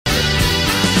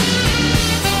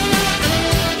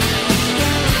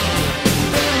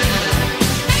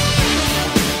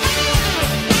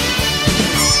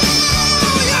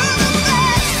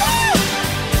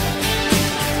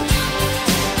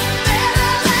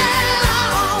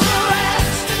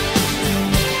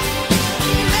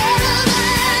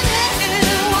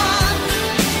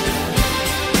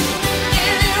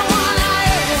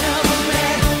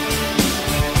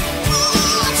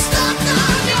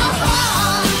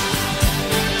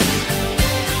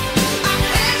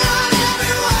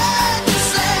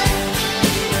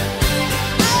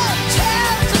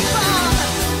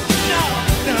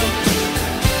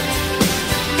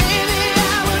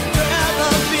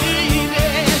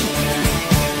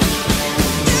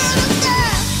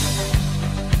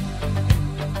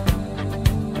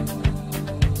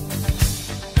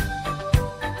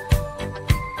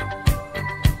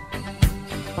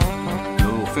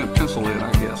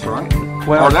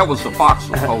Well, or that was the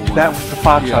foxhole one. That was the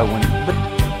foxhole one. But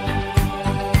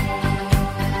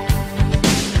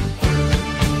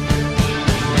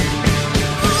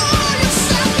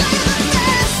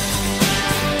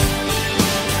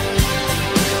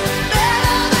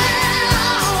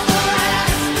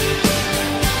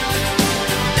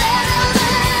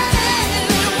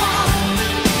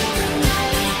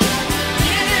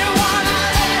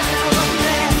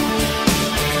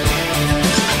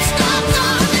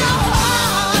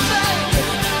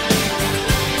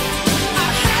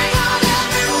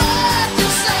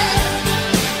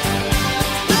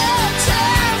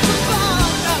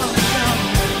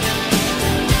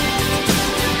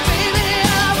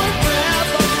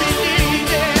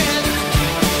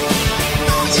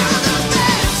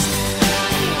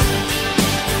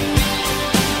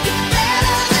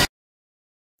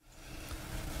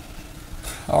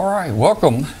All right,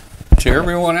 welcome to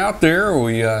everyone out there.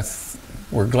 We're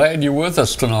glad you're with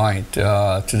us tonight.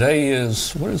 Today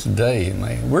is, what is the day?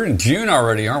 We're in June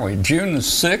already, aren't we? June the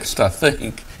 6th, I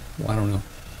think. I don't know.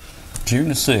 June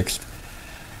the 6th.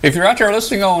 If you're out there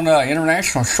listening on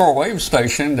International Shortwave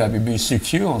Station,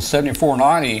 WBCQ on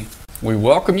 7490, we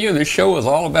welcome you. This show is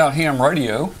all about ham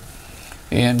radio,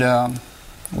 and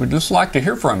we'd just like to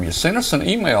hear from you. Send us an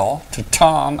email to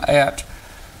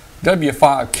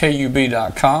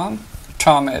tom@w5kub.com,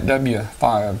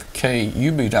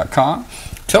 tom@w5kub.com.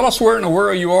 Tell us where in the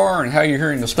world you are and how you're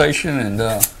hearing the station, and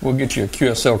we'll get you a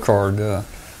QSL card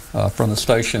from the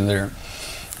station there.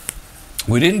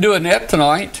 We didn't do a net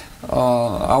tonight.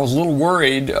 I was a little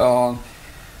worried.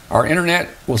 Our internet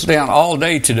was down all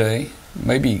day today,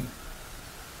 maybe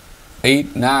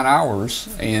 8-9 hours,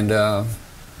 and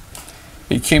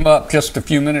it came up just a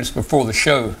few minutes before the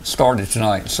show started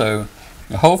tonight. So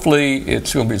hopefully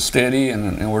it's going to be steady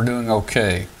and we're doing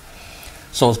okay.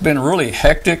 So it's been really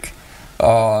hectic,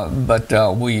 but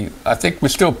I think we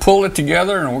still pulled it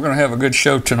together, and we're going to have a good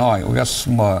show tonight. We got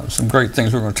some great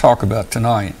things we're going to talk about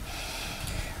tonight.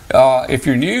 If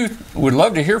you're new, we'd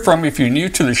love to hear from you. If you're new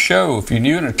to the show, if you're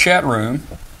new in the chat room,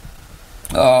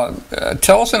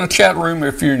 tell us in the chat room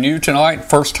if you're new tonight,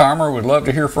 first timer. We'd love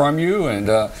to hear from you and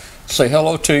say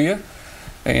hello to you,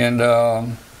 and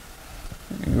go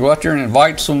out there and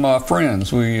invite some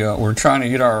friends. We're trying to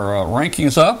get our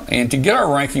rankings up, and to get our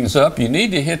rankings up, you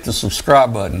need to hit the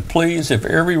subscribe button. Please, if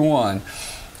everyone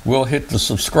will hit the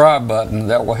subscribe button,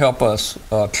 that will help us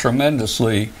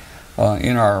tremendously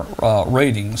in our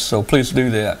ratings, so please do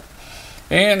that.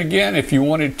 And again, if you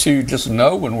wanted to just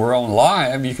know when we're on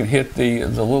live, you can hit the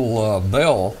little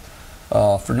bell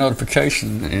for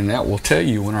notification, and that will tell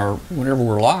you whenever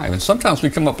we're live. And sometimes we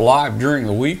come up live during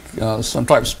the week, some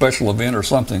type of special event or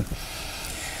something.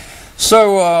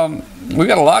 So we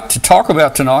got a lot to talk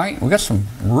about tonight. We got some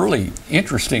really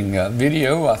interesting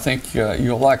video I think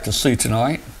you'll like to see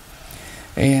tonight.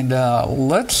 And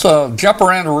let's jump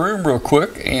around the room real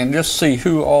quick and just see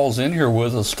who all's in here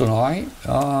with us tonight.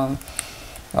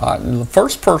 The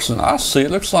first person I see,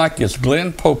 it looks like it's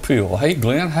Glenn Popeil. Hey,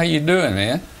 Glenn, how you doing,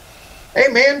 man? Hey,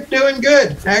 man, doing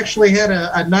good. Actually had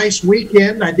a nice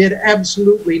weekend. I did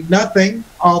absolutely nothing,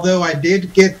 although I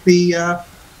did get the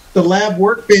lab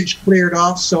workbench cleared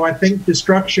off, so I think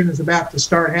destruction is about to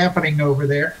start happening over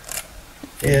there.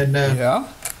 And yeah.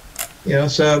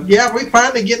 So yeah, we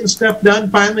finally getting stuff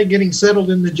done, finally getting settled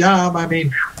in the job. I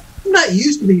mean, I'm not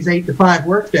used to these 8 to 5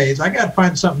 work days. I got to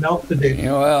find something else to do.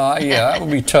 Well, yeah, that would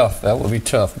be tough. That would be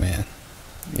tough, man.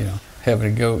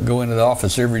 Having to go into the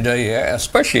office every day,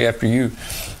 especially after you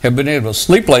have been able to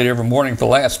sleep late every morning for the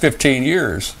last 15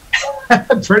 years.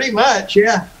 Pretty much,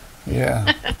 yeah.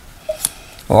 Yeah.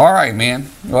 Well, all right, man.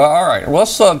 Well, all right.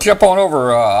 Let's jump on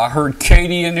over. I heard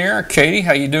Katie in there. Katie,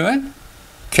 how you doing?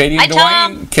 Katie and Hi,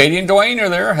 Dwayne. Tom. Katie and Dwayne are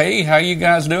there. Hey, how you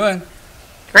guys doing?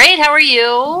 Great, how are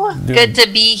you? Good to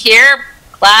be here.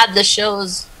 Glad the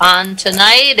show's on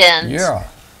tonight, and yeah.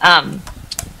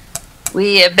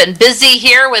 We have been busy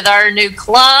here with our new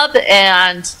club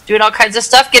and doing all kinds of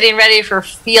stuff, getting ready for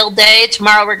field day.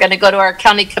 Tomorrow we're going to go to our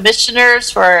county commissioners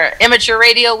for our Amateur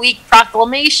Radio Week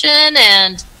proclamation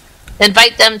and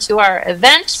invite them to our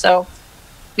event. So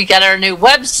we got our new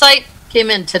website, came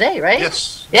in today, right?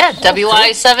 Yes. Yeah,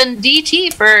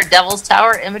 WI7DT for Devil's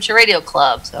Tower Amateur Radio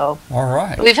Club. So all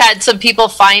right. We've had some people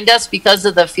find us because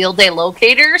of the field day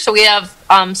locator. So we have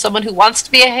someone who wants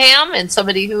to be a ham and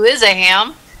somebody who is a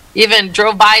ham. Even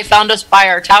drove by, found us by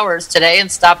our towers today, and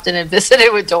stopped in and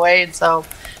visited with Dwayne. So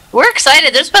we're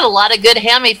excited. There's been a lot of good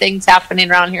hammy things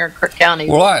happening around here in Kirk County.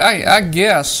 Well, I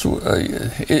guess,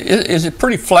 is it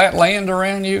pretty flat land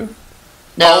around you?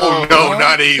 No. Oh, no,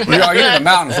 not even. You're in the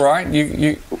mountains, right?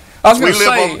 I was going to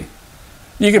say,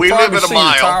 You could we probably live at a see your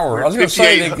mile. tower. We're I was going to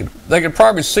say 58 they could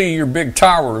probably see your big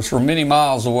towers from many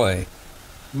miles away.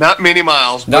 Not many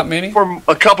miles. Not but many? For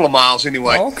a couple of miles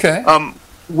anyway. Okay.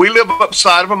 We live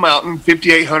upside of a mountain,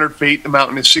 5,800 feet. The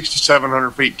mountain is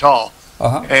 6,700 feet tall.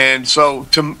 Uh-huh. And so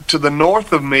to the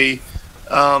north of me,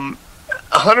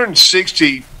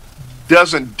 160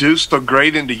 doesn't do so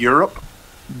great into Europe,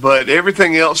 but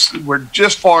everything else, we're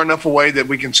just far enough away that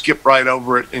we can skip right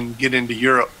over it and get into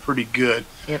Europe pretty good.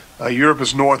 Yep. Europe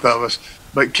is north of us.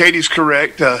 But Katie's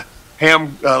correct.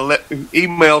 Ham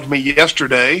emailed me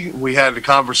yesterday. We had a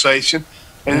conversation.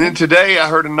 And then today I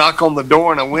heard a knock on the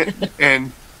door, and I went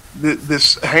and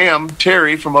this Ham,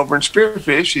 Terry from over in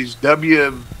Spearfish, he's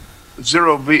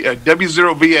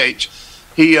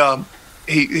W0VH.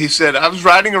 He said, I was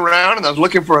riding around and I was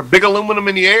looking for a big aluminum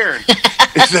in the air. And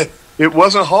he said, it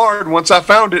wasn't hard once I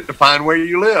found it to find where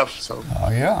you live. So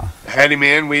yeah. I had him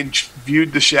in. We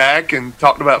viewed the shack and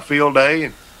talked about field day,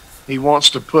 and he wants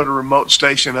to put a remote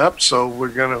station up. So we're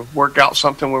going to work out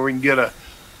something where we can get a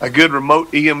good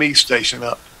remote EME station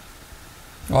up.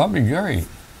 Well, that'd be great.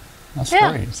 That's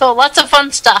great. So lots of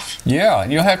fun stuff. Yeah,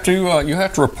 and you have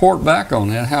to report back on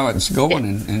that, how it's going,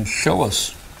 and show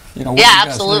us. What you Yeah,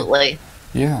 guys absolutely.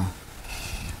 do. Yeah.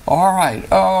 All right.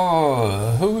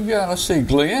 Who we got? Let's see.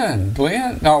 Glenn.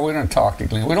 No, we don't talk to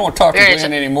Glenn. We don't want to talk to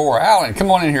Glenn anymore. Alan,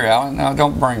 come on in here, Alan. No,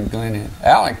 don't bring Glenn in.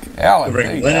 Alan.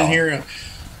 Bring Glenn in here.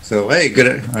 So, hey,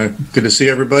 good to see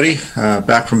everybody.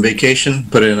 Back from vacation.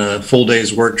 Put in a full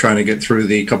day's work trying to get through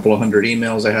the couple of hundred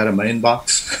emails I had in my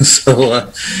inbox.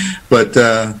 But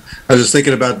I was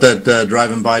thinking about that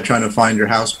driving by trying to find your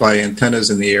house by antennas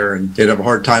in the air, and they'd have a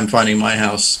hard time finding my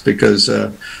house because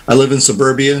I live in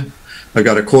suburbia. I've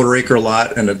got a 1/4 acre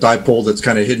lot and a dipole that's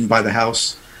kind of hidden by the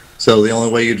house. So the only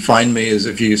way you'd find me is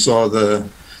if you saw the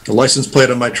license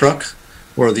plate on my truck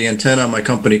or the antenna on my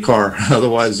company car.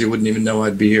 Otherwise, you wouldn't even know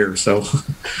I'd be here. So,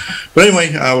 but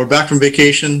anyway, we're back from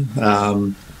vacation.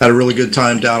 Had a really good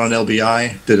time down on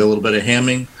LBI. Did a little bit of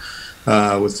hamming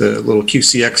with the little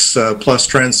QCX Plus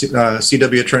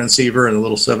CW transceiver and a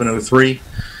little 703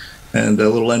 and a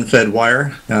little end-fed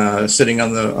wire sitting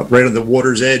right on the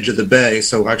water's edge of the bay.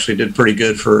 So actually did pretty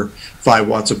good for 5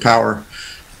 watts of power.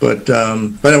 But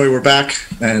anyway, we're back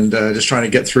and just trying to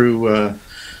get through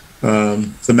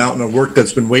the mountain of work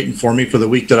that's been waiting for me for the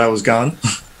week that I was gone.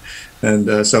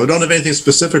 And so I don't have anything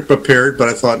specific prepared, but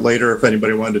I thought later if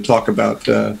anybody wanted to talk about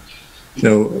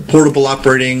portable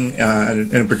operating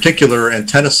and in particular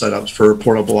antenna setups for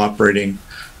portable operating,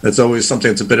 that's always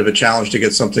something that's a bit of a challenge to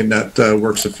get something that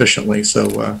works efficiently.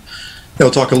 So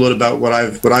I'll talk a little about what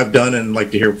I've done and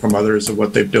like to hear from others of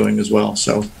what they're doing as well.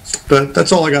 So, but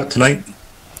that's all I got tonight.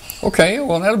 Okay,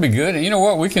 well that'll be good. And you know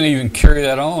what? We can even carry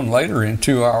that on later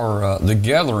into our the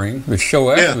gathering, the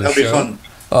show after the show. That'll be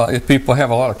fun. If people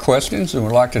have a lot of questions and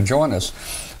would like to join us.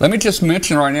 Let me just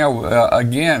mention right now,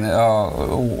 again,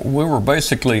 we were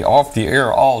basically off the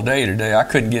air all day today. I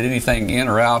couldn't get anything in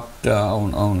or out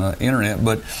on the internet.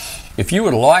 But if you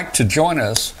would like to join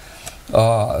us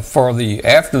for the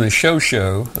after the show,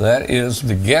 that is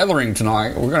the gathering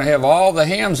tonight. We're going to have all the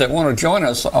hams that want to join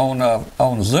us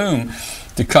on Zoom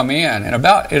to come in, and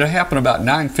it'll happen about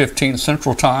 9:15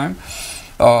 Central Time.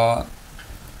 I've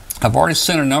already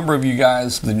sent a number of you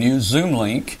guys the new Zoom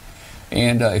link,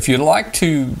 and if you'd like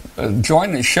to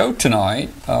join the show tonight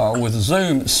with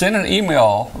Zoom, send an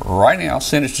email right now.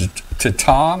 Send it to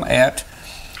Tom at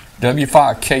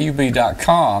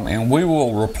w5kub.com, and we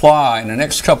will reply in the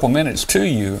next couple minutes to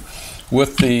you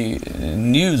with the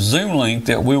new Zoom link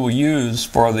that we will use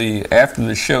for the after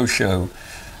the show.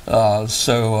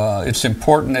 So it's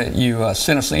important that you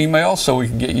send us an email so we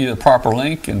can get you the proper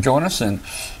link and join us. And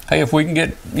hey, if we can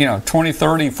get 20,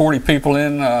 30, 40 people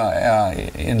in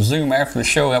Zoom after the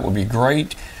show, that would be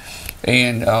great.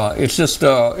 And it's just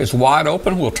it's wide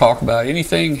open. We'll talk about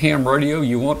anything ham radio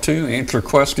you want to, answer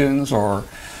questions or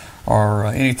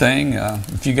anything.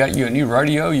 If you got a new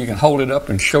radio, you can hold it up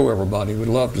and show everybody. We'd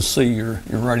love to see your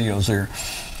radios there.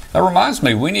 That reminds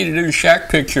me, we need to do shack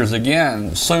pictures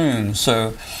again soon.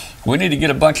 So we need to get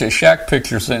a bunch of shack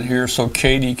pictures in here so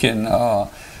Katie and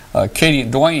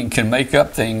Dwayne can make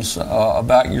up things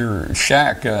about your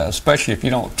shack, especially if you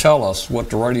don't tell us what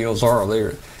the radios are.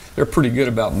 They're pretty good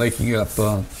about making up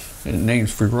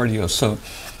names for radios. So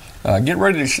get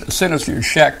ready to send us your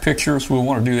shack pictures. We'll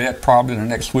want to do that probably in the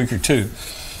next week or two.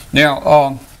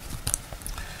 Now,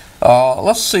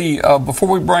 let's see. Before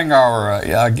we bring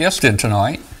our guest in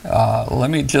tonight, let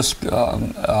me just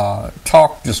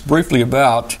talk just briefly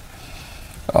about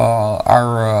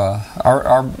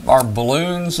our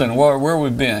balloons and where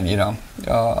we've been.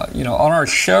 On our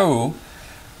show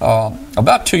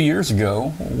About 2 years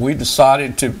ago, we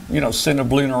decided to, send a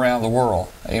balloon around the world,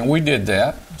 and we did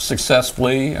that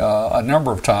successfully a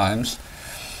number of times.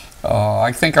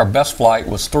 I think our best flight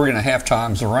was 3.5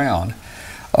 times around.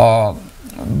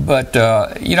 But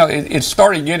it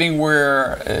started getting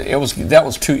where that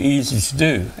was too easy to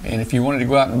do. And if you wanted to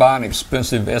go out and buy an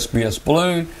expensive SBS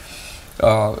balloon,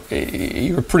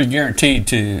 you were pretty guaranteed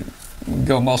to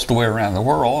go most of the way around the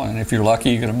world. And if you're lucky,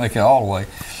 you're going to make it all the way.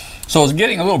 So it was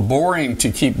getting a little boring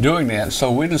to keep doing that.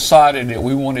 So we decided that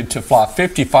we wanted to fly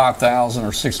 55,000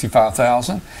 or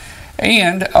 65,000.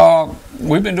 And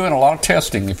we've been doing a lot of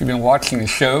testing. If you've been watching the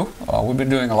show, we've been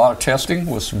doing a lot of testing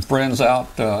with some friends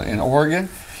out in Oregon.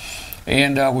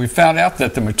 And we found out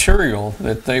that the material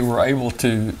that they were able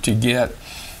to get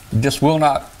just will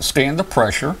not stand the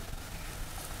pressure.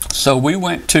 So we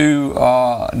went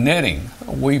to netting.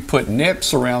 We put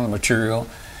nets around the material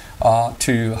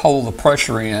to hold the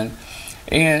pressure in.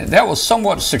 And that was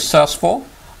somewhat successful,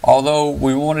 although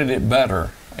we wanted it better.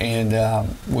 And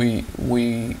we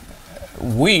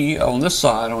on this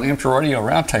side, on Amateur Radio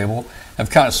Roundtable, have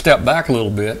kind of stepped back a little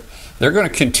bit. They're going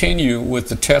to continue with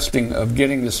the testing of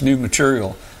getting this new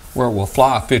material where we'll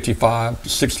fly 55 to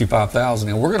 65,000,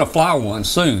 and we're going to fly one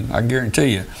soon, I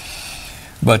guarantee you.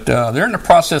 But they're in the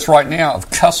process right now of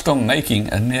custom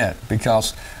making a net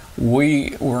because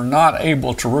we were not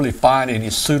able to really find any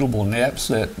suitable nets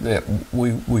that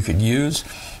we could use.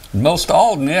 Most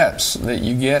all nets that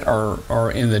you get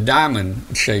are in the diamond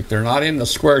shape. They're not in the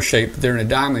square shape, they're in a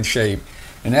diamond shape.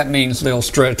 And that means they'll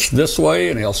stretch this way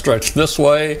and they'll stretch this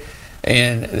way.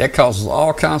 And that causes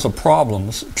all kinds of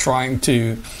problems trying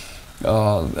to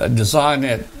design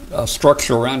that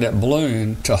structure around that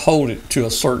balloon to hold it to a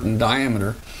certain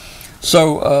diameter.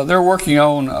 So they're working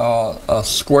on a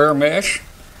square mesh.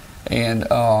 And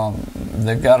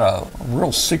they've got a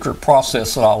real secret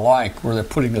process that I like where they're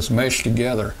putting this mesh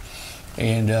together.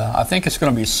 And I think it's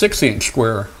going to be 6-inch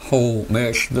square hole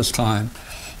mesh this time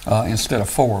instead of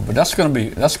 4. But that's going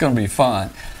to be fun.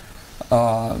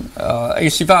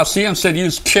 AC5CM said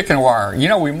use chicken wire.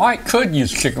 We could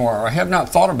use chicken wire. I have not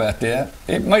thought about that.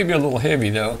 It may be a little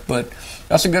heavy though, but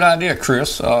that's a good idea,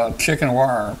 Chris. Chicken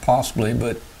wire possibly,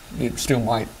 but it still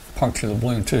might puncture the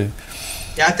balloon too.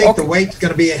 Yeah, I think the weight's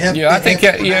going to be a heavy. Yeah, I think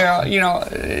that.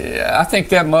 Yeah, I think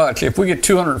that much. If we get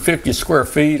 250 square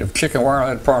feet of chicken wire,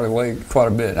 that'd probably weigh quite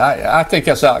a bit. I think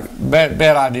that's a bad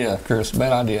idea, Chris.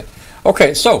 Bad idea.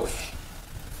 Okay, so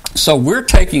we're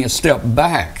taking a step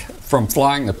back from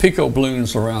flying the Pico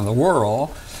balloons around the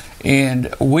world,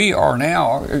 and we are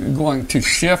now going to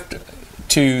shift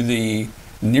to the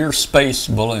near space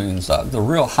balloons, the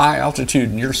real high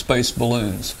altitude near space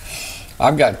balloons.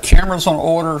 I've got cameras on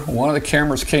order. One of the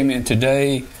cameras came in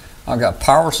today. I've got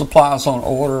power supplies on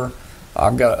order.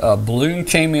 I've got a balloon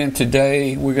came in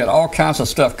today. We've got all kinds of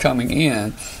stuff coming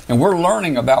in, and we're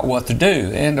learning about what to do.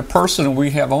 And the person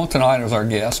we have on tonight as our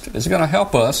guest is going to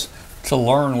help us to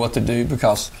learn what to do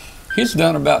because he's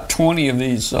done about 20 of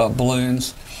these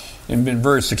balloons and been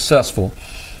very successful.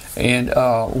 And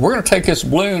we're going to take this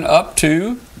balloon up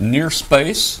to near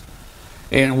space.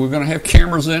 And we're going to have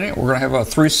cameras in it. We're going to have a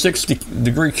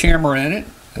 360-degree camera in it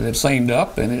that's aimed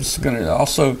up, and it's going to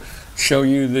also show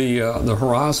you the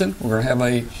horizon. We're going to have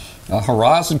a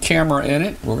horizon camera in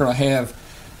it. We're going to have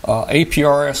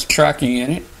APRS tracking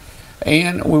in it,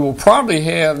 and we will probably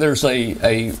have there's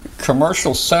a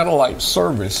commercial satellite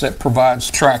service that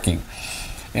provides tracking,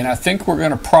 and I think we're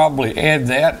going to probably add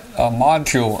that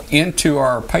module into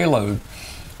our payload.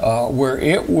 Where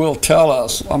it will tell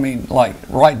us, like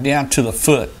right down to the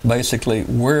foot, basically,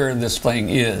 where this thing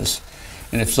is.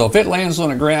 And if it lands on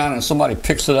the ground and somebody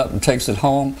picks it up and takes it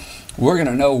home, we're going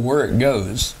to know where it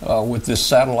goes with this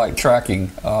satellite tracking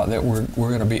that we're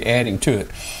going to be adding to it.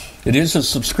 It is a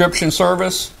subscription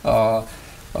service.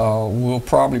 We'll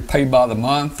probably pay by the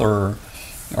month or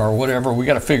whatever. We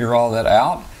got to figure all that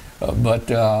out. But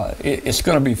it's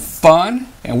going to be fun,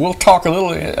 and we'll talk a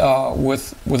little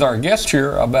with our guest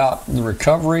here about the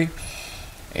recovery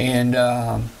and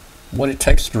what it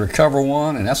takes to recover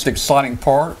one, and that's the exciting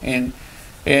part. And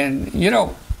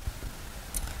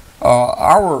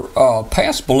our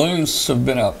past balloons have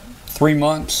been up 3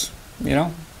 months,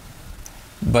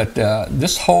 but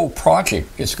this whole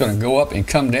project is going to go up and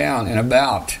come down in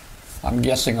I'm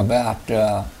guessing about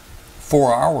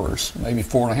 4 hours, maybe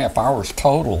 4.5 hours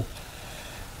total.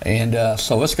 And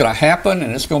so it's going to happen,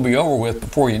 and it's going to be over with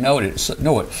before you know it.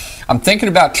 I'm thinking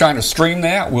about trying to stream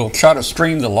that. We'll try to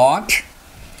stream the launch.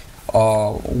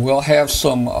 We'll have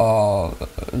some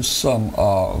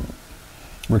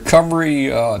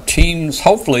recovery teams,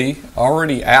 hopefully,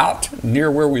 already out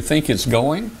near where we think it's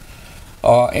going.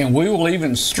 and we'll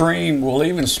even stream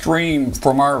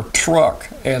from our truck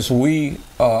as we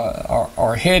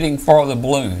are heading for the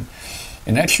balloon.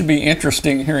 And that should be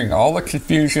interesting, hearing all the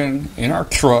confusion in our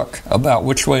truck about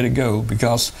which way to go,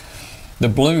 because the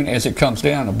balloon, as it comes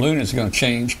down, the balloon is going to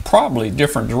change probably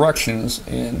different directions,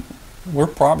 and we're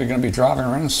probably going to be driving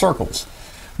around in circles.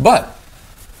 But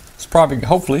it's probably,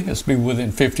 hopefully, it's be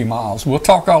within 50 miles. We'll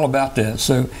talk all about that.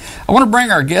 So I want to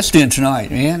bring our guest in tonight,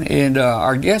 man, and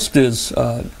our guest is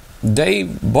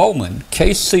Dave Bowman,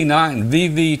 KC9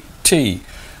 VVT.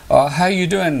 How you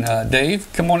doing,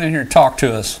 Dave? Come on in here and talk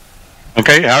to us.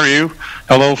 Okay, how are you?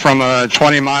 Hello from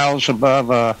 20 miles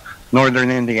above northern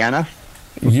Indiana.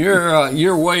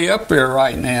 You're way up there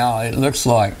right now. It looks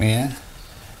like, man.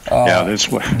 Yeah, this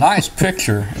way. Nice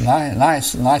picture.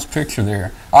 Nice picture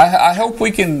there. I hope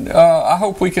we can. I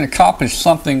hope we can accomplish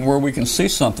something where we can see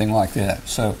something like that.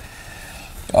 So,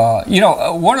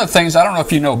 one of the things, I don't know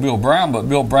if you know Bill Brown, but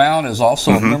Bill Brown is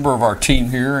also a member of our team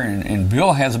here, and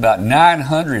Bill has about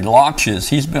 900 launches.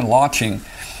 He's been launching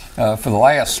for the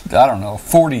last,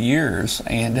 40 years.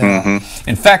 And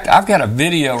in fact, I've got a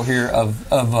video here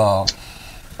of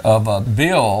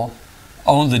Bill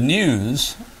on the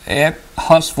news at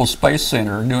Huntsville Space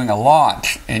Center doing a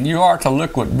launch, and you are to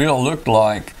look what Bill looked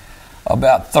like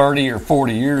about 30 or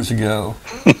 40 years ago.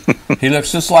 He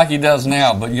looks just like he does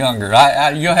now, but younger.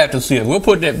 You'll have to see it. We'll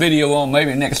put that video on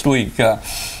maybe next week.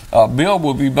 Bill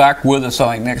will be back with us,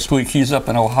 I think, next week. He's up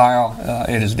in Ohio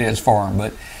at his dad's farm.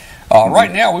 But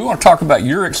right now, we want to talk about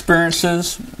your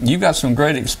experiences. You've got some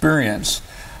great experience.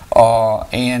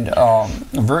 And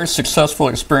very successful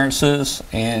experiences,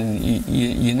 and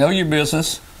you know your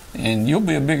business, and you'll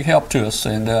be a big help to us.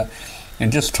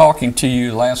 And just talking to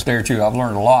you last day or two, I've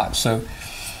learned a lot. So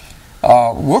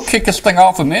we'll kick this thing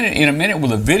off in a minute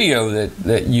with a video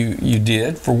that you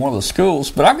did for one of the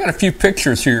schools. But I've got a few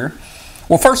pictures here.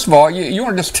 Well, first of all, you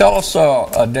want to just tell us,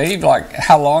 Dave, like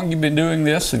how long you've been doing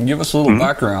this, and give us a little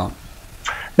background.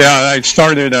 Yeah, I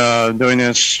started doing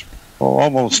this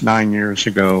almost 9 years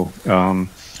ago.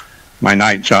 My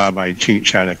night job, I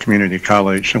teach at a community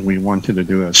college, and we wanted to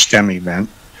do a STEM event,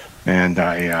 and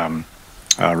I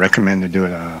recommended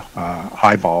doing a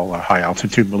high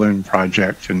altitude balloon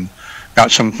project, and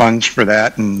got some funds for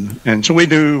that, and so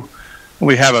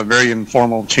we have a very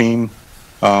informal team,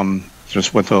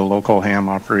 just with the local ham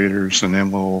operators, and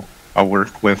then I'll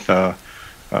work with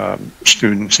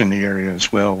students in the area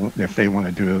as well if they want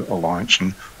to do a launch,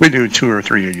 and we do 2 or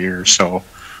 3 a year. So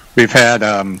we've had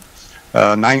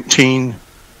 19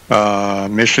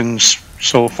 missions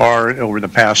so far over the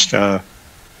past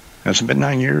has it been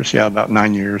 9 years? Yeah, about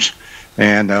 9 years,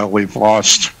 and we've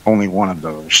lost only one of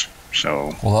those.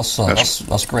 So well,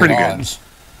 that's great odds.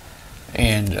 Good.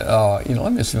 And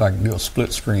let me see if I can do a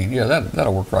split screen. Yeah,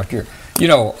 that'll work right here.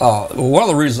 One of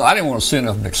the reasons I didn't want to send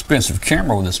an expensive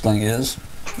camera with this thing is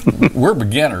we're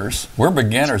beginners. We're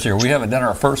beginners here. We haven't done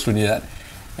our first one yet,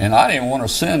 and I didn't want to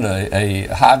send a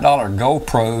high-dollar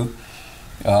GoPro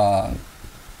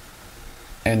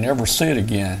and never see it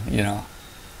again.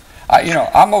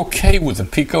 I'm okay with the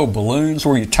Pico balloons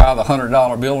where you tie the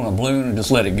 $100 bill in a balloon and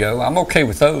just let it go. I'm okay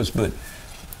with those, but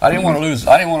I didn't want to lose.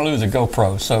 I didn't want to lose a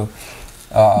GoPro. So,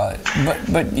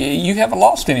 but you haven't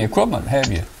lost any equipment,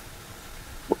 have you?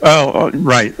 Oh,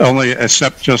 right. Only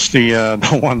except just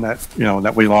the one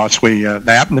that we lost. That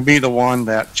happened to be the one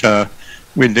that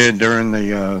we did during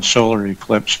the solar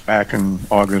eclipse back in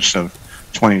August of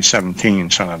 2017.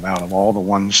 So out of all the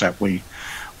ones that we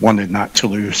wanted not to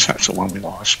lose, that's the one we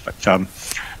lost. But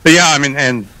yeah, I mean,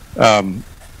 and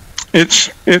it's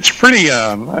pretty.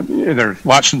 There's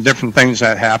lots of different things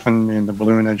that happen in the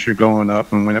balloon as you're going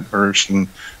up and when it bursts, and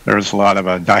there's a lot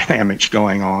of dynamics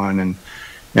going on, and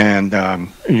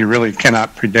you really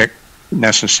cannot predict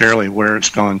necessarily where it's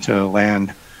going to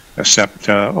land, except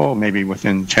maybe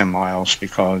within 10 miles,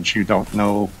 because you don't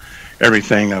know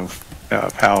everything of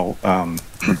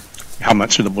how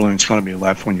much of the balloon's going to be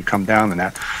left when you come down and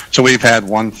that. So we've had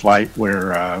one flight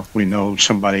where we know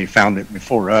somebody found it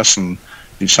before us and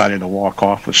decided to walk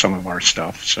off with some of our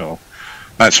stuff. So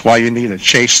that's why you need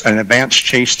an advanced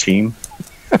chase team.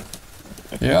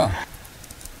 Yeah.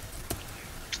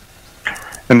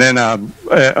 And then,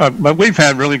 but we've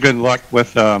had really good luck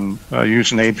with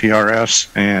using APRS,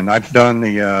 and I've done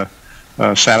the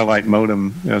satellite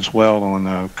modem as well on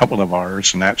a couple of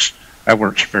ours, and that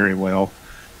works very well.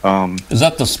 Is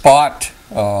that the Spot?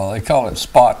 They call it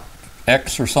Spot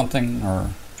X or something, or?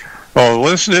 Oh,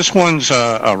 well, this one's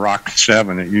a Rock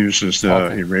 7. It uses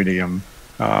the Iridium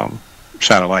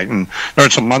satellite, and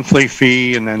there's a monthly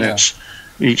fee, and then it's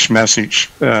each message.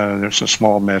 There's a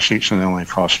small message, and it only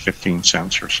costs 15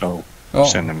 cents or so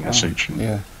send a message.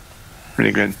 Yeah.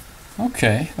 Pretty good.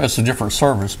 Okay, that's a different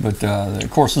service, but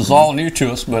of course it's all new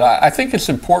to us. But I think it's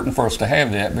important for us to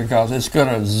have that because it's going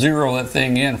to zero that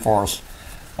thing in for us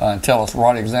and tell us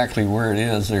right exactly where it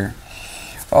is there.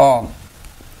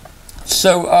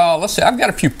 So let's see. I've got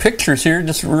a few pictures here,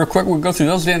 just real quick. We'll go through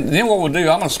those. Then what we'll do,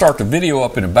 I'm going to start the video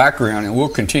up in the background, and we'll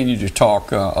continue to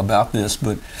talk about this.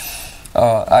 But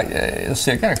let's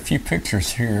see. I got a few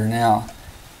pictures here now.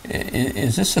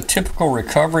 Is this a typical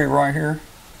recovery right here?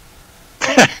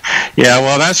 Yeah,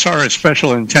 well, that's our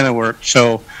special antenna work.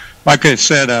 So, like I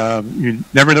said, you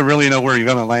never really know where you're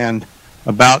going to land.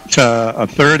 About a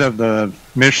third of the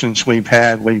missions we've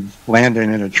had, we've landed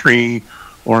in a tree,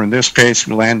 or in this case,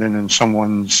 we landed in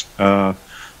someone's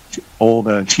old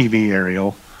TV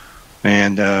aerial.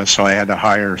 And so I had to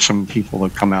hire some people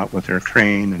to come out with their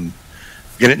crane and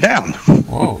get it down.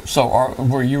 Whoa! So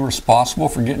were you responsible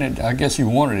for getting it? I guess you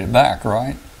wanted it back,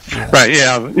 right? Yeah. Right.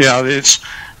 Yeah. It's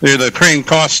the crane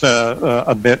cost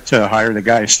a bit to hire the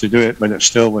guys to do it, but it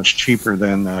still was cheaper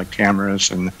than cameras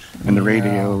and the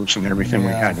radios and everything we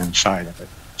had inside of it.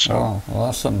 So, well,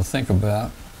 that's something to think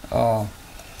about. All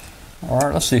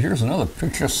right. Let's see. Here's another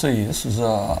picture. Let's see. This is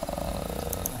what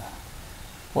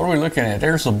are we looking at?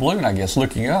 There's a balloon, I guess,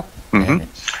 looking up.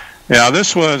 Mm-hmm. Yeah.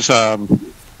 This was.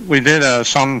 We did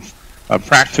some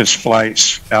practice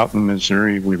flights out in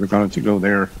Missouri. We were going to go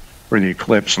there for the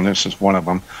eclipse, and this is one of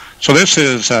them. So this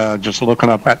is just looking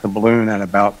up at the balloon at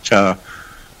about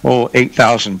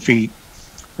 8,000 feet,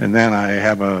 and then I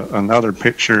have another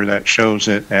picture that shows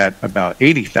it at about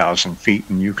 80,000 feet,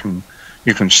 and you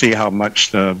can see how much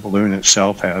the balloon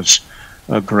itself has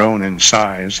grown in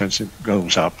size as it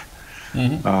goes up.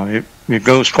 Mm-hmm. It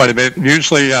goes quite a bit.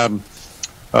 Usually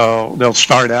they'll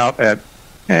start out at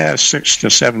 6 to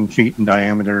 7 feet in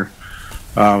diameter.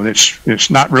 It's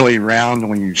not really round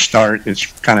when you start. It's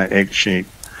kind of egg-shaped.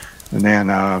 And then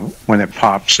when it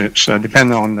pops, it's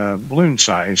depending on the balloon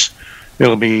size,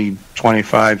 it'll be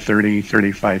 25, 30,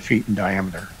 35 feet in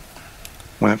diameter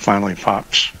when it finally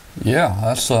pops. Yeah,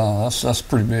 that's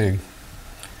pretty big.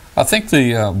 I think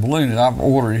the balloon that I've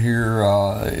ordered here,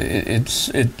 it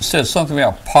says something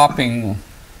about popping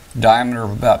diameter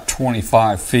of about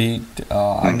 25 feet.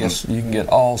 I guess you can get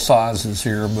all sizes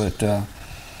here, but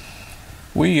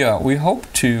we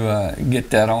hope to get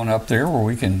that on up there where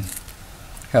we can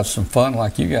have some fun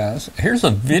like you guys. Here's a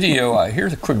video.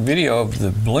 Here's a quick video of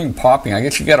the balloon popping. I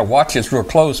guess you got to watch this real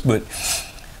close, but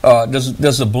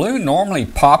does the balloon normally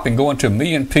pop and go into a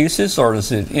million pieces, or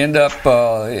does it end up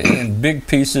in big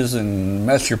pieces and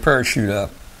mess your parachute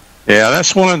up? Yeah,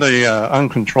 that's one of the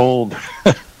uncontrolled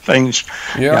things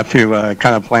you have to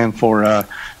kind of plan for.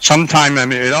 Sometime, I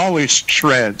mean, it always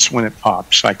shreds when it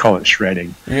pops. I call it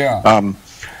shredding. Yeah.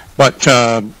 But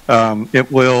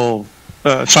it will,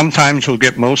 sometimes you'll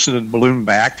get most of the balloon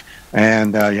back,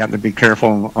 and you have to be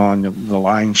careful on the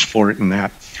lines for it and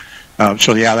that.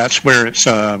 So, yeah, that's where it's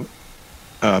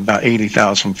about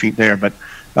 80,000 feet there. But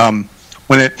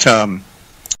when it,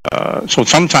 so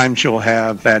sometimes you'll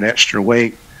have that extra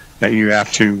weight that you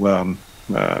have to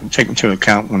take into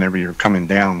account whenever you're coming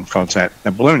down, because that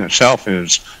balloon itself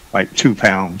is like 2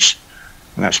 pounds,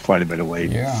 and that's quite a bit of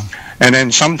weight. Yeah. And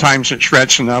then sometimes it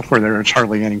shreds enough where there's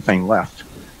hardly anything left,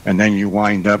 and then you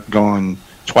wind up going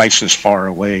twice as far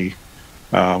away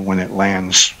when it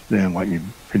lands than what you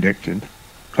predicted,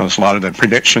 because a lot of the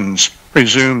predictions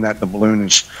presume that the balloon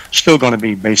is still going to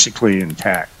be basically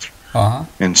intact,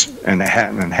 and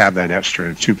have that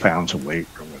extra 2 pounds of weight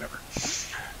or whatever.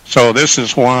 So this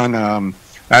is one,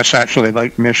 that's actually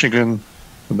Lake Michigan,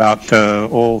 about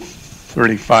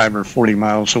 35 or 40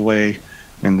 miles away,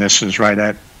 and this is right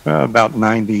at about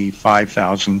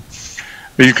 95,000.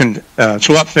 But you can,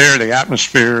 so up there, the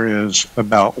atmosphere is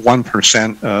about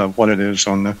 1% of what it is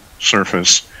on the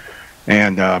surface,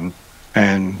 and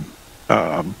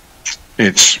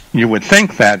it's, you would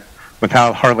think that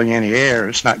without hardly any air,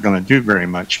 it's not going to do very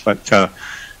much, but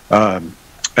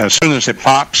as soon as it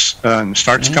pops and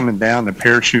starts coming down, the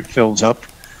parachute fills up,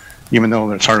 even though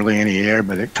there's hardly any air,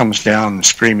 but it comes down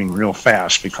screaming real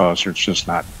fast because there's just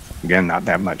not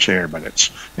that much air, but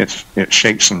it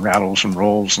shakes and rattles and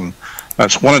rolls, and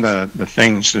that's one of the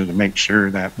things to make sure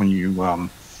that when you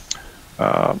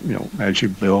as you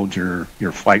build your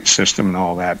flight system and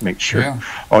all that, make sure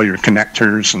all your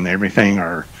connectors and everything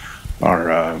are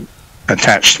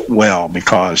attached well,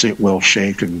 because it will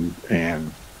shake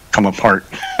and come apart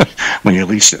when you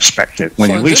least expect it, when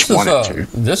you least want it to.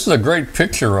 This is a great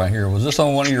picture right here. Was this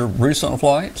on one of your recent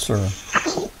flights, or?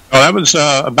 Oh, that was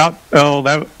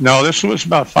this was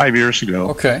about 5 years ago.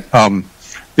 Okay.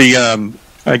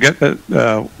 I get that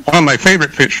one of my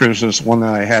favorite pictures is one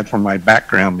that I had for my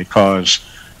background because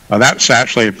that's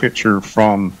actually a picture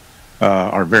from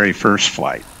our very first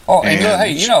flight. Oh, and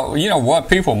hey, you know what?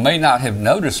 People may not have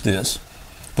noticed this,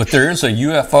 but there is a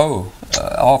UFO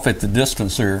off at the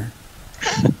distance there.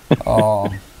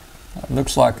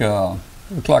 Looks like a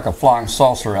flying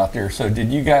saucer out there. So,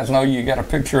 did you guys know you got a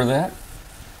picture of that?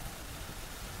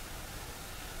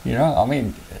 You know, I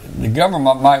mean, the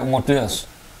government might want this.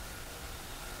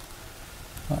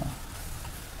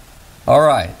 All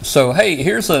right. So, hey,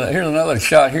 here's another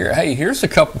shot here. Hey, here's a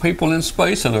couple people in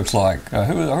space. It looks like.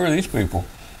 Who are these people?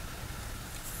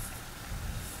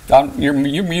 You're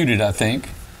muted, I think.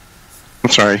 I'm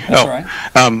sorry. That's all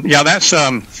right. Yeah, that's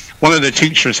one of the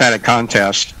teachers had a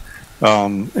contest,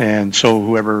 and so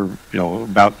whoever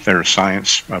about their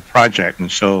science project,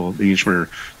 and so these were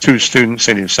two students.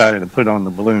 They decided to put on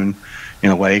the balloon,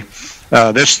 in a way.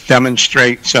 This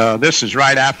demonstrates. This is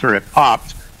right after it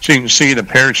popped. So you can see the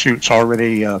parachute's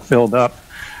already filled up,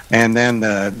 and then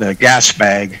the gas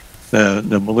bag,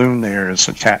 the balloon there is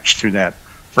attached to that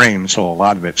frame, so a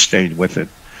lot of it stayed with it.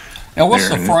 Now, what's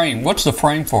the frame? What's the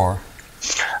frame for?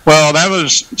 Well, that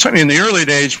was in the early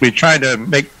days. We tried to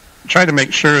make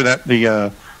sure that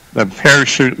the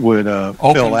parachute would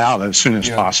fill out as soon as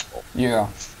possible. Yeah.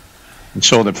 And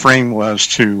so the frame was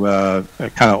to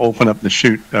kind of open up the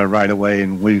chute right away,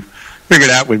 and we figured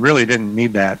out we really didn't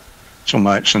need that so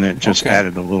much, and it just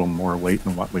added a little more weight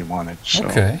than what we wanted. So.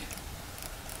 Okay.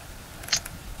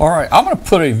 All right, I'm going to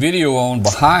put a video on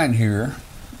behind here,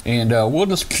 and we'll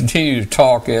just continue to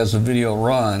talk as the video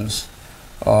runs,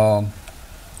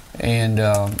 and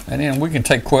then we can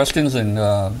take questions. And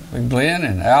Glenn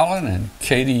and Alan and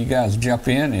Katie, you guys jump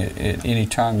in at any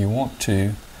time you want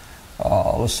to.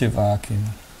 Let's see if I can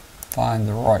find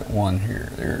the right one here.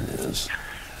 There it is.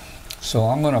 So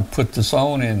I'm going to put this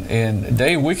on, and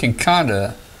Dave, we can kind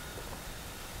of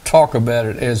talk about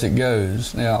it as it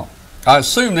goes. Now, I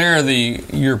assume there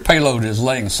your payload is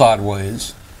laying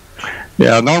sideways.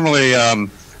 Yeah, normally,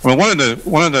 one of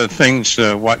the things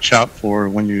to watch out for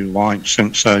when you launch,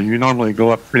 since you normally go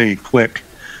up pretty quick,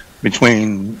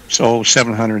 between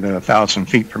 700 to 1,000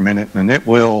 feet per minute, and it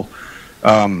will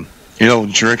it'll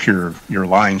jerk your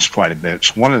lines quite a bit.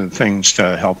 So one of the things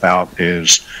to help out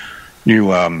is you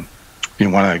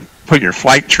want to put your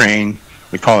flight train,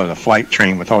 we call it a flight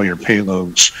train with all your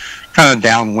payloads, kind of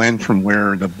downwind from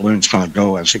where the balloon's going to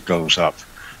go as it goes up.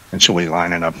 And so we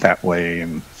line it up that way.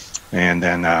 And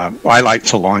then I like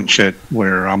to launch it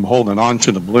where I'm holding on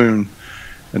to the balloon,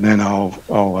 and then I'll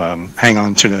hang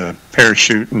on to the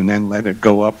parachute and then let it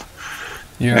go up.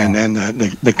 Yeah. And then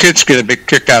the kids get a big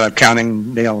kick out of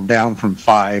counting down from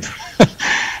 5.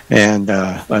 And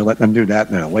I let them do that,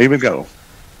 and then away we go.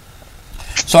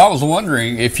 So I was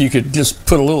wondering if you could just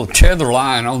put a little tether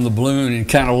line on the balloon and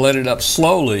kind of let it up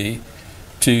slowly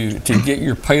to get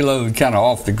your payload kind of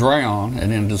off the ground,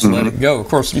 and then just let it go. Of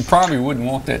course, you probably wouldn't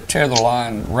want that tether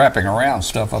line wrapping around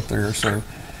stuff up there. So.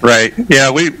 Right.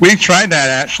 Yeah, we tried that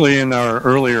actually in our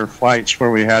earlier flights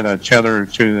where we had a tether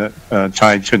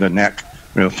tied to the neck,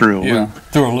 through a loop.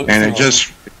 Through a loop.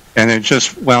 And it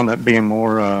just wound up being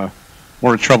more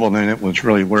trouble than it was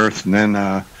really worth. And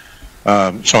then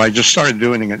so I just started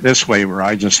doing it this way, where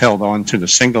I just held on to the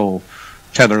single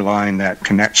tether line that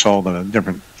connects all the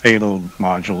different payload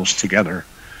modules together,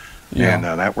 and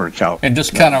that worked out. And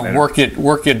just kind of work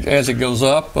it as it goes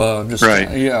up. Right.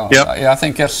 I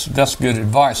think that's good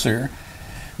advice there.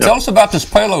 Yep. Tell us about this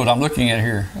payload I'm looking at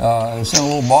here. It's in a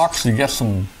little box. You got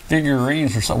some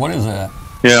figurines or something. What is that?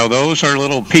 Yeah, those are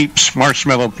little peeps,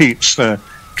 marshmallow peeps.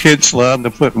 Kids love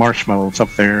to put marshmallows up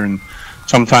there, and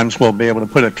sometimes we'll be able to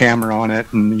put a camera on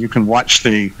it, and you can watch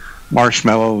the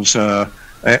marshmallows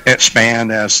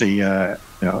expand as the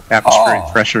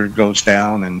atmospheric pressure goes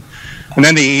down, and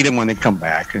then they eat them when they come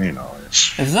back. And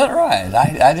is that right?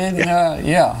 I didn't.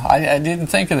 I didn't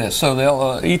think of this. So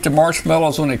they'll eat the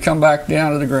marshmallows when they come back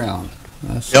down to the ground.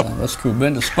 That's cool.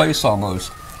 Been to space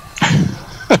almost.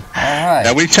 All right.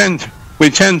 Yeah, we tend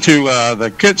to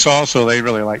the kids also. They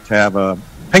really like to have a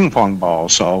ping pong ball,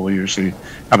 so we usually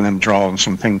have them draw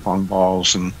some ping pong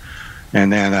balls, and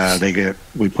then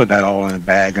we put that all in a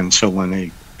bag, and so when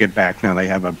they get back now, they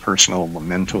have a personal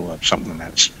memento of something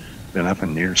that's been up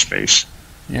in near space.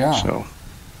 Yeah. So,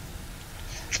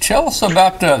 tell us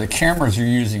about the cameras you're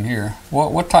using here.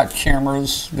 What type of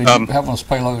cameras do you have on this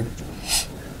payload?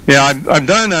 Yeah,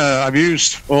 I've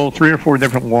used 3 or 4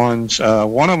 different ones.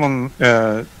 One of them,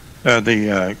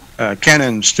 the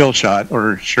Canon Still Shot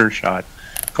or Sure Shot,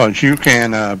 because you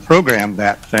can program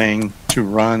that thing to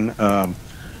run,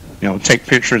 take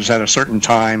pictures at a certain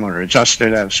time or adjust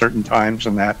it at certain times,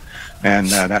 and that and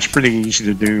that's pretty easy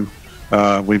to do.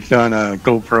 We've done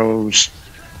GoPros,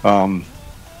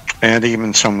 and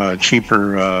even some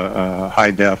cheaper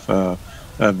high def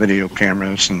video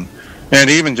cameras, and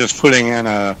even just putting in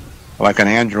like an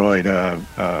Android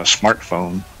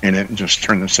smartphone in it and just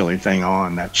turn the silly thing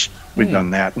on. We've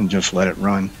done that and just let it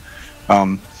run.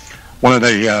 One of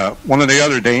the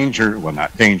other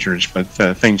not dangers, but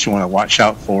things you want to watch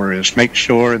out for is make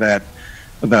sure that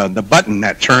the button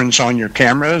that turns on your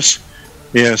cameras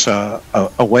is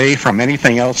away from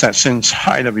anything else that's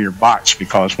inside of your box,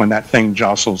 because when that thing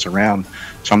jostles around,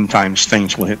 sometimes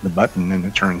things will hit the button and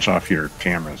it turns off your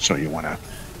camera. So you want to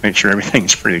make sure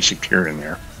everything's pretty secure in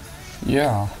there.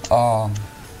 Yeah.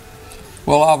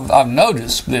 Well, I've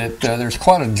noticed that there's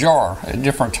quite a jar at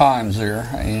different times there,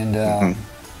 and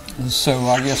so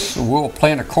I guess we'll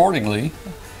plan accordingly.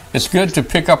 It's good to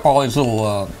pick up all these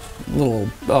little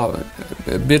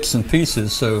bits and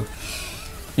pieces. So,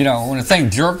 you know, when the thing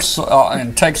jerks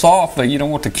and takes off, you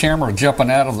don't want the camera jumping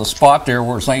out of the spot there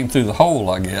where it's aimed through the hole,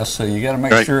 I guess. So you got to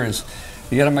make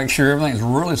sure everything's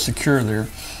really secure there.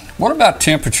 What about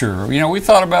temperature? You know, we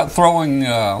thought about throwing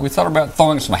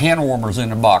some hand warmers in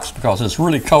the box because it's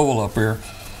really cold up here.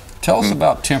 Tell us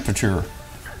about temperature.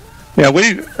 Yeah,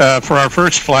 we for our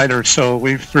first flight or so,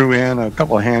 we threw in a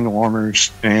couple of hand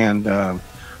warmers, and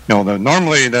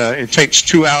normally it takes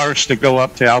 2 hours to go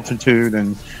up to altitude,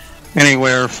 and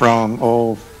anywhere from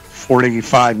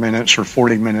 45 minutes or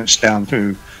 40 minutes down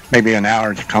to maybe an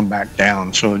hour to come back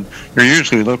down. So you're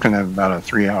usually looking at about a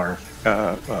 3-hour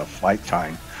flight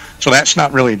time. So that's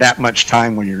not really that much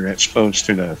time when you're exposed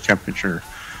to the temperature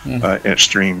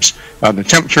extremes. The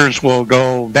temperatures will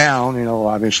go down,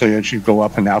 obviously, as you go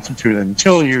up in altitude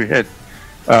until you hit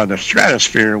the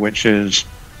stratosphere, which is,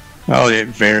 it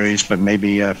varies, but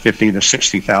maybe 50 to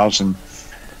 60,000.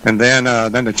 And then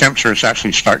the temperatures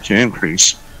actually start to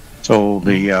increase. So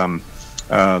the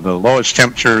lowest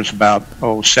temperature is about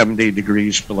 70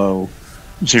 degrees below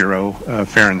zero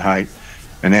Fahrenheit.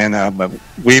 And then but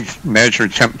we've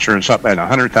measured temperatures up at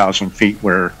 100,000 feet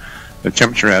where the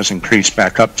temperature has increased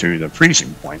back up to the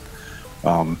freezing point.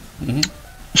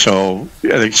 So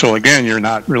again, you're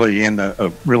not really in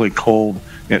the really cold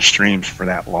extremes for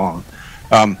that long.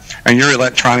 And your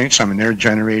electronics, they're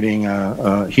generating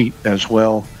heat as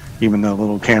well, even the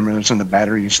little cameras and the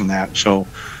batteries and that. So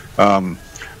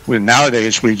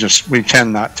nowadays we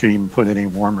tend not to even put any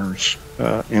warmers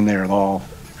in there at all.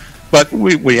 But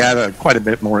we add quite a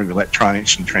bit more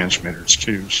electronics and transmitters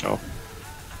too. So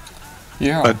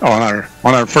yeah. But on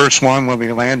our first one when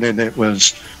we landed, it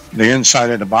was the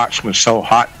inside of the box was so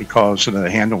hot because of the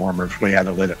hand warmers. We had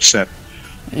to let it sit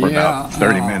for about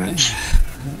 30 minutes.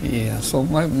 Yeah, so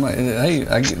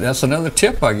that's another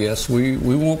tip, I guess. We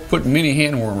won't put many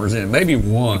hand warmers in. Maybe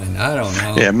one. I don't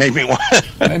know. Yeah, maybe one.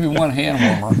 Maybe one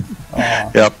hand warmer.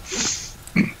 Yep.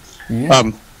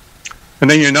 Yeah. And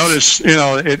then you notice,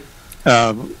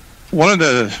 one of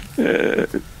the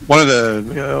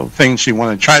things you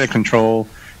want to try to control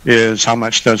is how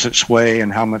much does it sway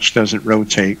and how much does it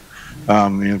rotate.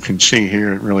 You can see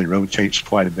here it really rotates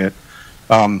quite a bit.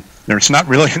 There's not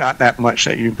that much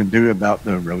that you can do about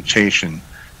the rotation.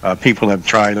 People have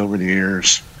tried over the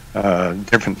years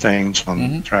different things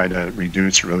on try to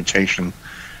reduce rotation.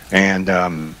 And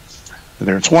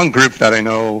there's one group that I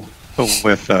know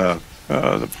with the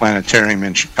planetarium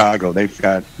in Chicago.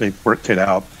 They've worked it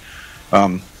out.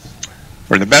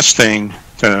 Where the best thing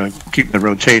to keep the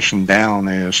rotation down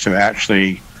is to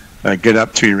actually get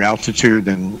up to your altitude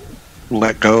and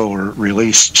let go or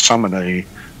release some of the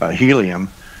helium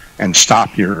and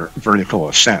stop your vertical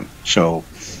ascent. So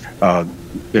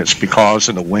it's because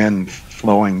of the wind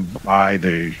flowing by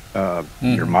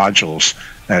your modules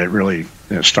that it really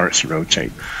starts to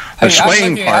rotate. The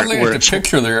swaying part, where the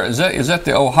picture there is that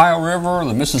the Ohio River or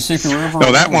the Mississippi River?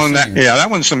 No, that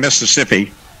one's the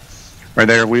Mississippi. Right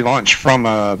there, we launched from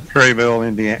Perryville,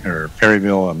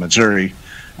 Missouri,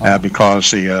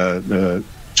 because the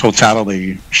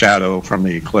totality shadow from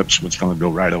the eclipse was going to go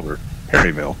right over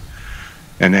Perryville.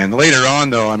 And then later on,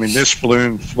 though, this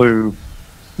balloon flew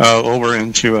over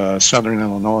into southern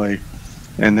Illinois,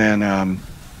 and then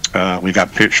we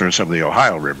got pictures of the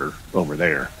Ohio River over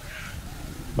there.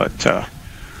 But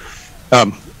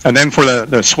and then for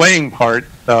the swaying part,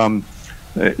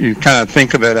 you kind of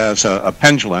think of it as a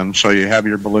pendulum. So you have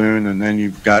your balloon, and then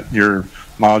you've got your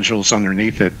modules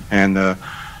underneath it, and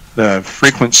the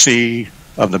frequency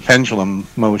of the pendulum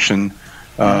motion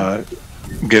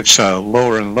gets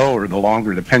lower and lower the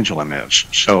longer the pendulum is.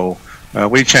 So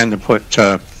we tend to put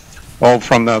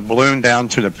from the balloon down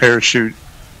to the parachute,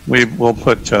 we'll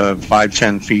put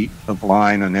 5-10 feet of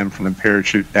line, and then from the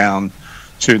parachute down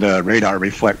to the radar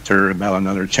reflector, about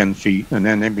another 10 feet, and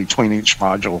then in between each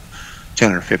module,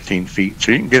 10 or 15 feet.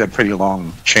 So you can get a pretty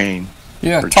long chain.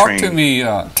 Yeah, talk to me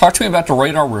about the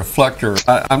radar reflector.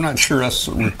 I'm not sure that's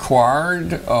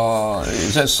required.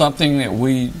 Is that something that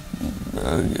we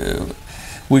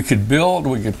could build?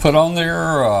 We could put on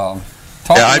there?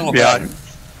 Talk a little about it.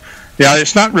 Yeah,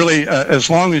 it's not really as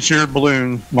long as your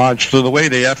balloon module. So the way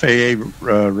the FAA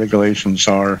regulations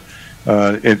are,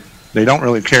 they don't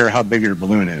really care how big your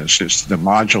balloon is. It's the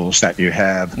modules that you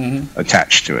have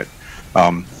attached to it.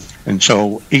 And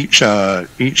so each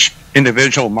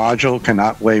individual module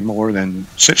cannot weigh more than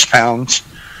 6 pounds,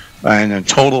 and in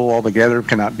total altogether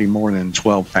cannot be more than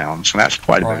 12 pounds. So that's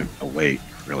quite a bit of weight,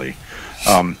 really.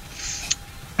 And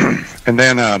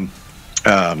then,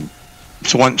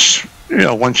 so once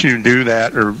you do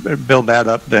that or build that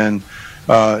up, then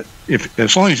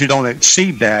as long as you don't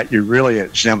exceed that, you're really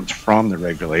exempt from the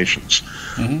regulations.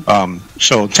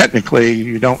 So technically,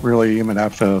 you don't really even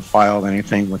have to file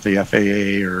anything with the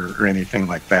FAA or anything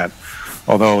like that.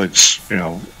 Although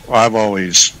I've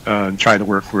always tried to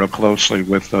work real closely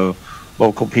with the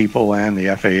local people and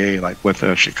the FAA, like with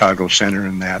the Chicago Center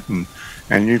and that, and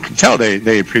you can tell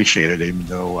they appreciate it, even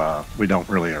though we don't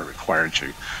really are required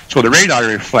to. So the radar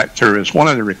reflector is one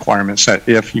of the requirements that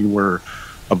if you were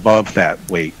above that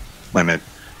weight limit,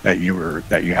 that you have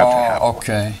to have.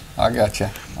 Okay, I got you.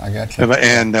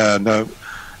 And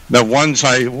the ones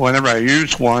whenever I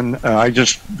use one, I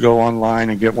just go online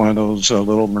and get one of those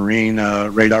little marine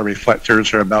radar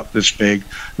reflectors. They're about this big.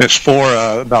 It's for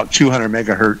about 200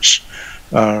 megahertz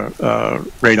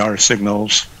radar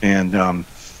signals, and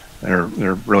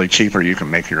they're really cheap, or you can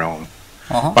make your own.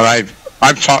 But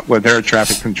I've talked with air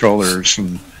traffic controllers,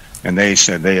 and they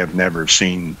said they have never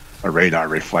seen a radar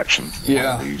reflection.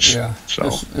 Yeah. So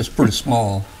it's pretty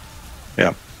small.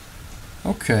 Yeah.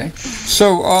 Okay.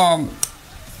 So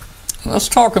let's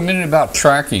talk a minute about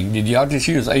tracking. Did y'all just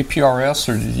use APRS,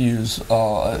 or did you use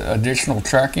additional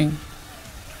tracking?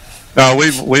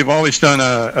 We've always done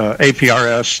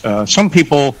APRS. Some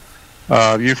people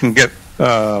you can get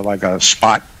like a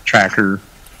spot tracker.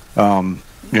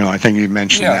 I think you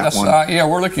mentioned that one.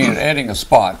 We're looking at adding a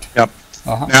spot. Yep.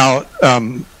 Now,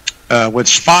 with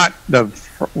spot, the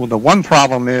one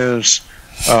problem is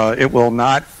it will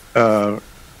not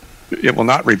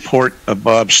report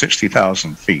above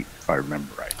 60,000 feet, if I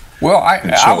remember right. Well,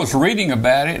 I was reading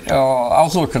about it. I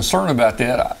was a little concerned about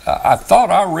that. I thought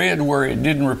I read where it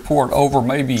didn't report over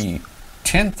maybe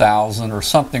 10,000 or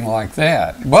something like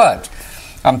that. But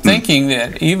I'm thinking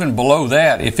that even below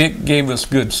that, if it gave us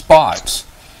good spots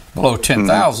below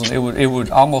 10,000, it would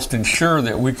almost ensure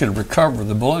that we could recover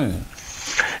the balloon.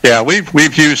 Yeah,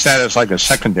 we've used that as like a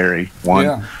secondary one.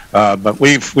 Yeah. But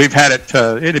we've had it.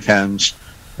 It depends.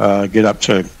 Get up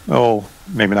to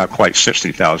maybe not quite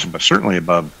 60,000, but certainly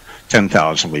above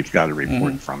 10,000. We've got a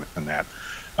report from it and that.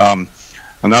 But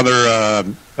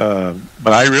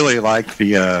I really like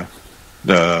the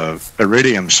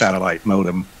Iridium satellite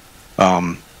modem.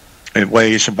 It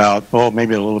weighs about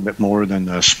maybe a little bit more than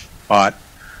the Spot,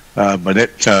 but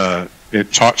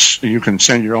it talks. You can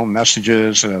send your own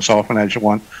messages as often as you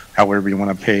want, however you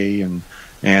want to pay, and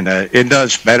it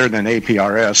does better than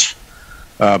APRS.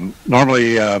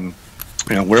 Normally,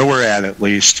 where we're at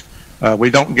least, we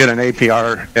don't get an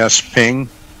APRS ping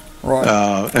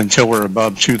until we're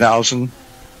above 2,000,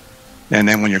 and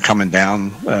then when you're coming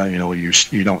down,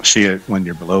 you don't see it when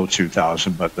you're below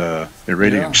 2,000. But the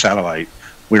Iridium satellite,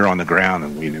 we were on the ground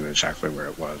and we knew exactly where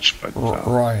it was. But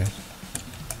right.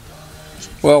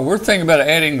 Well, we're thinking about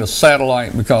adding the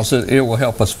satellite because it will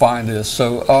help us find this.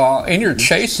 So, in your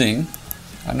chasing,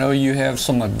 I know you have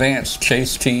some advanced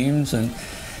chase teams, and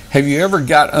have you ever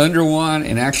got under one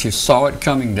and actually saw it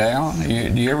coming down? Do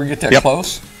you ever get that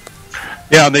close?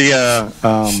 Yeah,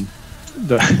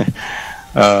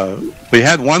 we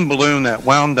had one balloon that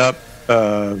wound up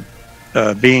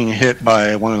being hit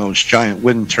by one of those giant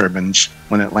wind turbines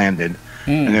when it landed.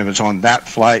 And it was on that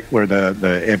flight where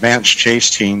the advanced chase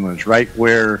team was right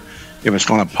where it was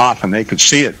going to pop, and they could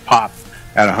see it pop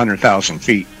at 100,000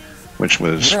 feet, which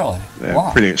was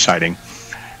pretty exciting.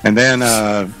 And then,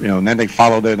 then they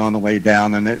followed it on the way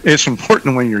down. And it's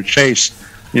important when you're chased,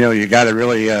 you got to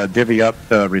really divvy up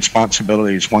the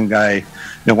responsibilities. One guy,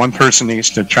 one person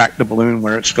needs to track the balloon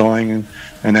where it's going,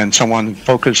 and then someone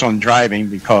focus on driving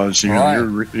because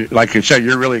you're, like you said,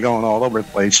 you're really going all over the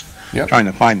place trying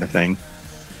to find the thing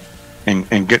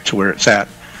and get to where it's at.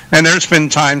 And there's been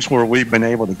times where we've been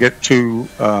able to get to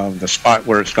the spot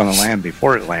where it's going to land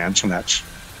before it lands, and that's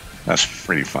that's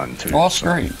pretty fun too. Oh, that's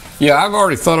great. Yeah, I've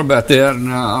already thought about that,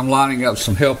 and I'm lining up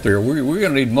some help there. We're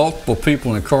going to need multiple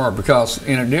people in the car because,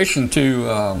 in addition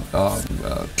to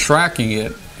tracking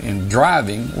it and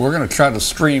driving, we're going to try to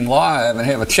stream live and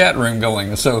have a chat room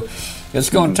going. So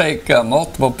it's going to take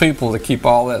multiple people to keep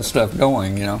all that stuff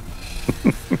going. Yeah.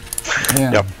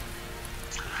 Yep.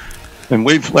 And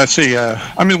let's see.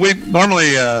 We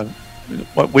normally.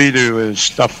 What we do is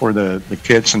stuff for the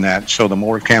kids and that. So the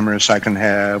more cameras I can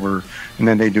have, and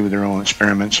then they do their own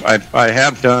experiments. I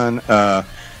have done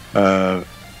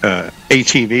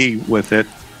ATV with it,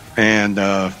 and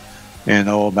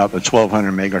about the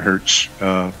 1200 megahertz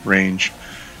range.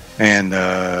 And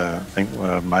I think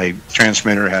my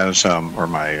transmitter has, or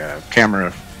my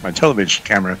camera, my television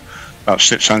camera, about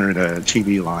 600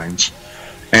 TV lines.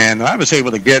 And I was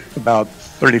able to get about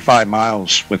 35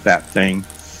 miles with that thing.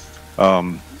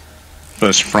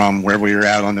 Was from where we were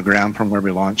out on the ground from where we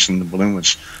launched, and the balloon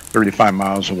was 35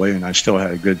 miles away, and I still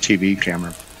had a good TV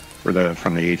camera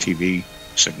from the ATV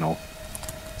signal.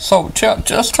 So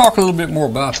just talk a little bit more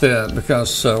about that,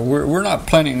 because we're not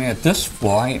planning at this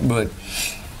flight, but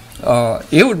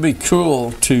it would be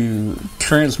cool to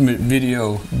transmit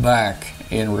video back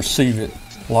and receive it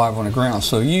live on the ground.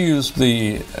 So you use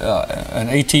an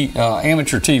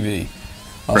amateur TV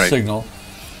signal.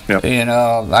 Yep. And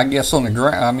I guess on the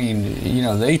ground,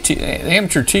 the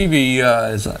amateur TV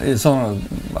is on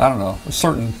a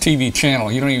certain TV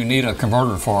channel. You don't even need a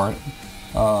converter for it.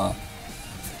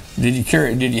 Did you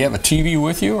have a TV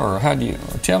with you, or how do you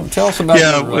tell us about?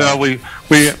 Yeah,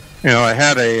 I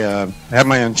had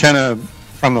my antenna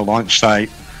from the launch site,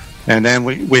 and then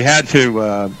we had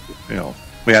to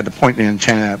we had to point the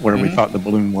antenna at where we thought the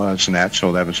balloon was, and that,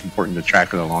 so that was important to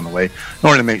track it along the way in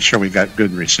order to make sure we got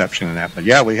good reception in that. But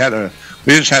yeah, we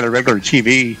just had a regular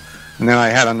TV, and then I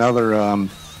had another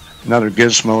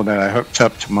gizmo that I hooked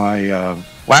up to my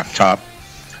laptop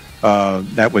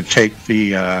that would take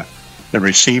the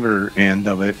receiver end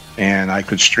of it, and I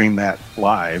could stream that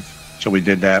live. So we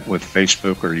did that with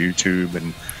Facebook or YouTube,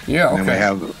 and then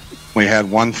we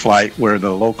had one flight where the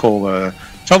local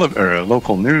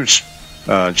local news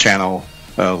channel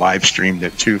live streamed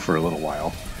it too for a little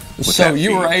while. So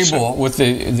you were able with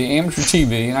the amateur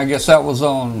TV, and I guess that was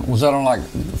on like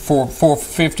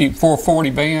 440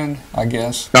 band, I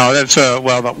guess. No, that's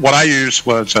what I used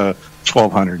was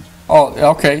 1200. Oh,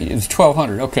 okay, it's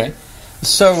 1200. Okay,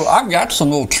 so I've got some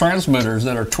little transmitters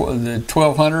that are the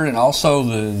 1200 and also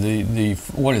the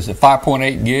what is it,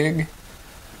 5.8 gig?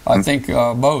 I think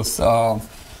both.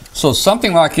 So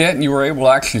something like that, and you were able to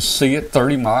actually see it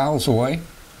 30 miles away?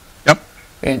 Yep.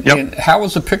 And how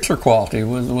was the picture quality?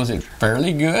 Was it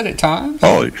fairly good at times?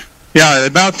 Oh, yeah,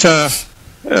 about...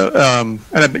 and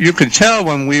you could tell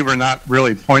when we were not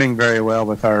really pointing very well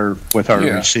with our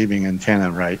receiving antenna,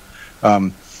 right?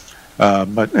 And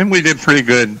we did pretty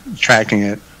good tracking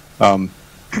it.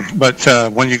 But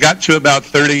when you got to about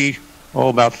 30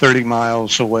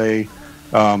 miles away,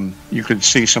 you could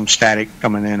see some static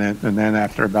coming in it, and then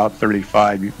after about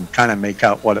 35, you can kind of make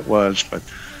out what it was, but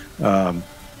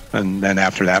and then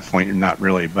after that point, you're not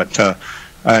really. But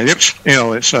it's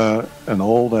an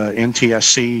old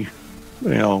NTSC,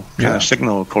 kind of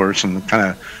signal, of course, and the kind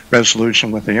of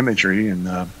resolution with the imagery, and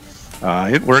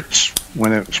it works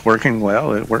when it's working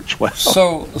well. It works well.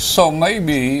 So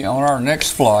maybe on our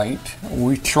next flight,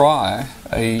 we try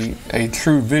a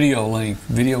true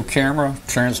video camera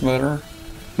transmitter.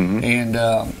 And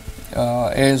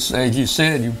as you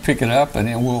said, you pick it up, and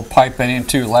then we'll pipe it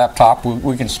into a laptop.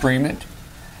 We can stream it.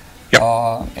 Yep.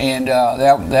 And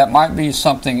that might be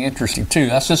something interesting too.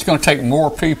 That's just going to take more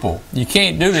people. You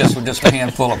can't do this with just a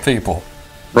handful of people.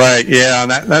 Right. Yeah. And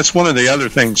that's one of the other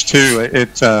things too.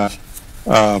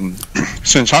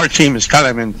 Since our team is kind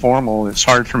of informal, it's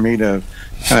hard for me to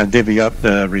kind of divvy up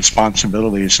the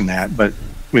responsibilities and that. But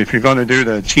if you're going to do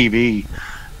the TV,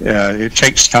 it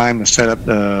takes time to set up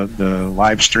the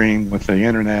live stream with the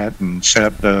internet and set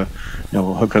up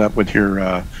hook it up with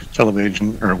your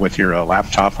television or with your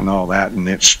laptop and all that, and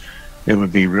it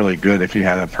would be really good if you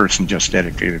had a person just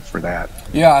dedicated for that.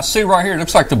 Yeah, I see right here. It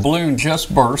looks like the balloon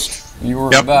just burst. You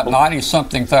were about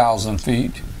 90-something thousand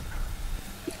feet.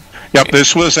 Yep,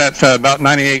 this was at about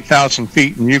 98,000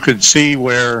 feet, and you could see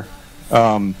where,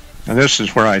 and this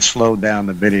is where I slowed down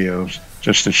the videos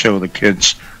just to show the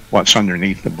kids what's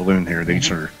underneath the balloon here.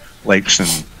 These are lakes in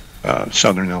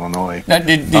southern Illinois. Now,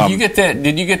 did you get that?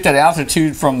 Did you get that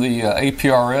altitude from the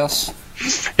APRS?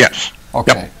 Yes.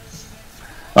 Okay.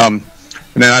 Yep.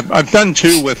 And then I've done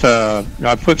too with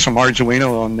I put some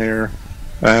Arduino on there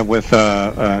with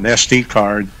an SD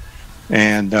card,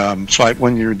 And so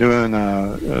when you're doing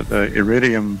the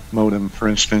Iridium modem, for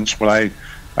instance, I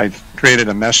created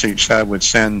a message that I would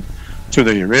send to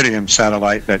the Iridium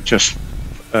satellite that just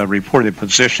reported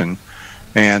position.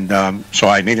 And so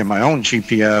I needed my own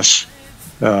GPS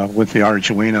with the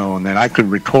Arduino, and then I could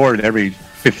record every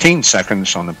 15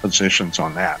 seconds on the positions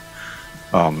on that,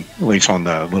 at least on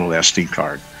the little SD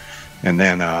card. And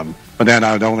then, but then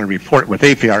I would only report with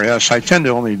APRS. I tend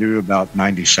to only do about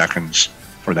 90 seconds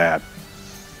for that,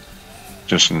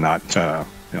 just to not, not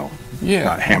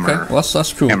hammer. Okay. Well,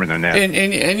 that's cool. Hammer the net.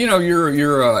 And you know, your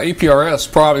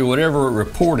APRS, probably whatever it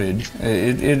reported,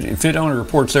 if it only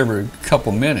reports every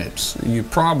couple minutes, you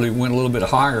probably went a little bit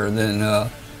higher than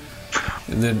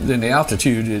the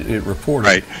altitude it reported.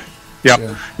 Right. Yep.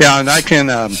 Yeah, and I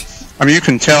can. You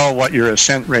can tell what your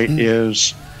ascent rate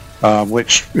is,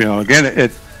 which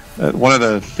again, one of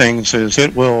the things is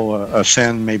it will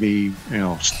ascend maybe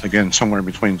again somewhere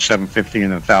between 750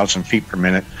 and 1,000 feet per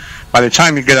minute. By the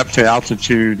time you get up to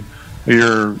altitude,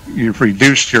 you've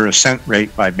reduced your ascent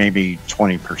rate by maybe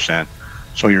 20%,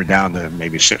 so you're down to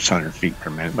maybe 600 feet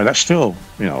per minute. But that's still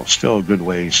still a good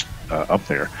ways up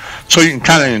there. So you can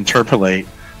kind of interpolate.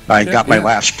 I got my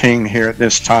last ping here at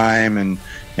this time,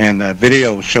 and the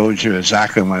video shows you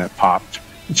exactly when it popped,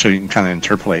 so you can kind of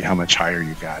interpolate how much higher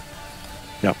you got.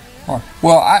 Yep.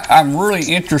 Well, I'm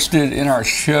really interested in our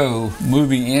show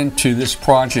moving into this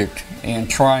project and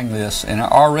trying this, and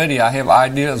already I have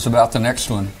ideas about the next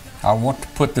one. I want to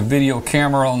put the video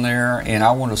camera on there, and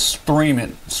I want to stream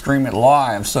it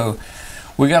live. So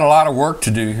we got a lot of work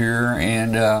to do here,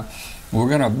 and we're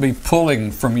going to be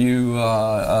pulling from you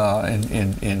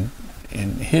and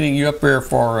hitting you up there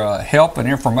for help and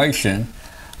information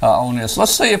on this.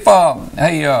 Let's see if,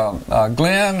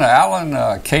 Glenn,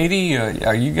 Alan, Katie,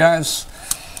 are you guys,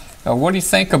 what do you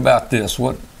think about this?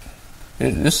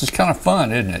 This is kind of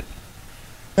fun, isn't it?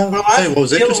 Well, it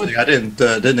was interesting. I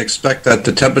didn't expect that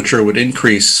the temperature would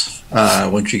increase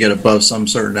once you get above some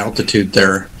certain altitude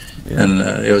there. Yeah. And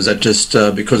was that just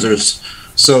because there's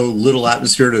so little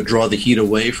atmosphere to draw the heat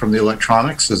away from the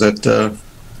electronics? Is that?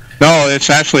 No, it's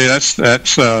actually that's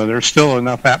there's still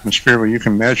enough atmosphere where you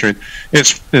can measure it.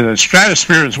 It's the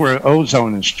stratosphere is where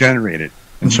ozone is generated,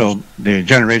 and so the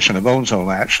generation of ozone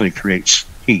actually creates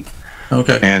heat.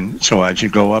 Okay. And so as you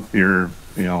go up, it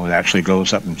actually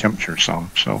goes up in temperature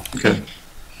some. So. Okay.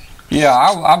 Yeah,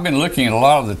 I've been looking at a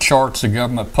lot of the charts the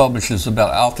government publishes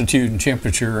about altitude and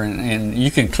temperature, and you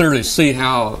can clearly see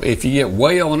how if you get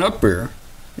way on up there,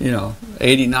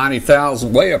 80,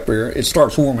 90,000 way up there, it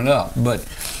starts warming up. But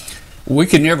we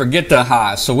could never get that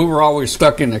high, so we were always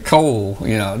stuck in the cold,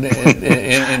 in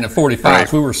the 45s.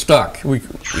 Right. We were stuck.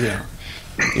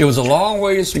 It was a long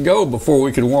ways to go before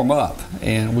we could warm up,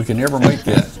 and we could never make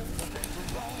that.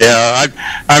 Yeah,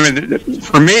 I mean,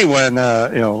 for me, when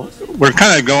we're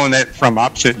kind of going from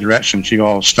opposite directions. You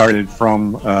all started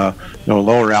from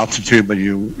lower altitude, but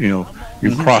you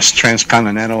cross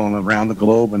transcontinental and around the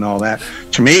globe and all that.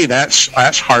 To me,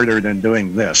 that's harder than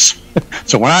doing this.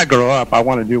 So when I grow up, I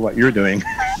want to do what you're doing.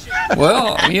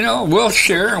 Well, we'll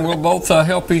share and we'll both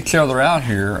help each other out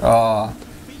here.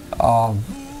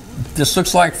 This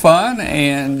looks like fun,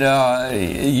 and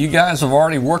you guys have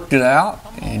already worked it out,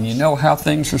 and you know how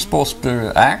things are supposed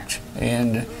to act.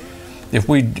 And if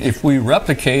we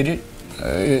replicate it,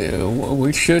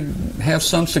 we should have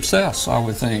some success, I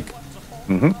would think.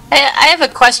 Mm-hmm. I have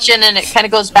a question, and it kind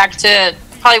of goes back to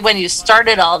probably when you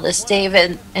started all this, Dave,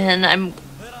 and I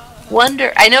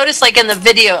noticed like in the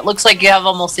video, it looks like you have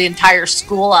almost the entire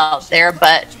school out there,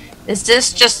 but is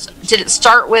this did it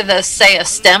start with a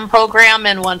STEM program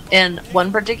in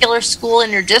one particular school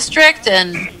in your district,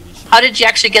 and how did you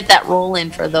actually get that rolling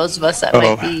for those of us that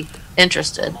might be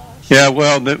interested? Yeah,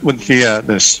 well, with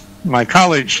my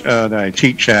college that I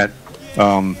teach at,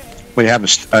 we have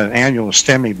an annual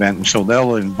STEM event, and so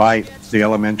they'll invite the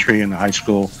elementary and the high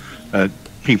school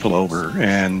people over,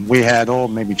 and we had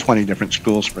maybe 20 different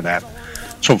schools for that.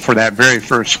 So for that very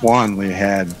first one, we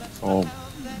had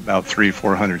about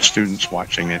 300-400 students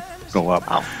watching it go up.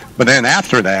 Wow. But then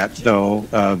after that, though,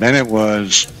 then it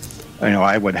was,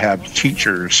 I would have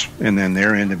teachers and then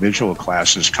their individual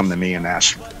classes come to me and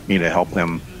ask me to help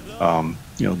them,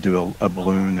 do a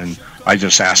balloon, and I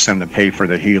just asked them to pay for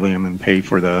the helium and pay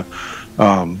for the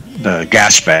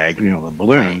gas bag, the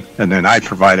balloon, and then I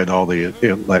provided all the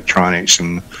electronics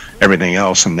and everything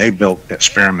else, and they built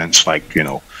experiments like,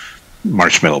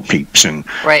 marshmallow peeps, and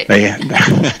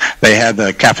they had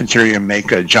the cafeteria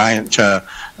make a giant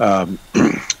chocolate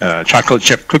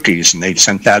chip cookies, and they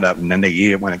sent that up, and then they eat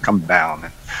it when it comes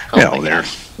down. And,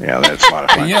 Yeah, that's a lot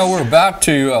of fun. You know, we're about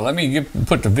to,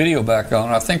 put the video back on.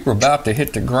 I think we're about to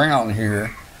hit the ground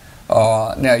here.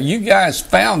 Now, you guys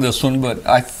found this one, but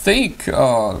I think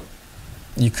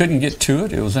you couldn't get to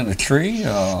it. It was in a tree.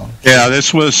 Yeah,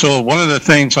 this was, so one of the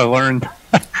things I learned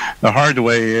the hard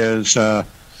way is, like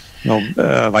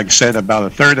I said, about a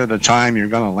third of the time you're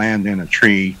going to land in a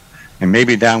tree, and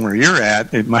maybe down where you're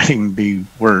at, it might even be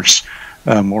worse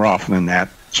more often than that.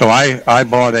 So I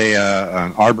bought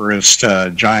an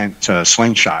arborist giant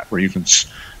slingshot where you can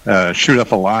shoot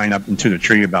up a line up into the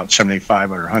tree about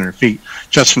 75 or 100 feet,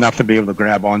 just enough to be able to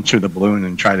grab onto the balloon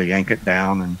and try to yank it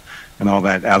down and all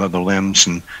that out of the limbs.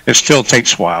 And it still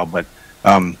takes a while, but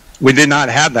we did not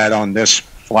have that on this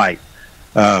flight.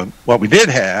 What we did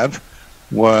have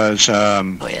was,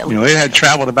 it had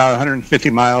traveled about 150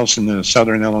 miles into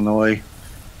southern Illinois.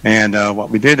 And what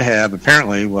we did have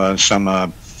apparently was some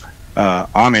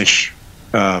Amish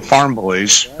farm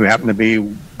boys who happened to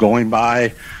be going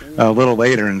by a little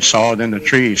later and saw it in the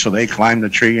tree. So they climbed the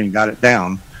tree and got it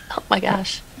down. Oh my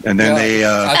gosh. And then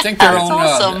I think they're That's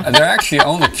awesome. they're actually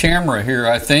on the camera here.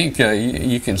 I think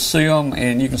you can see them,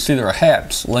 and you can see their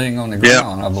hats laying on the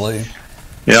ground, I believe.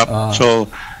 Yep. So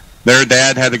their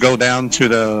dad had to go down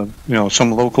to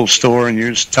some local store and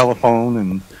use the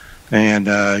telephone and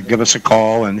give us a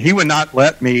call, and he would not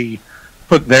let me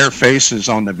put their faces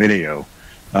on the video,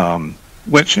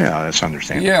 which that's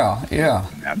understandable. Yeah.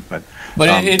 But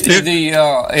your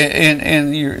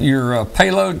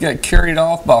payload got carried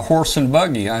off by horse and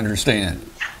buggy, I understand.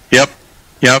 Yep.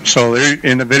 So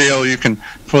in the video you can.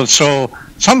 So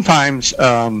sometimes,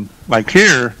 like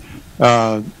here,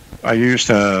 I used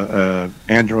a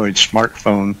Android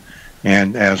smartphone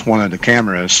and as one of the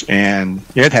cameras, and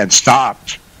it had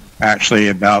stopped actually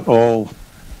about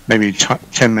maybe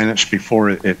 10 minutes before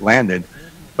it landed,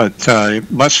 but it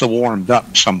must have warmed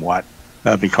up somewhat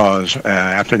because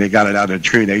after they got it out of the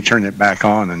tree, they turned it back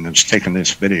on and it's taking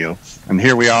this video. And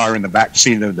here we are in the back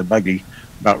seat of the buggy,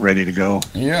 about ready to go.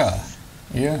 Yeah.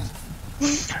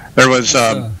 There was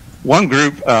one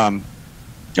group out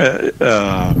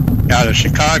of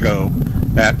Chicago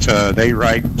that they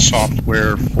write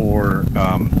software for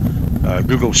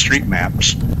Google Street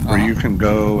Maps, where you can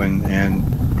go and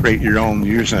create your own,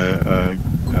 use a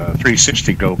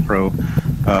 360 GoPro,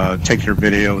 take your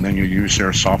video, and then you use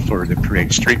their software to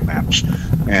create street maps.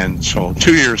 And so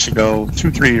 3 years ago,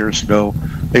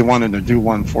 they wanted to do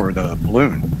one for the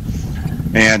balloon.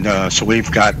 And so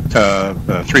we've got a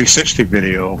 360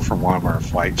 video from one of our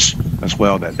flights as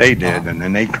well that they did, and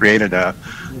then they created a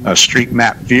street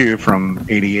map view from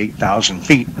 88,000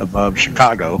 feet above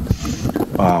Chicago.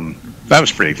 That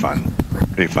was pretty fun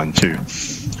too.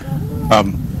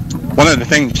 One of the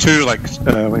things too, like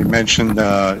we mentioned,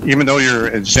 even though you're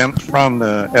exempt from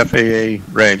the FAA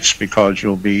regs because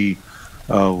you'll be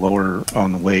lower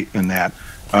on the weight than that,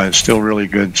 it's still really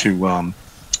good to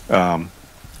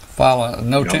file a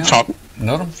NOTAM?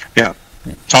 NOTAM? Yeah.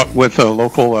 Talk with a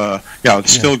local,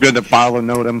 it's still good to file a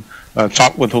NOTAM,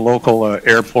 talk with a local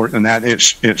airport, and that it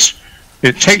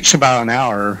takes about an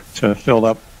hour to fill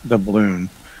up the balloon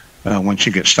once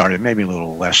you get started, maybe a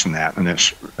little less than that, and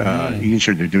it's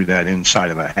easier to do that inside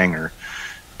of a hangar.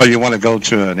 But you want to go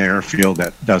to an airfield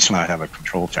that does not have a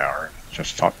control tower,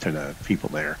 just talk to the people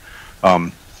there.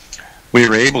 We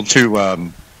were able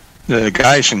to, the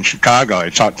guys in Chicago,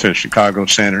 I talked to Chicago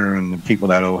Center and the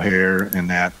people at O'Hare and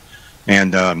that,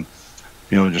 and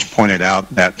just pointed out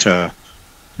that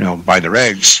by the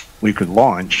regs we could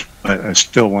launch, but I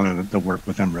still wanted to work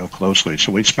with them real closely.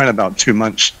 So we spent about 2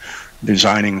 months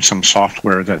designing some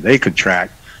software that they could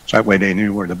track, so that way they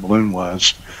knew where the balloon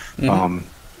was. And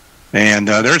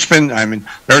there's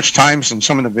times in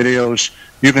some of the videos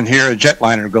you can hear a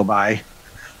jetliner go by,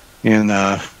 and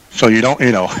so you don't,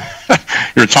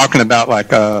 you're talking about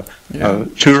like a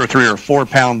 2 or 3 or 4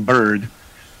 pound bird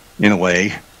in a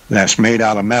way that's made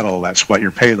out of metal. That's what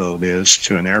your payload is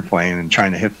to an airplane, and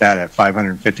trying to hit that at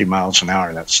 550 miles an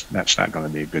hour, that's not going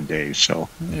to be a good day. So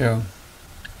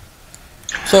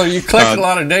So you collected a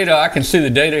lot of data. I can see the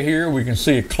data here. We can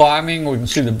see it climbing. We can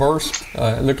see the burst.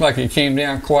 It looked like it came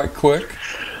down quite quick.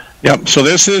 Yep. So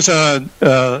this is kind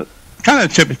of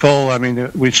typical. I mean,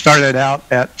 we started out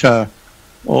at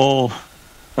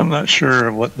I'm not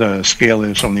sure what the scale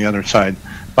is on the other side,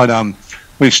 but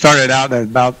we started out at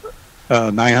about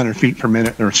 900 feet per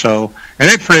minute or so, and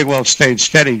it pretty well stayed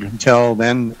steady until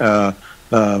then.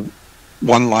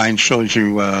 One line shows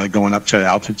you going up to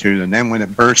altitude, and then when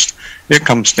it bursts, it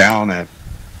comes down at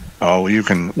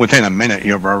within a minute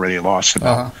you've already lost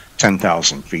about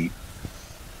 10,000 feet,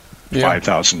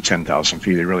 5,000, 10,000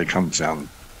 feet. It really comes down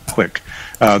quick.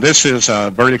 This is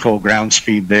vertical ground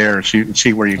speed there, so you can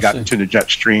see where you got into the jet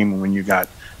stream and when you got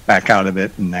back out of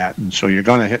it and that. And so you're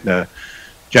going to hit the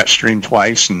jet stream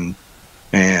twice, and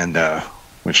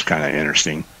which is kind of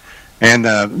interesting. And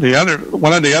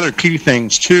one of the other key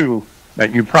things too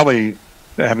that you probably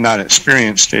have not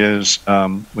experienced is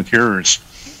with yours,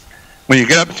 when you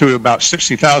get up to about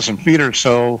 60,000 feet or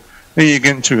so, then you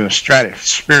get into a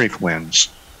stratospheric winds,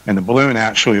 and the balloon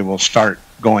actually will start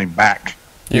going back.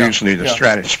 Yeah, usually the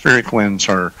stratospheric winds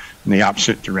are in the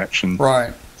opposite direction.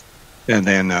 Right. And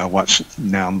then what's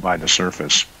down by the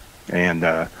surface. And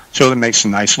so that makes a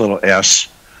nice little S.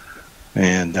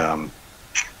 And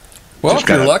well, if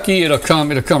you're lucky, it'll come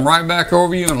right back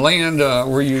over you and land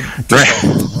where you took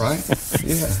off, right?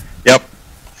 Yeah. Yep.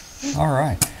 All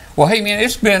right. Well, hey, man,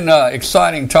 it's been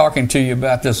exciting talking to you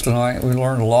about this tonight. We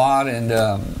learned a lot, and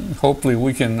hopefully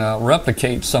we can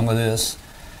replicate some of this.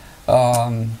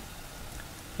 Man,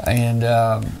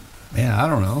 I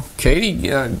don't know.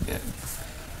 Katie,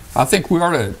 I think we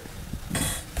ought to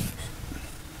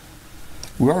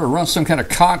run some kind of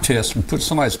contest and put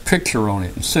somebody's picture on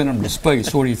it and send them to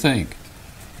space. What do you think?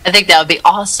 I think that would be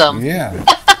awesome. Yeah.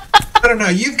 I don't know.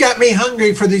 You've got me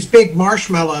hungry for these big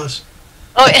marshmallows.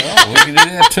 Oh, yeah. Well, we can do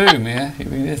that too, man.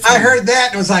 I heard that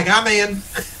and was like, I'm in.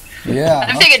 Yeah.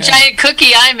 I'm thinking giant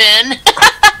cookie, I'm in.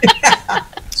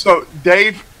 So,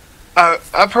 Dave,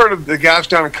 I've heard of the guys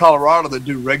down in Colorado that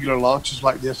do regular launches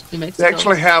like this. They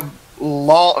actually have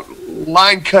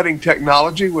line cutting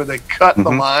technology where they cut the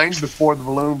line before the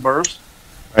balloon bursts.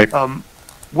 Right.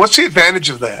 What's the advantage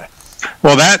of that?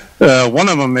 Well, that one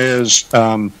of them is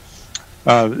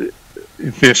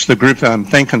if it's the group that I'm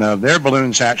thinking of, their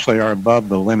balloons actually are above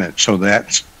the limit, so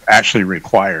that's actually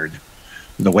required,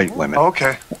 the weight limit.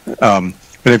 Okay.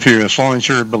 But if as long as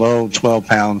you're below 12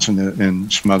 pounds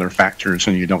and some other factors,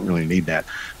 then you don't really need that.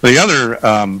 The other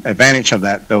advantage of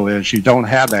that, though, is you don't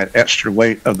have that extra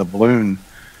weight of the balloon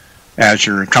as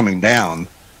you're coming down.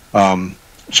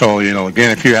 So, again,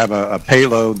 if you have a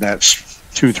payload that's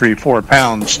 2, 3, 4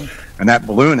 pounds, and that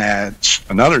balloon adds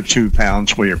another 2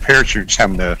 pounds, where your parachute's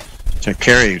having to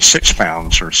carry 6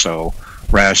 pounds or so,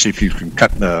 whereas if you can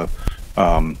cut the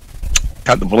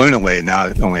balloon away, now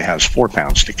it only has 4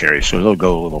 pounds to carry, so it'll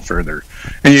go a little further,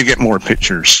 and you get more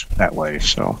pictures that way.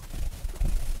 So,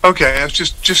 okay, I was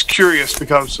just curious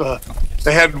because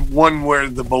they had one where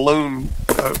the balloon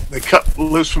they cut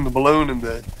loose from the balloon, and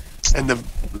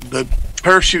the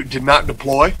parachute did not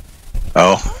deploy.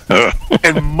 Oh,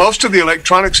 and most of the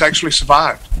electronics actually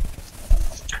survived.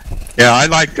 Yeah, I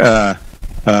like.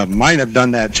 Mine have done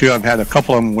that too. I've had a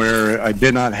couple of them where I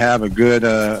did not have a good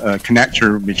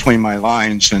connector between my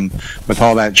lines, and with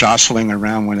all that jostling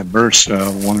around when it burst,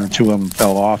 1 or 2 of them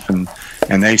fell off, and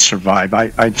they survived.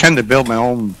 I tend to build my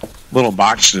own little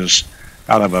boxes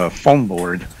out of a foam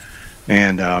board,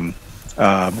 and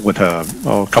with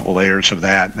a couple layers of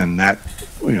that, and that,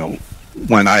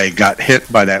 when I got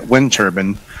hit by that wind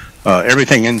turbine,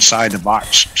 everything inside the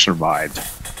box survived.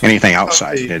 Anything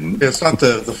outside didn't. It's not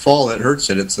the fall that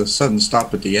hurts it. It's the sudden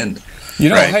stop at the end.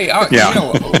 Right. Hey,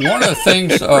 one of the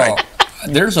things,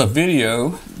 there's a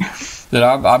video that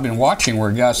I've been watching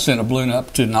where a guy sent a balloon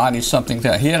up to 90-something.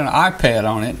 He had an iPad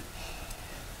on it,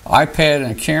 iPad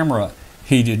and a camera.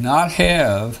 He did not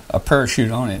have a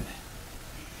parachute on it.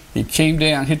 He came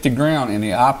down, hit the ground, and the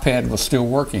iPad was still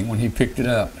working when he picked it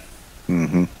up.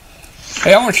 Mm-hmm.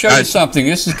 Hey, I want to show you something.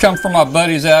 This has come from my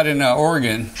buddies out in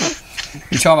Oregon.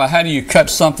 You're talking about how do you cut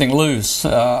something loose.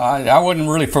 I wasn't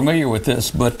really familiar with this,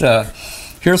 but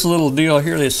here's a little deal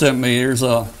here they sent me. We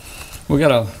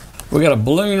got a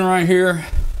balloon right here.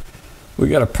 We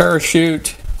got a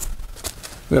parachute.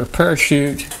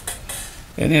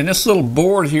 And then this little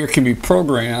board here can be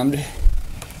programmed.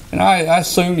 And I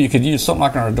assume you could use something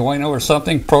like an Arduino or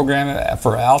something, program it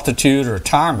for altitude or a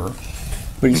timer.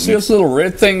 But you see this little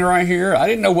red thing right here? I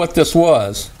didn't know what this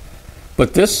was.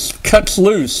 But this cuts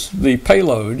loose the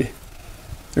payload.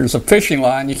 There's a fishing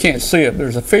line. You can't see it.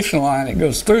 There's a fishing line that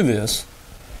goes through this.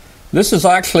 This is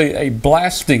actually a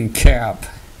blasting cap.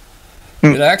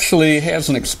 It actually has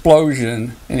an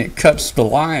explosion, and it cuts the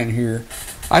line here.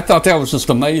 I thought that was just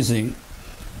amazing.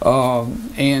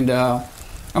 And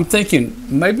I'm thinking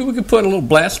maybe we could put a little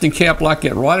blasting cap like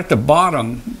that right at the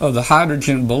bottom of the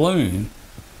hydrogen balloon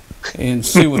and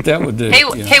see what that would do.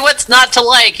 Hey, what's not to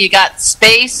like? You got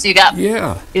space, you got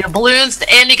balloons,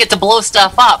 and you get to blow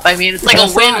stuff up. I mean, it's like a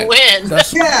win-win.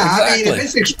 Exactly. I mean, if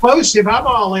it's explosive, I'm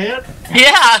all in.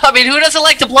 Yeah, I mean, who doesn't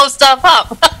like to blow stuff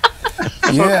up?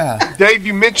 Yeah. Dave,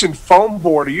 you mentioned foam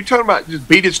board. Are you talking about just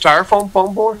beaded styrofoam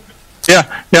foam board?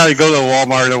 Yeah. You go to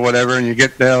Walmart or whatever, and you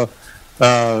get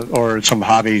or some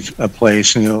hobby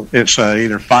place, and it's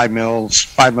either 5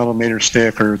 millimeter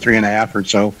stick or 3.5 or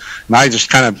so. And I just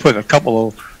kind of put a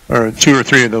couple or 2 or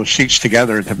 3 of those sheets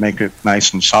together to make it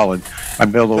nice and solid. I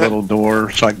build a little door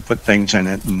so I can put things in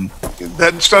it. And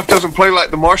that stuff doesn't play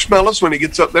like the marshmallows when it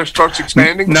gets up there, starts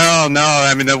expanding. No.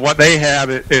 I mean, what they have,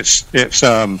 it's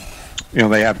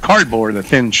they have cardboard, a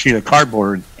thin sheet of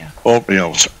cardboard,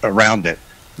 around it.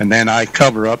 And then I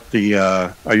cover up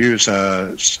I use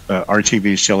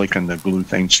RTV silicone to glue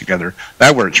things together.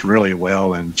 That works really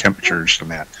well in temperatures and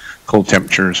that, cold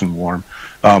temperatures and warm.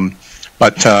 And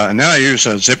then I use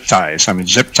zip ties. I mean,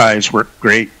 zip ties work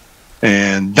great.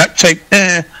 And duct tape,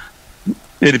 it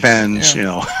depends,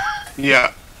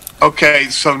 Yeah. Okay,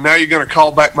 so now you're going to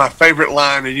call back my favorite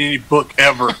line in any book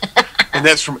ever. And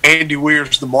that's from Andy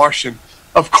Weir's The Martian.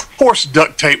 Of course,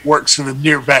 duct tape works in the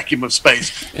near vacuum of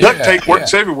space. Duct tape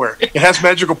works everywhere. It has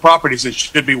magical properties that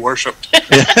should be worshipped.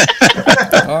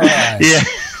 All right. Yeah.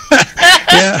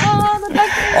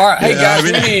 All right. Hey, guys,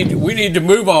 we need to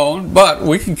move on, but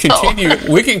we can continue.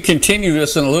 We can continue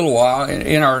this in a little while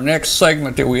in our next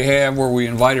segment that we have where we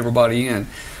invite everybody in.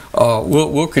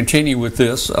 We'll continue with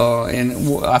this,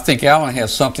 and I think Alan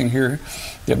has something here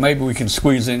that maybe we can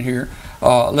squeeze in here.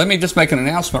 Let me just make an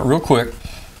announcement real quick.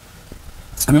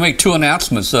 Let me make 2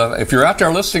 announcements. If you're out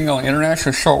there listening on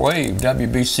International Shortwave,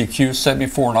 WBCQ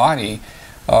 7490,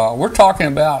 we're talking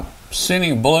about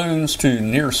sending balloons to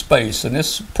near space, and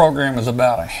this program is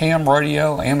about a ham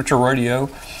radio, amateur radio.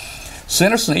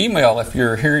 Send us an email if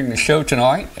you're hearing the show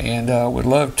tonight, and we'd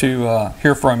love to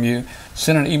hear from you.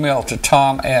 Send an email to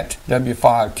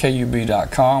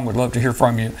tom@w5kub.com. We'd love to hear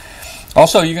from you.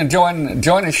 Also, you can join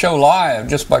the show live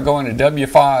just by going to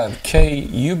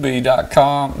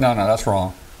w5kub.com. No, that's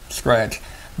wrong. Scratch.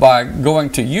 By going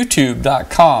to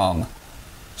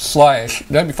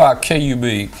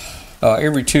youtube.com/w5kub.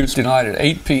 Every Tuesday night at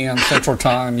 8 p.m. Central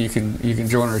Time, you can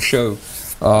join our show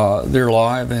there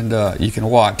live, and you can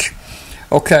watch.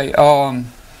 Okay. The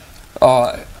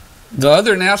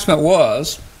other announcement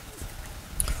was,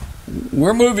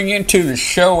 we're moving into the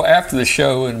show after the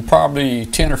show in probably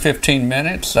 10 or 15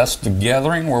 minutes. That's the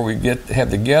gathering where we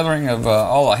have the gathering of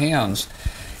all the hams.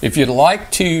 If you'd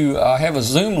like to have a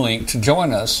Zoom link to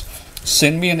join us,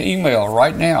 send me an email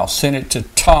right now. Send it to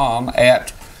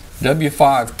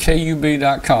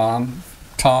tom@w5kub.com,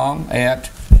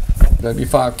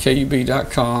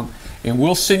 tom@w5kub.com, and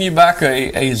we'll send you back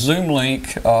a Zoom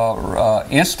link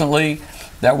instantly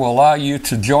that will allow you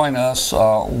to join us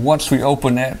once we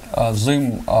open that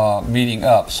Zoom meeting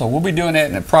up. So we'll be doing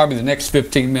that in probably the next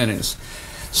 15 minutes.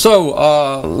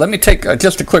 So let me take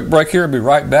just a quick break here. I'll be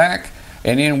right back,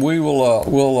 and then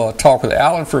we'll talk with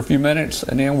Alan for a few minutes,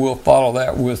 and then we'll follow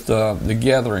that with the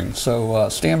gathering. So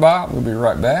stand by. We'll be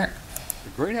right back.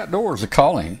 The great outdoors are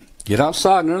calling. Get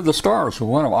outside and under the stars with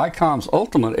one of ICOM's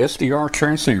ultimate SDR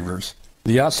transceivers.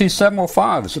 The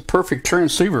IC705 is a perfect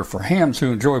transceiver for hams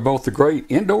who enjoy both the great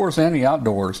indoors and the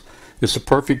outdoors. It's a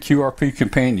perfect QRP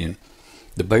companion.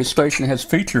 The base station has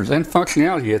features and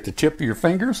functionality at the tip of your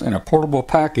fingers in a portable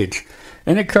package,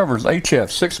 and it covers HF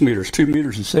 6 meters, 2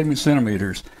 meters, and 70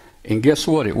 centimeters. And guess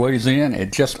what? It weighs in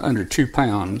at just under 2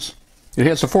 pounds. It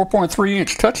has a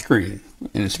 4.3-inch touchscreen,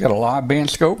 and it's got a live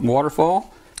band scope and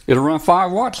waterfall. It'll run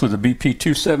 5 watts with a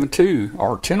BP272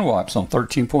 or 10 watts on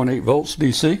 13.8 volts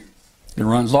DC. It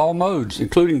runs all modes,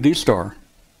 including D-Star.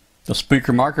 The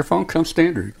speaker microphone comes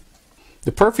standard.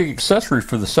 The perfect accessory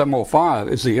for the 705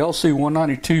 is the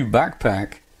LC192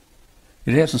 backpack.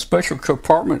 It has a special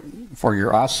compartment for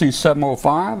your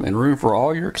IC705 and room for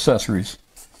all your accessories.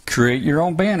 Create your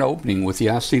own band opening with the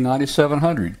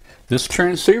IC9700. This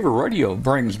transceiver radio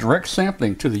brings direct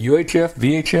sampling to the UHF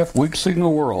VHF weak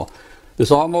signal world. This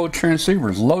all-mode transceiver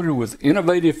is loaded with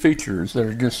innovative features that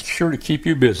are just sure to keep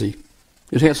you busy.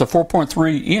 It has a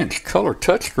 4.3-inch color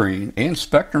touchscreen and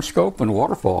spectrum scope and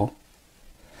waterfall.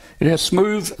 It has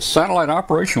smooth satellite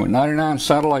operation with 99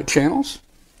 satellite channels,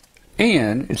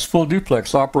 and it's full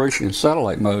duplex operation in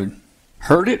satellite mode.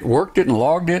 Heard it, worked it, and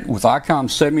logged it with ICOM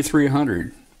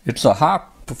 7300. It's a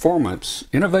high-performance,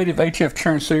 innovative HF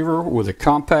transceiver with a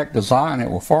compact design that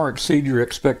will far exceed your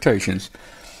expectations.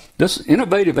 This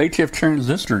innovative HF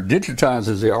transistor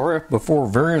digitizes the RF before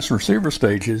various receiver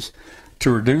stages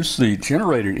to reduce the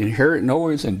generated inherent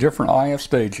noise in different IF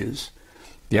stages.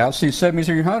 The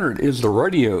IC7300 is the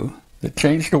radio that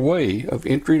changed the way of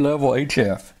entry-level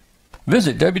HF.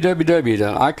 Visit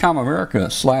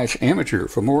www.icomamerica/amateur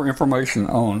for more information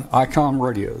on ICOM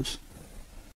radios.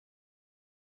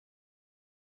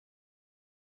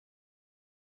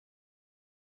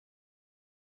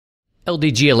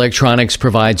 LDG Electronics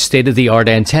provides state-of-the-art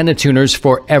antenna tuners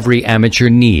for every amateur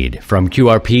need. From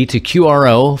QRP to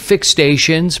QRO, fixed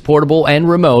stations, portable and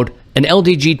remote, an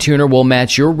LDG tuner will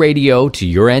match your radio to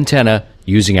your antenna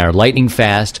using our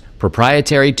lightning-fast,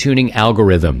 proprietary tuning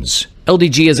algorithms.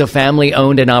 LDG is a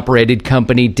family-owned and operated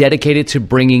company dedicated to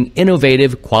bringing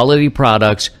innovative, quality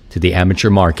products to the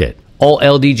amateur market. All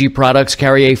LDG products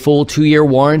carry a full 2-year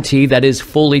warranty that is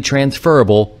fully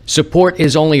transferable. Support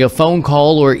is only a phone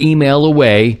call or email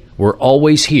away. We're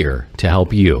always here to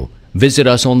help you. Visit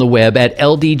us on the web at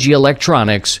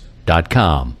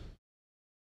ldgelectronics.com.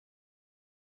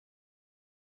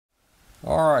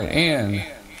 All right, and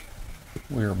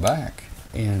we're back.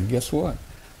 And guess what?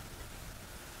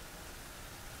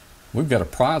 We've got a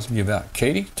prize to give out.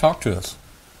 Katie, talk to us.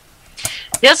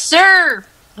 Yes, sir.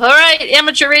 All right,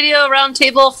 Amateur Radio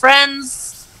Roundtable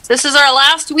friends. This is our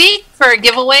last week for a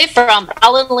giveaway from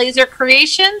Allen Laser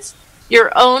Creations,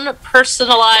 your own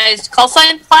personalized call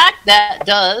sign plaque that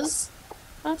does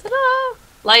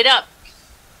light up.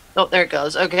 Oh, there it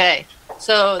goes. Okay.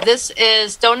 So this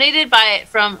is donated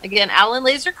from Allen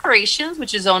Laser Creations,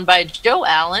 which is owned by Joe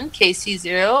Allen,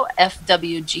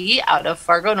 KC0FWG, out of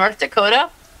Fargo, North Dakota.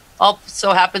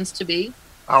 Also happens to be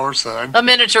our son, a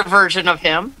miniature version of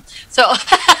him. So,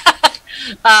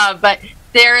 but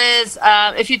there is,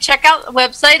 if you check out the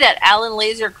website at Allen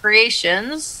Laser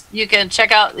Creations, you can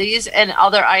check out these and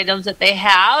other items that they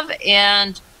have.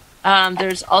 And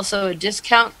there's also a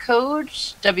discount code,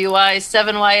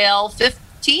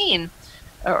 WI7YL15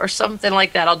 or something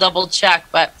like that. I'll double check.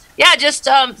 But yeah, just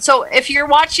so if you're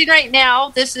watching right now,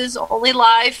 this is only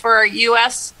live for our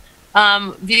U.S.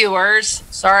 Viewers.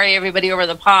 Sorry, everybody over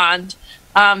the pond.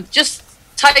 Just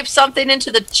type something into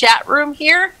the chat room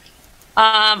here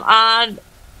with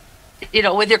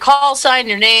your call sign,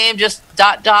 your name, just ...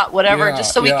 whatever,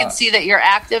 just so we can see that you're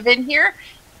active in here.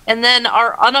 And then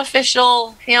our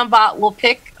unofficial Hambot will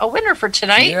pick a winner for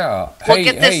tonight. Yeah. We'll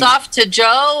get this off to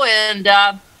Joe, and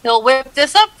he'll whip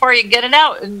this up for you and get it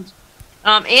out. And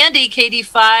Andy,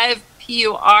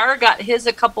 KD5PUR, got his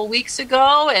a couple weeks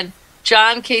ago, and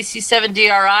John,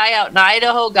 KC7DRI, out in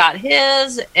Idaho, got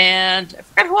his, and I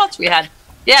forgot who else we had.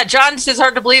 Yeah, John says,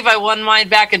 hard to believe I won mine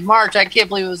back in March. I can't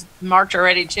believe it was March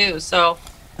already, too. So,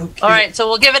 okay. All right, so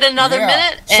we'll give it another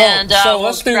minute, and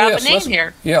let's grab a name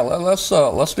here. Yeah, let's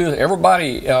do it.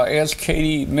 Everybody, as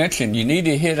Katie mentioned, you need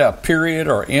to hit a period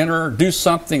or enter, do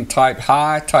something, type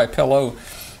hi, type hello,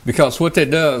 because what that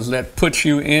does, that puts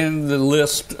you in the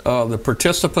list, the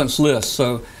participants list.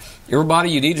 So, everybody,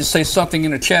 you need to say something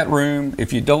in the chat room.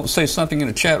 If you don't say something in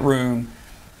the chat room,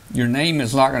 your name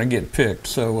is not going to get picked.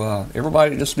 So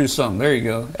everybody just do something. There you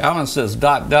go. Alan says ...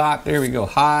 There we go.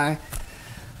 Hi.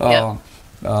 Hey,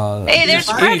 there's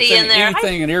Freddie in there.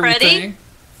 Anything and everything.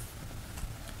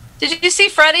 Freddie. Did you see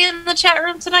Freddie in the chat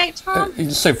room tonight, Tom?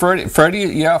 You say Freddie? Freddie,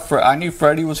 yeah. I knew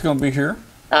Freddie was going to be here.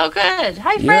 Oh, good.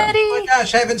 Hi, Freddie. Oh, my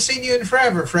gosh, I haven't seen you in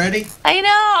forever, Freddie. I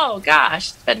know. Gosh,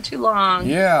 it's been too long.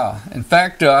 Yeah. In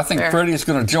fact, I think Freddie is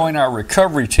going to join our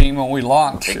recovery team when we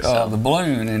launch the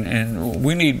balloon, and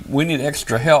we need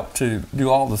extra help to do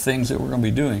all the things that we're going to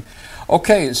be doing.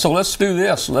 Okay, so let's do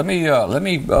this. Let me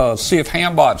see if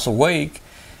Hambot's awake,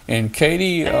 and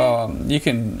Katie, you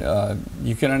can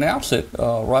announce it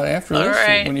right after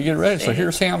this when you get ready. So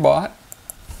here's Hambot.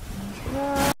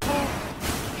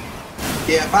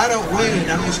 Yeah, if I don't win it,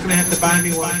 I'm just going to have to buy me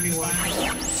one.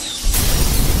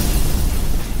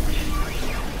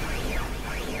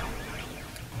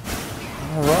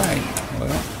 All right.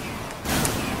 Well,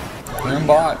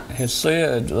 Hambot has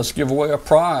said, let's give away a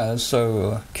prize.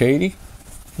 So, Katie,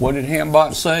 what did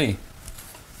Hambot say?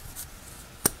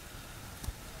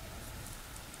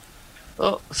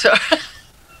 Oh, sorry.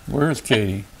 Where's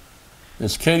Katie?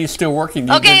 Is Katie still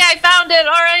working? Okay, I found it.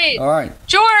 All right. All right.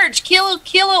 George, Kilo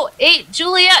 8,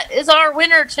 Juliet is our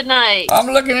winner tonight. I'm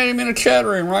looking at him in the chat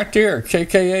room right there.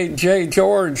 KK8J,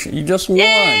 George, you just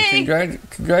won.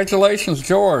 Congratulations,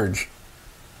 George.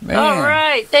 Man. All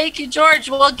right. Thank you, George.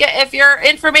 We'll get, if your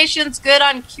information's good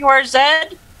on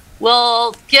QRZ,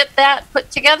 we'll get that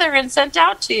put together and sent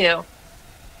out to you.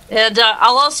 And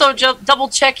I'll also double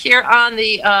check here on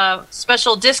the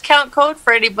special discount code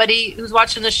for anybody who's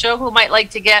watching the show who might like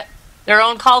to get their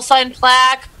own call sign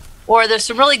plaque, or there's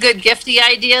some really good gifty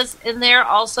ideas in there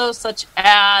also, such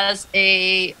as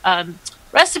a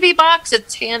recipe box.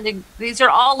 It's these are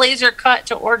all laser cut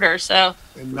to order, so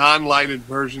and non-lighted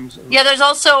versions. Yeah, there's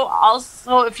also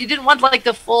if you didn't want like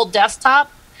the full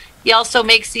desktop, he also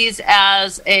makes these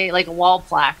as a wall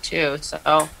plaque too.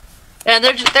 So. And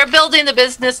they're building the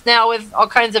business now with all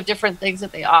kinds of different things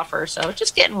that they offer. So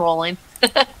just getting rolling.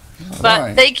 But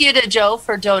Right. thank you to Joe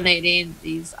for donating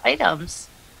these items.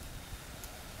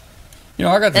 You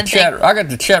know, I got the And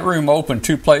chat room open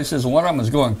two places. One of them is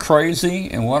going crazy,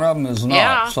 and one of them is not.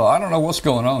 Yeah. So I don't know what's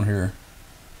going on here.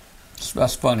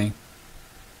 That's funny.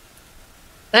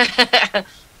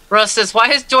 Russ says, "Why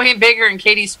is Dwayne bigger and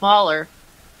Katie smaller?"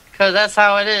 Because that's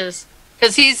how it is.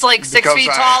 Because he's like 6 Because feet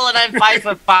I- tall and I'm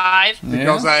 5'5".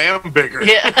 Because I am bigger.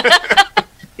 Yeah.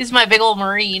 He's my big old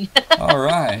Marine. All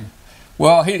right.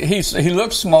 Well, he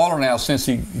looks smaller now since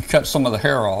he cut some of the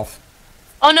hair off.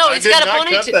 Oh no, I he's did got a not cut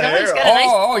ponytail. the No, he's hair got a nice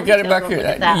Oh, he got it back ponytail. here. Look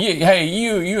at that. Hey,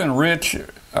 you and Rich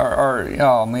are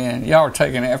oh man, y'all are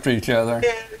taking after each other.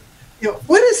 You know,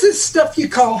 what is this stuff you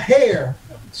call hair?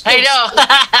 I know.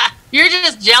 You're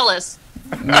just jealous.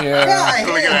 Yeah.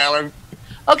 Look at Alan.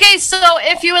 Okay, so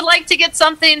if you would like to get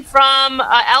something from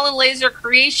Alan Laser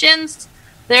Creations,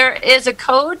 there is a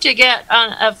code to get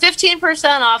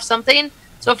 15% off something.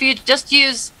 So if you just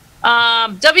use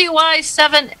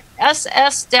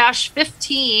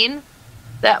WY7SS-15,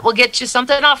 that will get you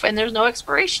something off, and there's no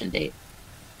expiration date.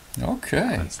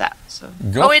 Okay. What's that? So,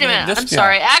 Go oh, wait for a the minute. I'm discount.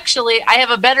 sorry. Actually, I have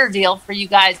a better deal for you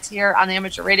guys here on the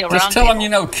Amateur Radio Just tell them Roundtable. you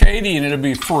know Katie, and it'll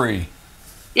be free.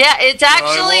 Yeah, it's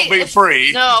actually it won't be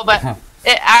free. No, but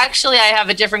actually, I have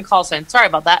a different call sign. Sorry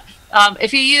about that.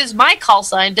 If you use my call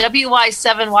sign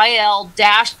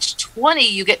WY7YL-20,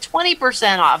 you get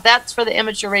 20% off. That's for the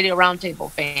Amateur Radio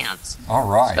Roundtable fans. All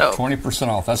right, So- 20%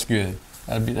 off. That's good.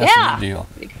 That's Yeah. a good deal.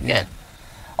 Good.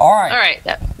 All right. All right.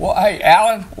 Well, hey,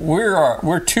 Alan,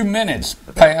 we're 2 minutes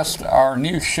past our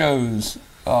new show's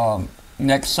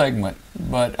next segment,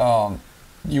 but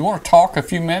you want to talk a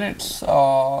few minutes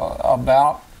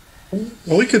about?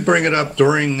 Well, we could bring it up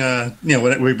during,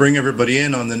 when we bring everybody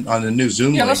in on the new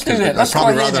Zoom Yeah, link. let's do 'cause that. I'd Let's go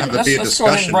probably ahead rather and have it be a let's go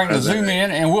ahead and discussion bring the rather than Zoom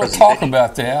in, and we'll talk presentation.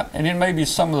 about that, and then maybe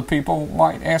some of the people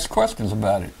might ask questions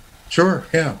about it. Sure,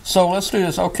 yeah. So let's do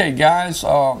this. Okay, guys,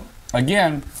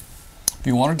 again, if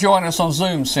you want to join us on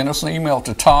Zoom, send us an email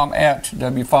to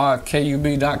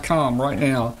tom@w5kub.com right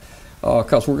now,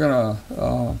 because we're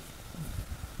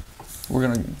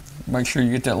gonna make sure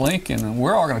you get that link, and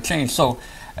we're all gonna change. So,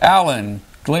 Alan,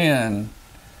 Glenn,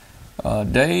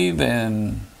 Dave,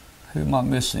 and who am I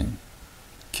missing?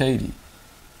 Katie.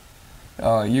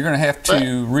 You're going to have to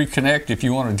reconnect if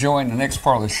you want to join the next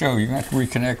part of the show. You're going to have to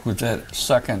reconnect with that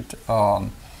second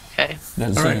Okay. that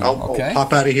All Zoom. right, I'll Okay.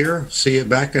 pop out of here. See you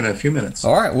back in a few minutes.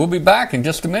 All right, we'll be back in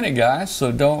just a minute, guys. So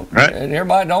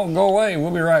everybody don't go away. We'll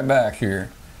be right back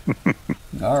here.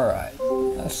 All right.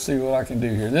 Let's see what I can do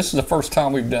here. This is the first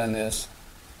time we've done this.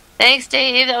 Thanks,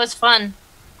 Dave. That was fun.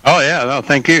 Oh, yeah. No,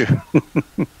 thank you. A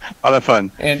lot of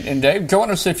fun. And Dave, join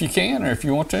us if you can or if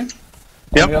you want to.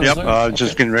 Yep. the other Zoom?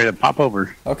 Just getting ready to pop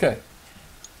over. Okay.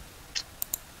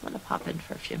 I'm going to pop in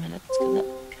for a few minutes.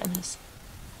 Goodness.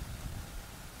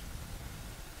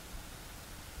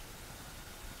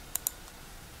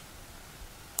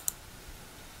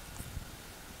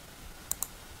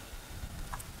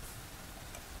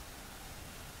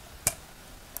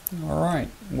 All right.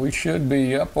 We should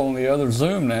be up on the other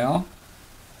Zoom now.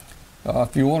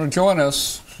 If you want to join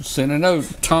us, send a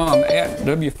note,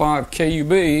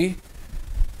 tom@w5kub,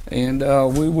 and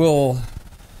we will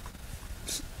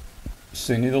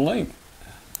send you the link.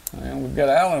 And we've got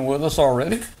Alan with us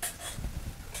already.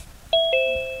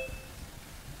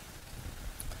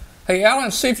 Hey, Alan,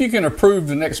 see if you can approve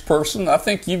the next person. I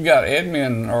think you've got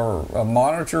admin or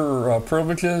monitor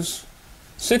privileges.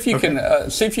 See if you can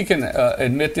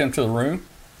admit them to the room.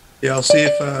 Yeah, I'll see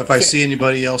if I see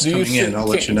anybody else coming in. I'll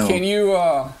let you know. Can you?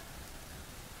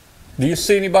 Do you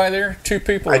see anybody there? Two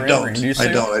people. I are don't. entering. Do you see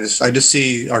I don't. I just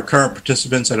see our current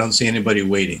participants. I don't see anybody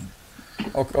waiting.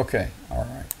 Okay. All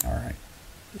right.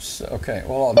 So, okay.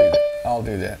 Well, I'll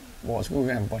do that. Well, we're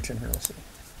gonna have a bunch in here. Let's see.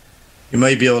 You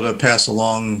might be able to pass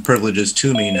along privileges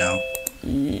to me now.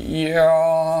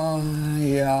 Yeah.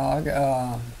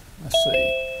 Let's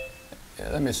see. Yeah,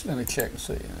 let me check and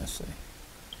see. Let's see.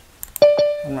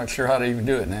 I'm not sure how to even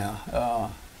do it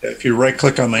now. If you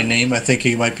right-click on my name, I think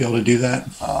you might be able to do that.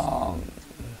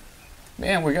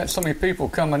 Man, we got so many people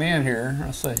coming in here.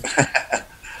 Let's see.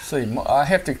 See, I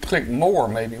have to click more.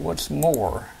 Maybe. What's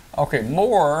more? Okay,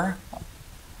 more.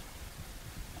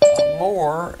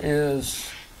 More is.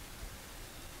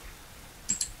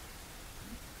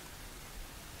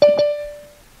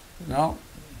 No.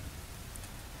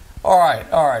 All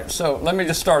right. So let me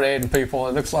just start adding people.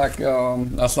 It looks like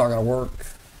that's not going to work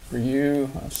for you.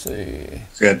 Let's see.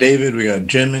 So we got David. We got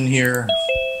Jim in here.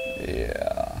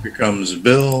 Yeah. Here comes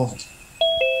Bill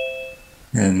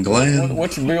and Glenn.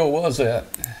 Which bill was that?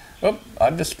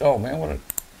 Oh man,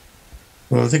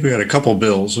 Well, I think we got a couple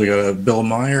bills. We got a Bill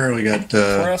Meyer. We got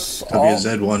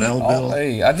WZ1L bill.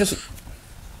 Hey, I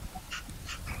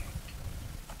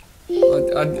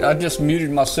just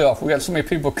muted myself. We got so many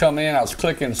people come in. I was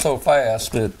clicking so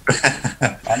fast that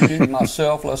I muted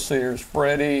myself. Let's see. Here's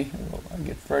Freddie. I'll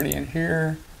get Freddie in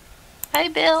here. Hi,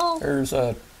 Bill. There's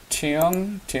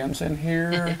Tim. Tim's in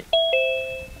here.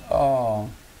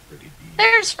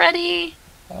 There's Freddie.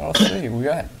 Let's see. We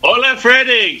got. Hola,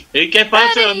 Freddie. ¿Y qué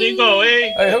pasa, Freddie. amigo?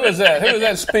 Eh? Hey, who is that? Who is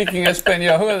that speaking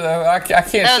Espanol? Who is that? I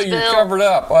can't That see was you Bill. covered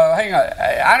up. Hang on.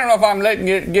 I don't know if I'm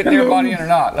getting everybody in or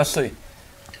not. Let's see.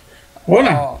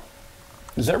 Hola.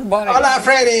 Is everybody? Hola,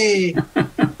 Freddie.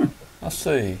 Let's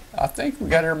see. I think we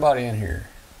got everybody in here.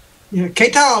 Yeah,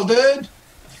 ¿Qué tal, dude?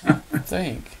 I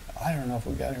think. I don't know if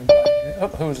we got everybody here. Oh,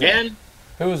 who's that? Ken?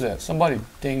 Who is that? Somebody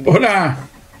ding. Hola.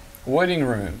 Waiting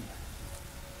room.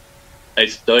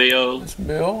 Estoy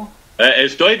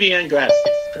bien, gracias.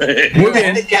 Muy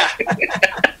bien. Yeah.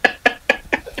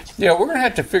 Yeah, we're going to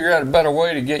have to figure out a better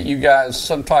way to get you guys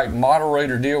some type of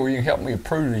moderator deal where you can help me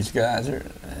approve these guys.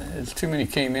 There's too many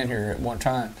came in here at one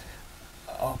time.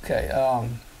 Okay, all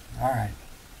right.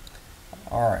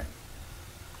 All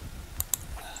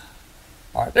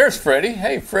right, there's Freddie.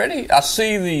 Hey, Freddie, I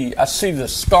see the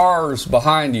stars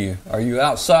behind you. Are you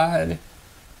outside?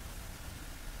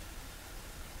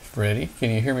 Freddie,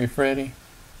 can you hear me, Freddie?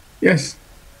 Yes.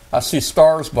 I see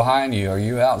stars behind you. Are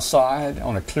you outside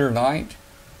on a clear night?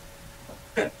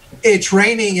 It's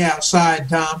raining outside,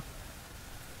 Tom.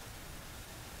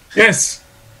 Yes.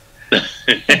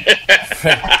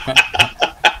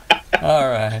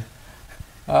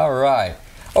 All right.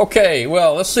 Okay,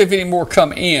 well, let's see if any more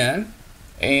come in.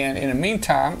 And in the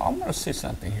meantime, I'm going to see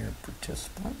something here,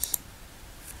 participants.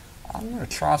 I'm going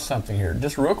to try something here.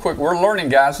 Just real quick, we're learning,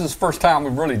 guys. This is the first time we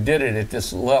really did it at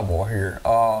this level here.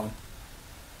 Let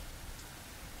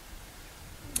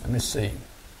me see.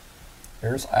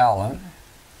 There's Alan.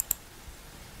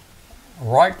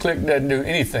 Right click doesn't do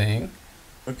anything.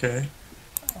 Okay.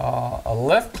 A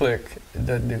left click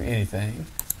doesn't do anything.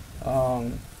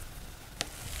 All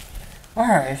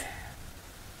right.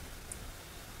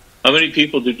 How many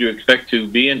people did you expect to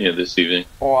be in here this evening?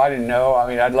 Oh, I didn't know. I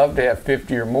mean, I'd love to have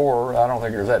 50 or more. I don't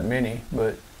think there's that many,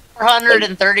 but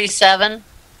 437.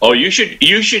 Oh, you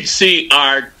should see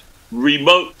our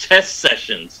remote test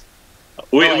sessions.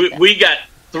 We got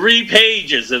 3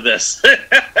 pages of this.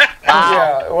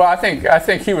 yeah. Well, I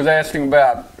think he was asking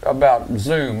about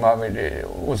Zoom. I mean,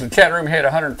 was the chat room had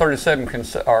 137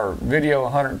 or video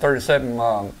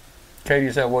 137? Katie,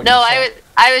 is that what? No, you said?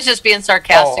 I was just being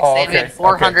sarcastic, saying we okay, had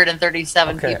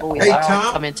 437 okay. people we Hey, allowed Tom?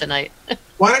 to come in tonight.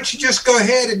 Why don't you just go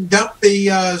ahead and dump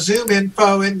the Zoom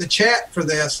info in the chat for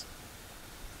this?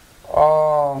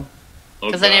 Oh,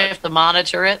 Because then you God. have to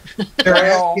monitor it. They're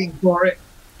Well- asking for it.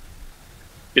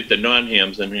 Get the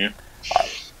non-hams in here.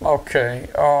 Okay.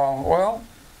 Well.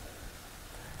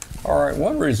 All right.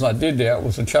 One reason I did that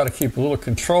was to try to keep a little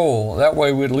control. That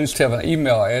way, we'd at least have an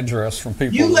email address from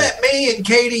people. You let me and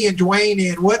Katie and Dwayne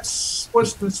in. What's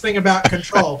this thing about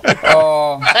control?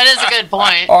 That is a good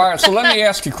point. All right. So let me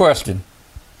ask you a question.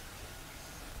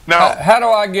 No. How do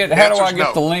I get Answer's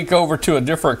no. the link over to a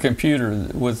different computer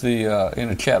with the in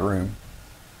a chat room?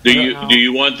 Do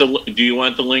you want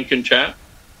the link in chat?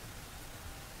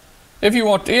 If you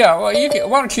want, yeah. Well,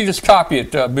 why don't you just copy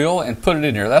it, Bill, and put it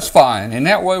in there? That's fine. And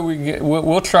that way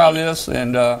we'll try this.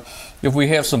 And if we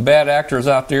have some bad actors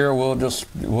out there, we'll just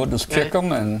kick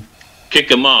them and kick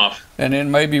them off. And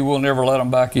then maybe we'll never let them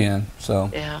back in.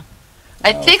 So yeah.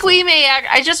 I think we may.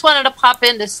 I just wanted to pop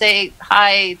in to say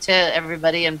hi to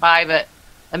everybody and bye, but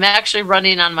I'm actually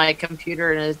running on my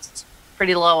computer and it's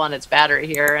pretty low on its battery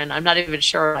here, and I'm not even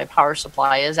sure what my power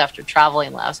supply is after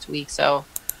traveling last week. So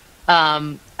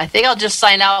I think I'll just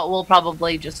sign out. We'll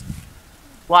probably just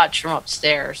watch from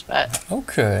upstairs. But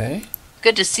okay,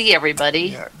 good to see everybody.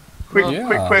 Yeah. Quick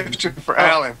question for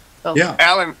Alan. Oh. Yeah.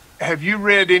 Alan, have you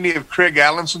read any of Craig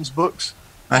Allison's books?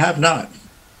 I have not.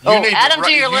 Add them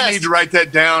to your you list. need to write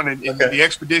that down. And Okay. The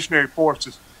Expeditionary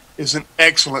Force is an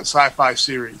excellent sci-fi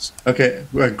series. Okay.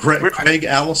 Craig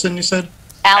Allison, you said?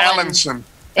 Allinson.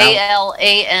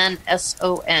 ALANSON.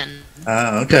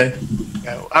 Okay.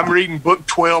 I'm reading book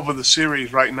 12 of the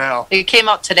series right now. It came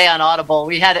out today on Audible.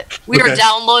 We had it. We were Okay.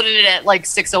 downloading it at like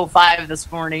 6:05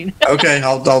 this morning. Okay,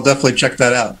 I'll definitely check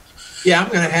that out. Yeah, I'm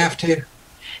going to have to.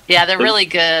 Yeah, they're really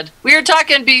good. We were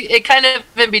talking it kind of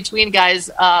in between, guys,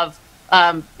 of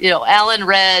Alan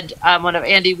read one of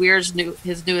Andy Weir's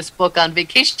his newest book on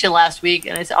vacation last week,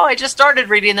 and I said, I just started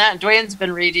reading that, and Dwayne's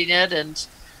been reading it, and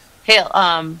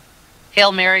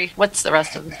Hail Mary. What's the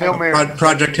rest of the Hail Mary.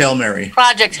 Project Hail Mary.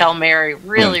 Project Hail Mary.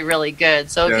 Really, really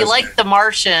good. So if Yeah, you it's like The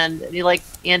Martian, you like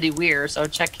Andy Weir, so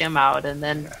check him out. And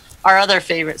then our other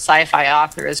favorite sci-fi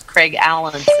author is Craig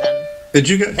Allenson. Did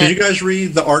you guys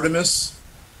read the Artemis?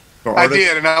 I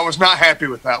did, and I was not happy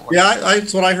with that one. Yeah,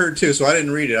 that's what I heard too. So I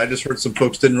didn't read it. I just heard some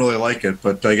folks didn't really like it,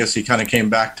 but I guess he kind of came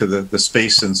back to the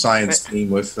space and science theme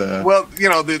with. Well,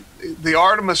 the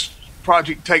Artemis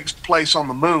project takes place on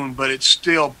the moon, but it's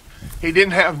still he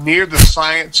didn't have near the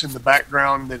science in the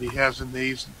background that he has in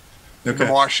these, The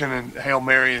Martian and Hail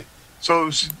Mary. So it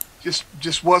was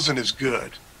just wasn't as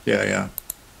good. Yeah.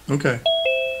 Okay.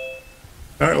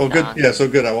 All right. Well, good. Yeah. So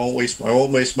good. I won't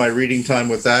waste my reading time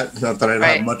with that. Not that I don't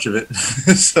have much of it.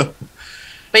 So.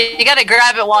 But you got to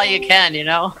grab it while you can,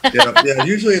 Yeah.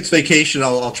 Usually it's vacation.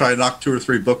 I'll try to knock 2 or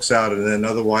 3 books out, and then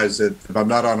otherwise, if I'm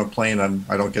not on a plane,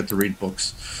 I don't get to read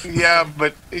books. Yeah,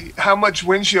 but how much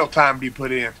windshield time do you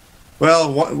put in?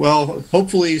 Well,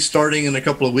 hopefully starting in a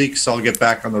couple of weeks, I'll get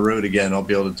back on the road again. I'll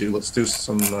be able to do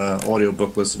some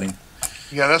audiobook listening.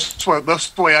 Yeah, that's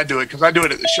the way I do it, because I do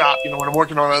it at the shop. When I'm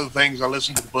working on other things, I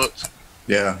listen to the books.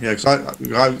 Yeah, because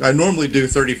I normally do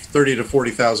 30 to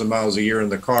 40,000 miles a year in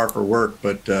the car for work,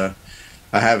 but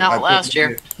last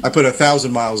year. I put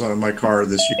 1,000 miles on my car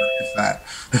this year, if that,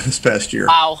 this past year.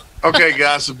 Wow. Okay,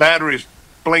 guys, the battery's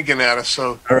blinking at us,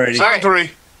 so alrighty. Sign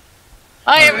 3.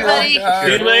 Bye, everybody. See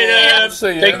you later.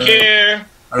 Take care.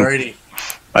 Alrighty.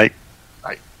 Bye.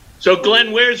 So,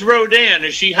 Glenn, where's Rodan?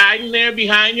 Is she hiding there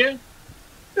behind you?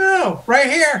 No, right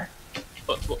here.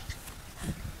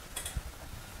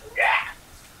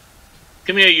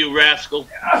 Come here, you rascal.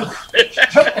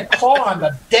 Took the claw on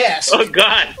the desk. Oh,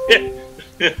 God.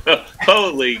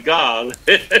 Holy God.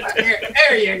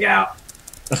 There you go.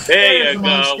 There you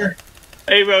go.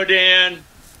 Hey, Rodan.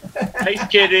 Nice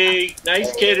kitty.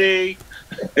 Nice kitty.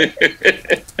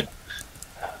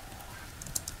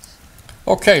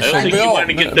 Okay, I don't think you want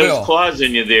to get those claws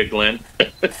in you there, Glenn.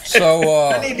 So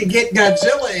I need to get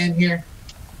Godzilla in here.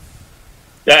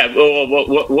 Yeah,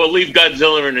 we'll leave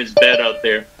Godzilla in his bed out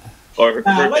there, or her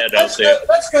bed out there.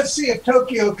 Let's go see if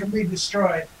Tokyo can be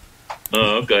destroyed.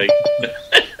 Oh, okay.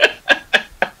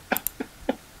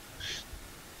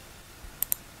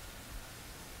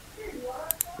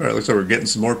 All right, looks like we're getting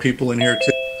some more people in here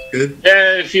too. Good.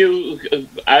 Yeah, if you,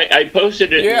 I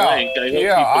posted it in the link. I hope people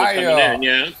are coming in.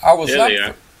 Yeah, I was there they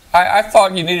are. I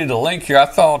thought you needed a link here. I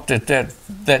thought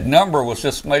that number was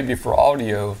just maybe for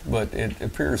audio, but it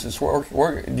appears it's work.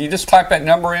 You just type that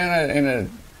number in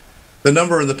the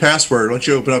number and the password. Once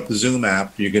you open up the Zoom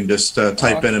app, you can just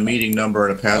type in a meeting number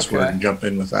and a password and jump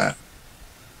in with that.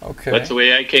 Okay. That's the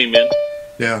way I came in.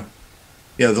 Yeah.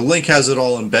 Yeah, the link has it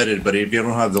all embedded, but if you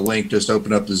don't have the link, just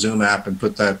open up the Zoom app and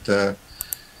put that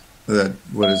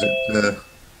what is it,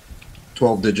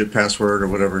 12-digit password or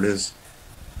whatever it is.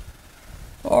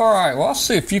 All right. Well, I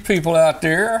see a few people out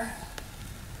there.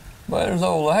 But there's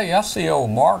I see old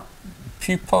Mark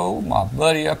Pupo, my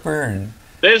buddy up there, and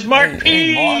there's Mark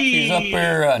P. Hey, Mark, he's up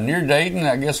there near Dayton,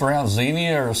 I guess around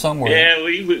Xenia or somewhere. Yeah,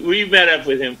 we met up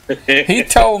with him. He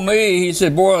told me, he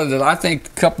said, boy, that I think a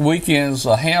couple weekends,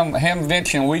 a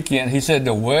Hamvention weekend, he said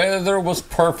the weather was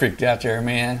perfect out there,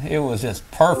 man. It was just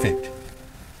perfect.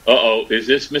 Uh-oh, is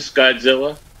this Miss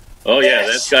Godzilla? Oh, yeah,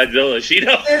 that's Godzilla. She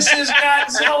don't. This is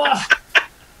Godzilla.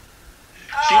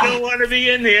 She don't want to be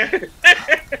in here.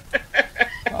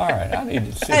 All right, I need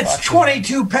to see. It's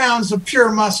 22 pounds of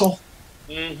pure muscle.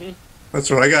 Mm-hmm.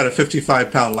 That's right. I got a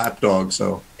 55-pound lap dog,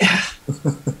 so. Yeah,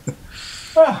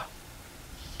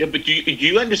 but do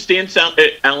you understand,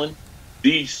 Alan?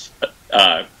 These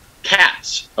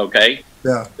cats, okay?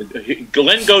 Yeah.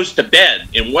 Glenn goes to bed,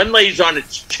 and one lays on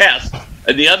its chest,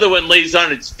 and the other one lays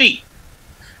on its feet.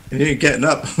 You ain't getting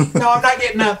up. No, I'm not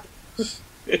getting up.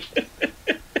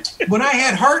 When I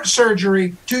had heart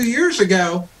surgery 2 years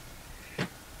ago,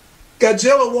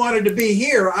 Godzilla wanted to be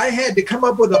here. I had to come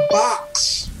up with a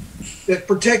box that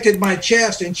protected my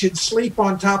chest and should sleep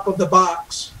on top of the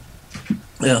box.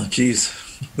 Yeah, geez.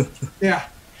 Yeah,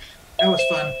 that was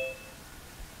fun.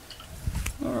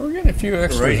 We're getting a few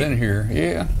extras in here.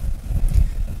 Yeah.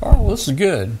 Oh, this is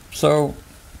good. So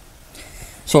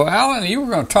Alan, you were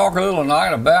going to talk a little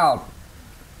tonight about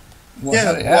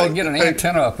how to get an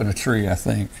antenna up in a tree, I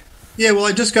think. Yeah, well,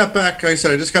 I just got back. Like I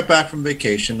said, I just got back from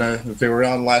vacation. If they were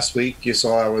on last week, you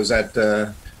saw I was at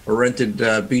a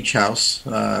rented beach house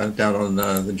down on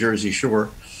the Jersey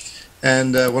Shore.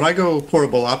 And when I go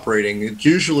portable operating, it's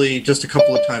usually just a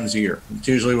couple of times a year. It's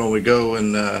usually when we go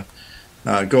and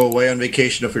go away on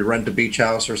vacation, if we rent a beach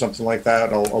house or something like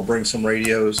that, I'll bring some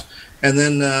radios. And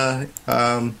then,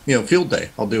 field day.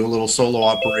 I'll do a little solo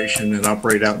operation and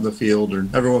operate out in the field. Or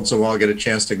every once in a while, I get a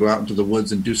chance to go out into the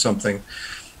woods and do something.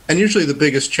 And usually the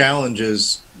biggest challenge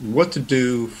is what to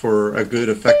do for a good,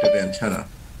 effective antenna.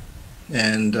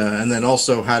 And then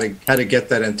also how to get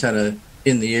that antenna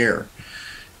in the air.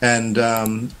 And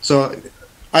so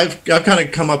I've kind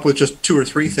of come up with just 2 or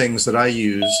 3 things that I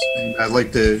use. And I'd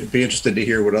like to be interested to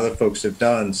hear what other folks have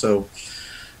done. So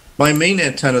my main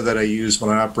antenna that I use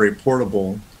when I operate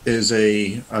portable is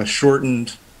a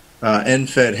shortened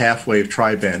end-fed half-wave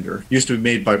tri-bander. Used to be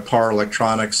made by Par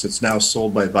Electronics. It's now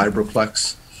sold by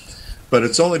Vibraplex. But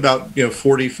it's only about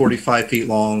 40, 45 feet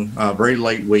long, very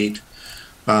lightweight.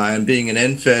 And being an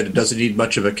end-fed, it doesn't need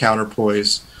much of a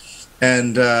counterpoise.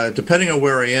 And depending on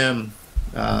where I am,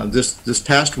 this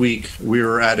past week we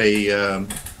were at a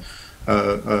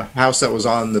house that was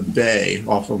on the bay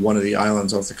off of one of the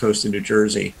islands off the coast of New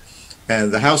Jersey,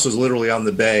 and the house was literally on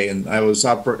the bay. And I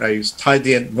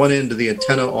tied one end of the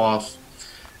antenna off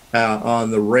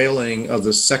on the railing of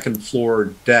the second floor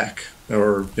deck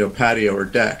or patio or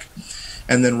deck,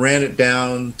 and then ran it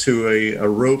down to a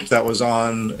rope that was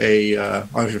on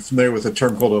I'm familiar with a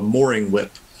term called a mooring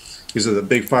whip. These are the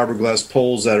big fiberglass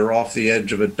poles that are off the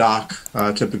edge of a dock,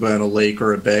 typically on a lake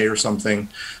or a bay or something,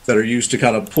 that are used to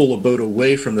kind of pull a boat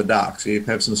away from the dock. So you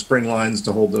have some spring lines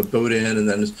to hold the boat in, and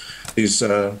then these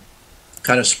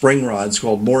kind of spring rods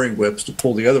called mooring whips to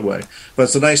pull the other way. But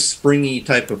it's a nice springy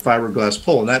type of fiberglass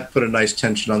pole, and that put a nice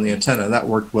tension on the antenna, and that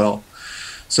worked well.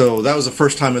 So that was the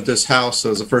first time at this house. So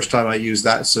it was the first time I used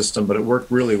that system, but it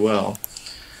worked really well.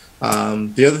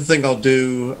 The other thing I'll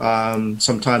do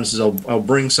sometimes is I'll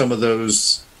bring some of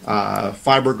those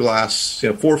fiberglass,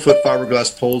 4-foot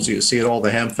fiberglass poles you see at all the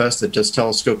Hamfest that just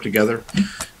telescope together.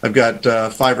 I've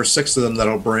got 5 or 6 of them that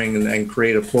I'll bring and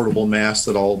create a portable mast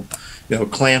that I'll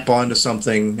clamp onto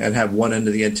something and have one end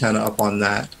of the antenna up on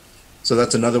that. So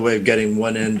that's another way of getting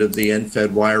one end of the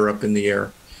end-fed wire up in the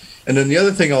air. And then the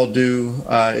other thing I'll do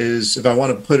is if I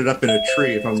want to put it up in a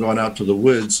tree, if I'm going out to the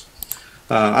woods,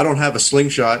 I don't have a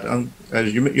slingshot.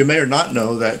 As you may or not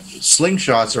know that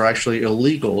slingshots are actually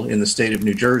illegal in the state of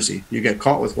New Jersey. You get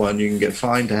caught with one, you can get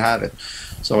fined to have it.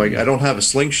 So I don't have a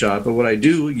slingshot, but what I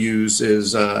do use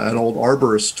is an old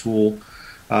arborist tool.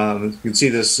 You can see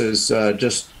this is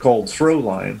just called throw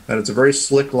line, and it's a very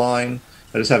slick line.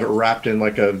 I just have it wrapped in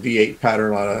like a V8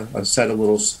 pattern on a set of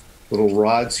little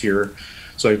rods here,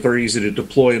 so it's very easy to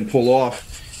deploy and pull off.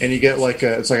 And you get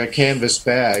it's like a canvas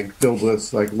bag filled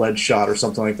with like lead shot or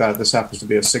something like that. This happens to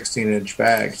be a 16-inch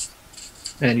bag.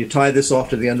 And you tie this off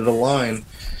to the end of the line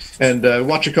and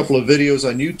watch a couple of videos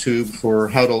on YouTube for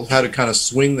how to kind of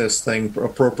swing this thing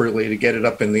appropriately to get it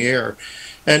up in the air.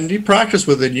 And you practice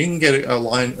with it, you can get a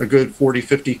line a good 40,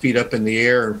 50 feet up in the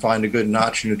air and find a good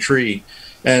notch in a tree.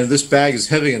 And this bag is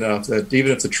heavy enough that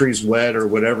even if the tree's wet or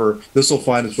whatever, this will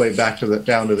find its way back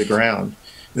down to the ground.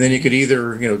 And then you could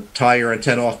either, tie your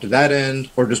antenna off to that end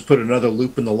or just put another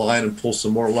loop in the line and pull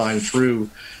some more line through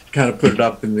to kind of put it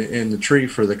up in the tree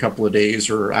for the couple of days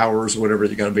or hours or whatever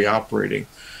you're going to be operating.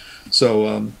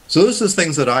 So those are the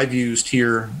things that I've used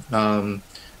here. And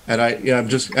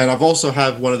I've also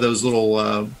have one of those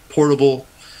little portable,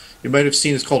 you might have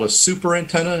seen, it's called a super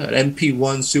antenna, an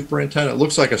MP1 super antenna. It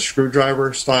looks like a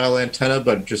screwdriver style antenna,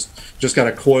 but just got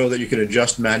a coil that you can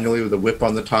adjust manually with a whip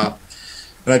on the top.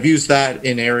 And I've used that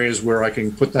in areas where I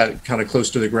can put that kind of close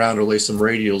to the ground or lay some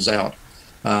radials out.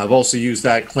 I've also used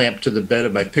that clamped to the bed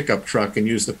of my pickup truck and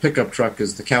used the pickup truck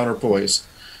as the counterpoise.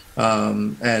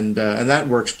 And that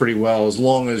works pretty well as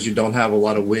long as you don't have a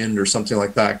lot of wind or something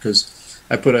like that, because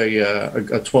I put a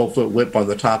 12-foot whip on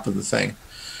the top of the thing.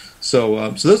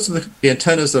 So those are the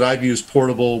antennas that I've used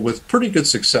portable with pretty good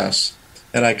success.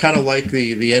 And I kind of like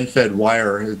the end-fed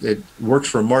wire. It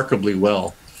works remarkably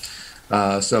well.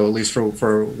 So at least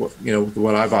for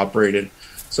what I've operated.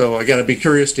 So again, I'd be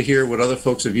curious to hear what other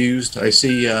folks have used. I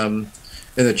see in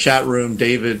the chat room,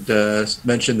 David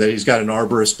mentioned that he's got an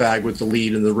arborist bag with the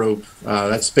lead and the rope.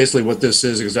 That's basically what this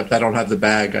is, except I don't have the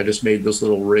bag. I just made this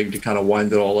little rig to kind of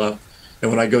wind it all up.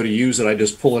 And when I go to use it, I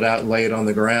just pull it out and lay it on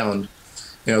the ground,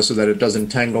 so that it doesn't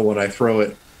tangle when I throw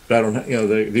it. But I don't,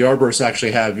 the arborists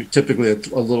actually have typically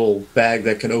a little bag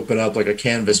that can open up like a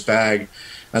canvas bag.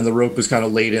 And the rope is kind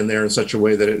of laid in there in such a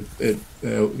way that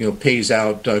it pays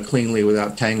out cleanly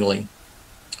without tangling.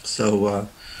 So,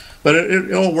 but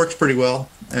it all works pretty well.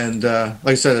 And like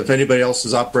I said, if anybody else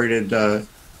has operated,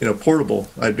 portable,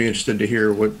 I'd be interested to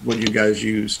hear what you guys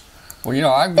use.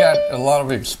 Well, I've got a lot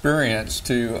of experience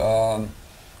to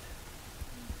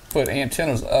put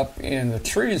antennas up in the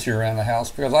trees here around the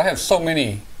house because I have so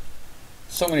many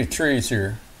so many trees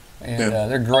here, and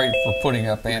they're great for putting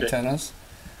up antennas.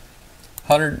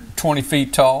 120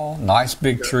 feet tall, nice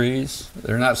big trees.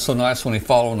 They're not so nice when they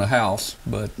fall on the house,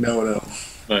 but no.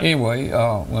 Anyway,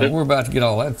 we're about to get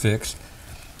all that fixed.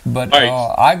 But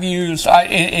I've used,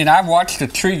 I've watched the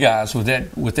tree guys with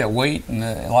that weight,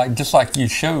 and just like you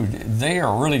showed, they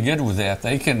are really good with that.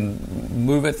 They can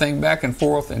move that thing back and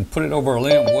forth and put it over a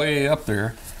limb way up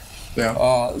there. Yeah.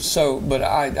 But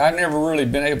I never really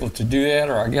been able to do that,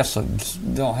 or I guess I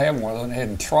just don't have one of those and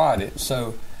hadn't tried it.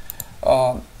 So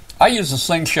I use a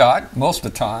slingshot most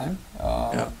of the time,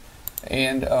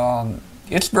 and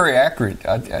it's very accurate.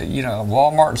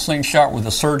 Walmart slingshot with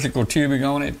a surgical tubing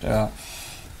on it.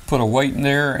 Put a weight in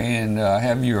there and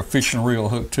have your fishing reel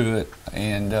hooked to it,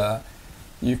 and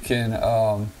you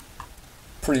can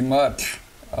pretty much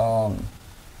trying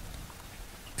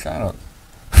to.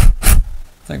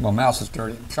 I think my mouse is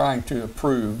dirty. I'm trying to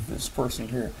approve this person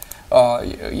here.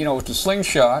 With the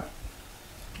slingshot,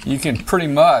 you can pretty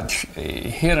much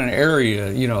hit an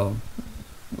area,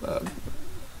 4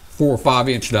 or 5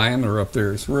 inch diameter up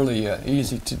there. It's really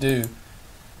easy to do.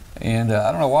 And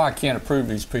I don't know why I can't approve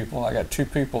these people. I got 2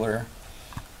 people there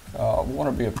want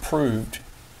to be approved,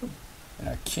 and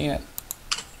I can't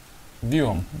view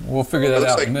them. We'll figure that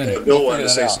out in a minute. Bill wanted to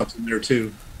say something there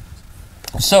too.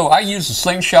 So I use the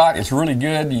slingshot. It's really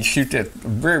good. You shoot that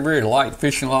very, very light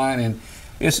fishing line, and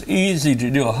it's easy to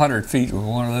do 100 feet with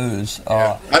one of those.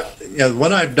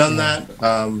 When I've done that,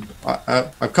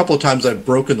 a couple of times I've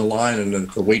broken the line and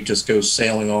the weight just goes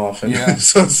sailing off. And Well,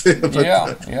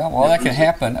 that can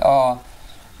happen.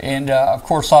 Of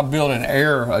course, I'll build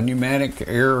a pneumatic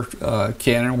air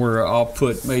cannon where I'll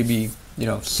put maybe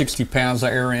 60 pounds of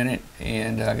air in it,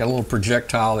 and I got a little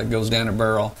projectile that goes down the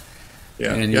barrel.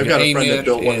 Yeah, I've got a friend that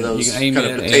built one of those kind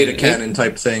of potato cannon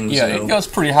type things. Yeah, it goes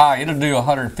pretty high. It'll do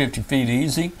 150 feet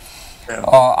easy. Yeah.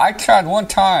 I tried one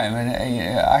time,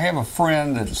 and I have a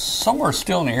friend that's somewhere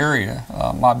still in the area.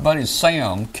 My buddy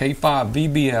Sam,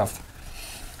 K5BBF.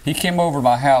 He came over to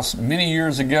my house many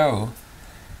years ago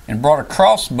and brought a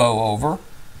crossbow over,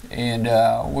 and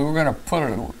we were going to put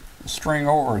a string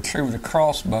over a tree with a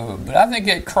crossbow. But I think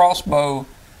that crossbow,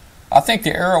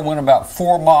 the arrow went about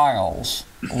 4 miles.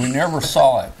 We never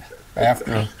saw it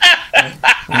after.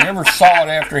 We never saw it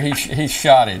after he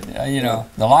shot it.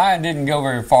 The line didn't go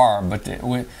very far, but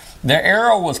the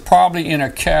arrow was probably in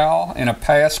a cow in a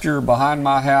pasture behind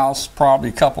my house, probably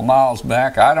a couple miles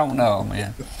back. I don't know,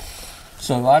 man.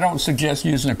 So I don't suggest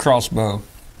using a crossbow.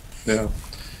 Yeah.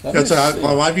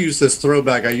 I've used this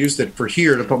throwback. I used it for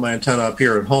here to put my antenna up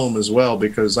here at home as well,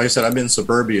 because like I said, I'm in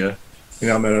suburbia.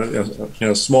 I'm in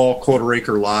a small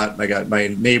quarter-acre lot. I got my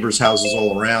neighbors' houses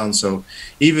all around. So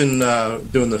even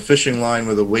doing the fishing line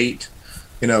with a weight,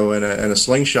 and a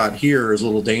slingshot here is a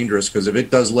little dangerous, because if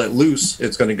it does let loose,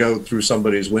 it's going to go through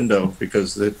somebody's window,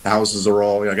 because the houses are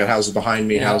all. I got houses behind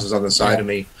me, houses on the side of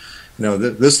me.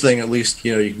 This thing at least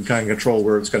you can kind of control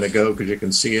where it's going to go, because you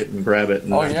can see it and grab it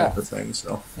and that type of thing.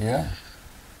 So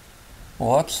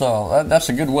well, that's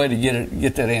a good way to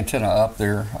get that antenna up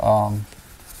there.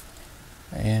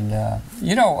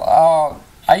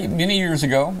 Many years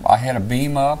ago, I had a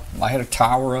beam up, I had a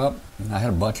tower up, and I had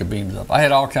a bunch of beams up. I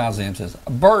had all kinds of antennas.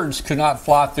 Birds could not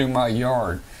fly through my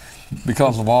yard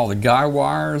because of all the guy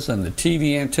wires and the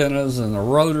TV antennas and the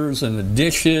rotors and the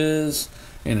dishes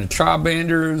and the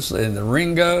tri-banders and the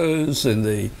Ringos and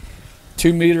the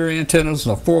 2-meter antennas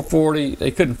and the 440.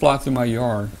 They couldn't fly through my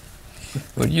yard.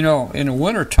 But, in the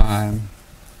wintertime,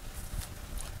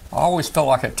 I always felt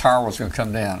like that tower was going to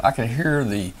come down. I could hear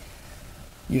when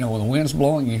the wind's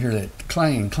blowing, you hear that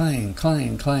clang, clang,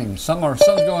 clang, clang. Something's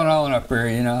going on up there,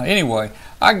 Anyway,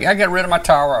 I got rid of my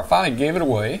tower. I finally gave it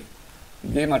away.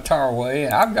 Gave my tower away.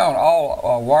 And I've gone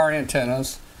all wire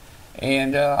antennas.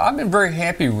 And I've been very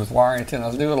happy with wire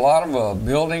antennas. I do a lot of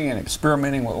building and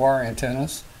experimenting with wire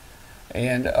antennas.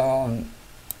 And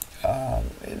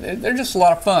they're just a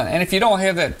lot of fun. And if you don't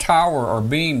have that tower or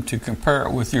beam to compare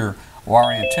it with your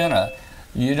wire antenna,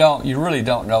 you really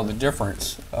don't know the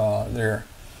difference there.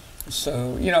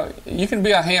 So you can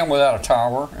be a ham without a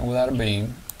tower and without a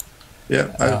beam.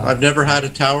 Yeah, I've never had a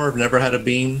tower. I've never had a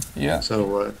beam. Yeah.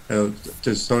 So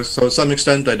to some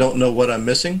extent, I don't know what I'm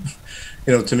missing.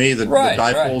 To me, the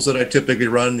dipoles that I typically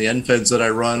run, the end feds that I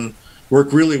run,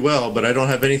 work really well, but I don't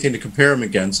have anything to compare them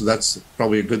against. So that's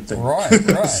probably a good thing. Right.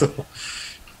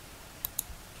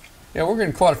 Yeah, we're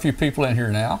getting quite a few people in here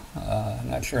now.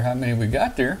 Not sure how many we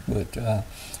got there, but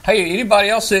hey, anybody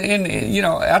else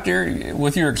out there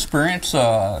with your experience,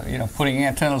 putting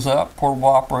antennas up, portable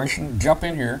operation, jump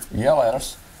in here, yell at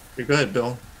us. Go ahead,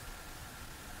 Bill.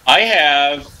 I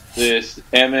have this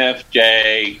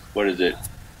MFJ, what is it?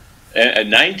 A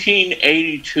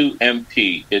 1982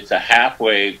 MT. It's a half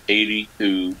wave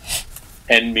 82,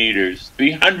 10 meters,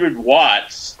 300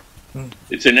 watts.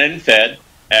 It's an end-fed.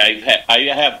 I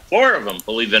have 4 of them,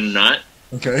 believe it or not.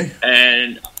 Okay.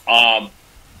 And I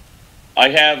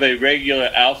have a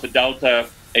regular Alpha Delta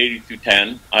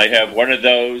 8210. I have one of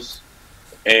those,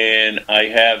 and I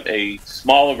have a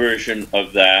smaller version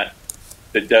of that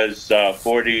does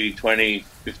 40, 20,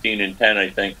 15, and 10, I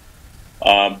think.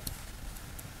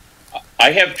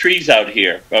 I have trees out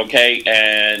here, okay,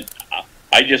 and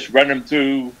I just run them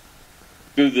through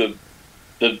the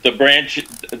branch,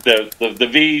 the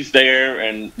V's there,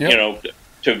 and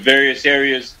to various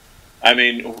areas. I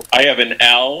mean, I have an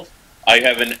L, I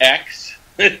have an X.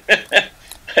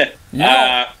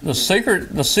 The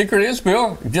secret is,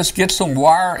 Bill, just get some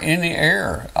wire in the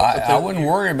air. I wouldn't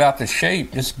worry about the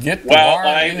shape. Just get the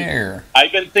wire in the air.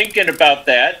 I've been thinking about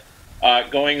that,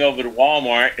 going over to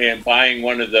Walmart and buying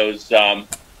one of those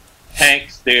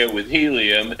tanks there with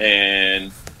helium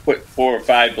and put 4 or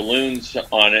 5 balloons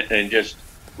on it and just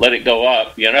let it go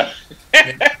up,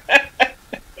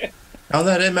 On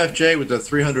that MFJ with the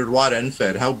 300 watt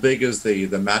end-fed, how big is the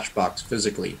matchbox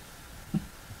physically?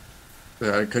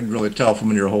 I couldn't really tell from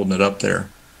when you were holding it up there.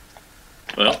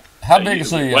 Well, how big is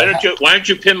the? Why don't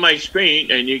you pin my screen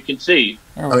and you can see?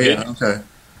 Oh yeah, okay.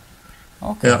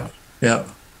 Yeah.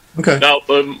 Okay. Now,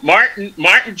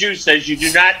 Martin Juice says you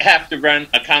do not have to run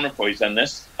a counterpoise on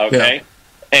this. Okay,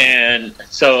 and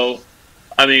so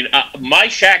I mean, my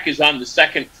shack is on the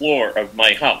second floor of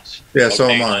my house. Yeah, so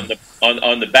am I.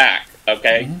 On the back.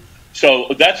 Okay,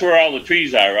 so that's where all the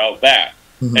trees are out back.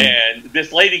 And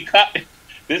this lady caught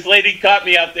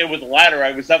me out there with a ladder.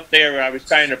 I was up there and I was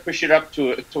trying to push it up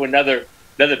to another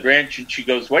branch, and she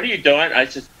goes, "What are you doing?" I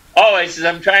said,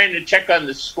 I'm trying to check on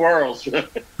the squirrels. Yeah,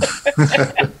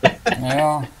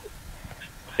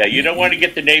 you don't want to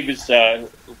get the neighbors. Bill,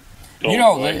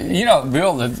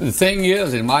 the thing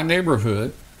is, in my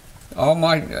neighborhood,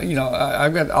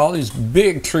 I've got all these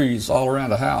big trees all around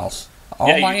the house.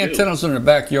 All my antennas in the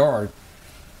backyard.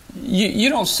 You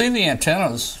don't see the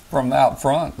antennas from out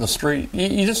front, the street.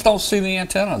 You just don't see the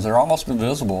antennas. They're almost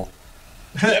invisible.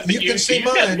 You can see you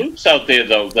mine. got loops out there,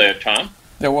 though, Tom.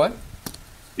 They're what?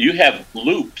 You have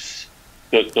loops.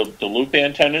 The loop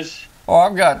antennas. Oh,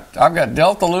 I've got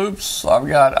delta loops. I've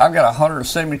got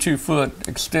 172-foot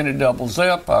extended double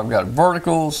zip. I've got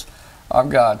verticals. I've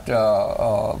got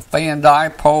fan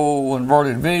dipole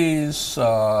inverted V's.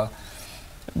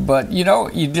 But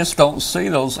you just don't see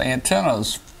those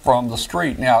antennas from the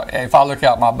street. Now, if I look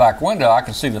out my back window, I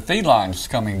can see the feed lines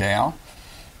coming down.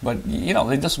 But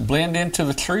they just blend into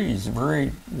the trees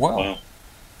very well. Wow.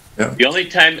 Yeah. The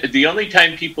only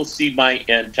time people see my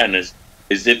antennas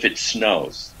is if it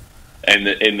snows, and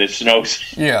the snows.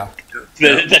 Yeah.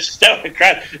 The snow.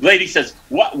 Lady says,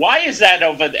 "Why is that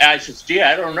over there?" I says, "Gee,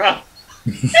 I don't know."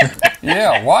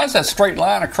 Yeah, why is that straight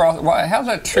line across? How's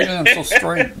that tree line so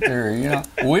straight there?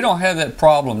 We don't have that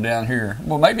problem down here.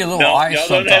 Well, maybe a little ice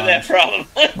sometimes. Don't have that problem.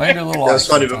 Maybe a little ice. That's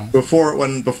funny. Sometimes. Before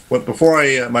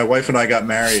my wife and I got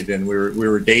married and we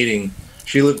were dating,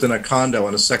 she lived in a condo,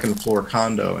 on a second floor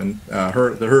condo, and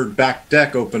her back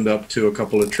deck opened up to a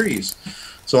couple of trees.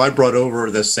 So I brought over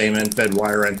this same end-fed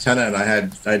wire antenna, and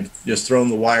I'd just thrown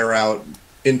the wire out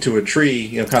into a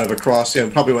tree, kind of across,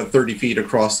 probably went 30 feet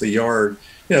across the yard,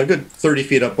 a good 30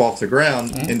 feet up off the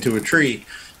ground into a tree.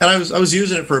 And I was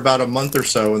using it for about a month or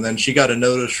so, and then she got a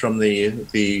notice from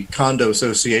the condo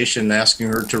association asking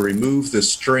her to remove the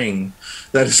string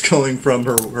that is going from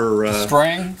her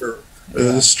string.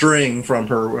 The string from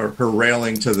her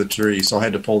railing to the tree. So I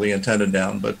had to pull the antenna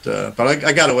down, but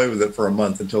I got away with it for a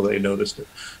month until they noticed it.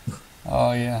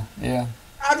 Oh yeah.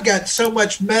 I've got so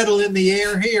much metal in the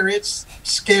air here, it's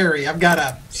scary. I've got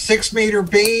a 6-meter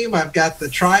beam. I've got the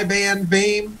tri-band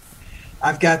beam.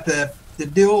 I've got the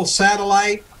dual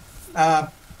satellite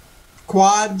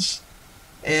quads,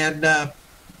 and the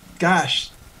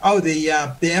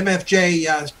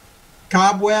MFJ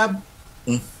cobweb,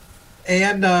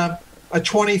 and a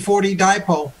 2040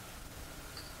 dipole.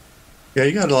 Yeah,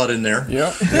 you got a lot in there.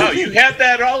 Yeah. Oh, you have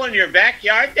that all in your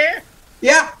backyard there?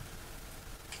 Yeah.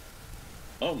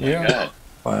 Oh my God!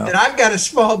 Wow. And I've got a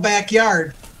small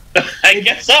backyard. I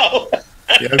guess so.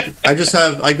 Yeah, I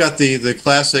got the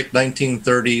classic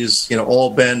 1930s, all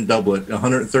bend doublet,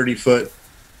 130 foot,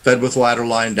 fed with ladder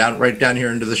line right down here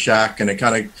into the shack, and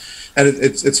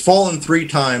it's fallen 3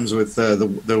 times with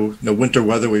the winter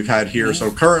weather we've had here. So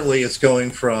currently it's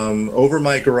going from over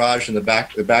my garage in the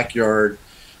backyard,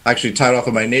 actually tied off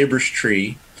of my neighbor's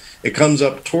tree. It comes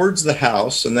up towards the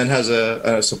house and then has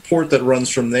a support that runs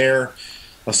from there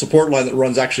a support line that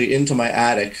runs actually into my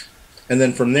attic, and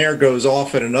then from there goes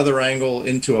off at another angle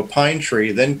into a pine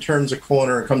tree, then turns a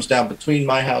corner and comes down between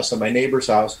my house and my neighbor's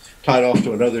house, tied off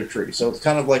to another tree. So it's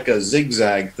kind of like a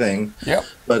zigzag thing. Yep.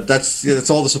 But that's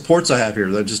all the supports I have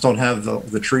here. I just don't have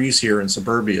the trees here in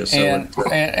suburbia. So and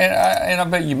I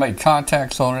bet you made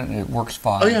contacts on it and it works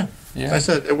fine. Oh yeah. I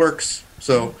said it works.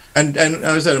 So and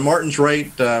as I said, Martin's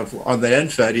right on the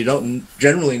end fed. You don't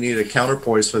generally need a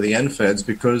counterpoise for the end feds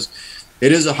because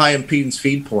it is a high impedance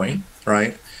feed point,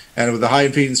 right? And with the high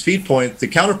impedance feed point, the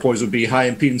counterpoise would be high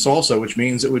impedance also, which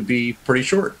means it would be pretty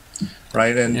short,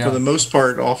 right? And for the most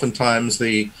part, oftentimes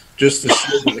the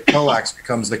shield of the coax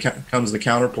becomes the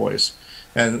counterpoise.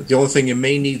 And the only thing you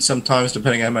may need sometimes,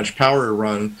 depending on how much power to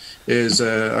run, is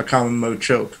a common mode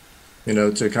choke,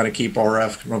 to kind of keep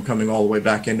RF from coming all the way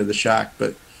back into the shack.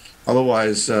 But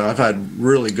otherwise, I've had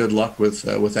really good luck with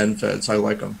end feds. I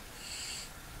like them.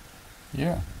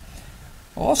 Yeah.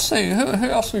 Well, let's see who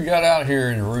else we got out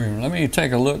here in the room. Let me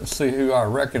take a look and see who I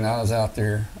recognize out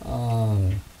there.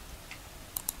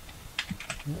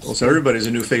 So everybody's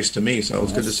a new face to me, so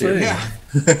it's good to see you. Yeah.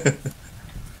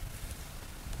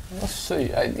 Let's see.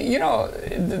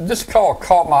 This call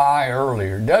caught my eye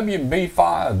earlier.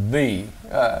 WB5B.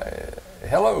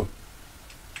 Hello.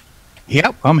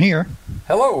 Yep, I'm here.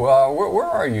 Hello. Where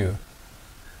are you?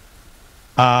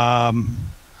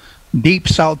 Deep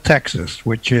South Texas,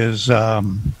 which is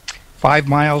 5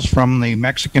 miles from the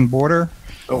Mexican border.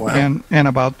 Oh, wow. And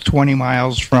about 20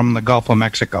 miles from the Gulf of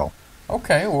Mexico.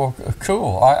 Okay, well,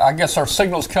 cool. I guess our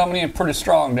signal's coming in pretty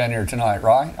strong down here tonight,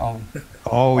 right?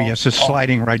 Yes, it's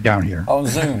sliding right down here. On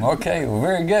Zoom. Okay, well,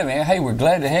 very good, man. Hey, we're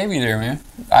glad to have you there, man.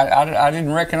 I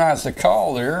didn't recognize the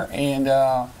call there, and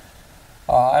I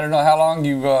don't know how long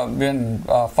you've been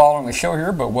following the show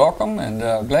here, but welcome, and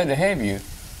glad to have you.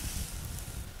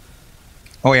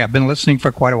 Oh, yeah, I've been listening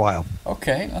for quite a while.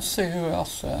 Okay, let's see who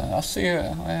else. I see.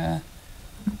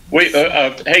 Wait,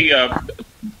 hey,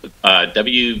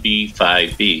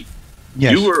 WB5B.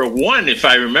 Yes. You were a 1, if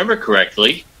I remember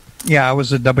correctly. Yeah, I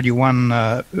was a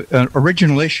W1,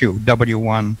 original issue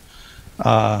W1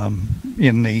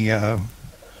 in the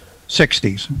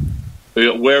 60s.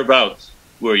 Whereabouts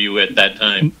were you at that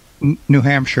time? New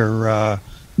Hampshire,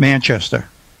 Manchester.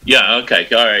 Yeah, okay,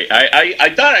 all right.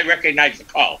 I thought I recognized the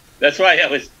call. That's why I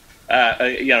was,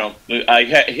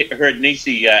 I heard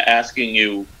Nisi asking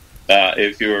you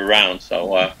if you were around.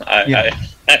 So, all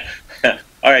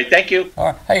right, thank you. All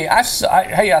right. Hey, I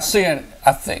see it.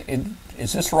 I think,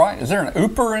 is this right? Is there an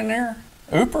Ooper in there?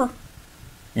 Ooper?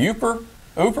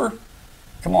 Ooper?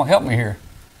 Come on, help me here.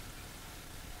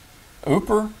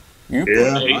 Ooper? Yeah,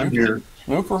 I'm here.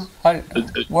 Ooper?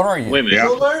 What are you? Wait a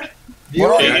minute. Yeah.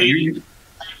 What are you?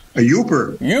 A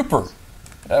Youper. Youper.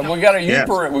 We got a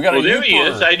Youper. We got a there Youper. he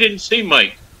is. I didn't see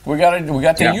Mike. We got the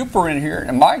Youper in here,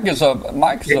 and Mike is a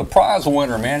prize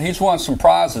winner, man. He's won some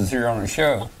prizes here on the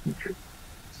show.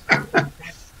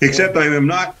 Except I am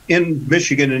not in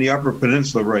Michigan in the Upper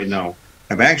Peninsula right now.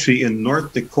 I'm actually in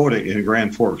North Dakota in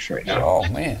Grand Forks right now. Oh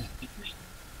man.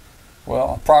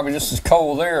 Well, probably just as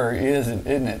cold there, isn't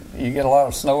it? You get a lot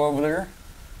of snow over there?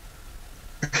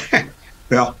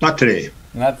 Well, not today.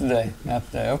 Not today.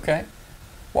 Okay.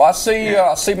 Well, I see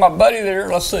my buddy there.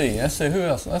 Let's see who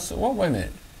else. Well, wait a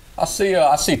minute. I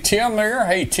see Tim there.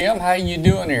 Hey Tim, how you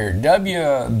doing here?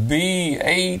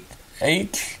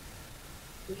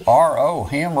 WB8HRO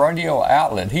Ham Radio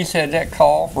Outlet. He's had that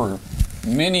call for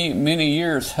many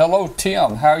years. Hello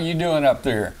Tim, how are you doing up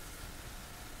there?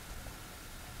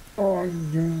 Oh,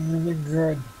 I'm doing really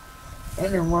good.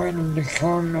 And I wanted to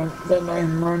comment that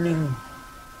I'm running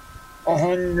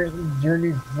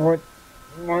 130-foot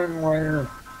one wire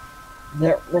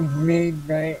that was made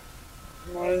by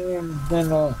my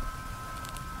antenna,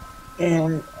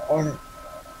 and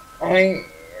I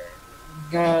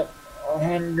got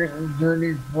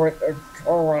 130 foot of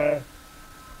coax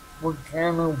for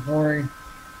counterpoise,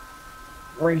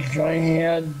 which I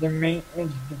had the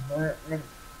maintenance department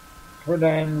put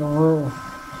on the roof,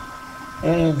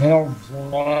 and it helps a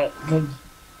lot because,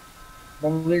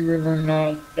 believe it or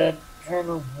not, that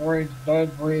counterpoise does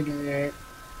radiate.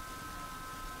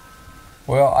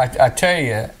 Well, I tell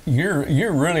you,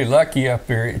 you're really lucky up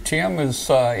there. Tim is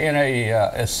in a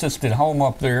assisted home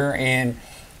up there, and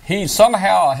he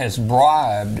somehow has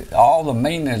bribed all the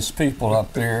maintenance people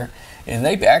up there, and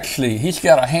he's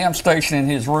got a ham station in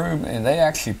his room, and they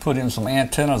actually put in some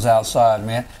antennas outside,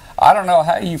 man. I don't know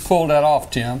how you pulled that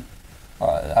off, Tim.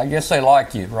 I guess they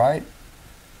like you, right?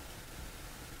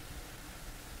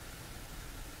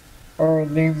 Or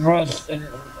they must, and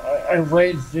I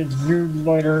raised this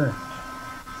newsletter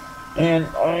And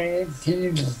I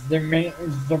tease the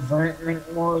maintenance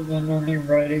department more than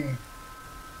anybody.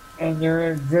 And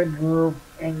they're a good group,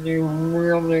 and they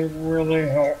really, really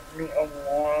help me a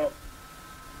lot.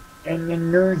 And the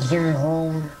nursing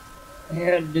home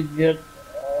had to get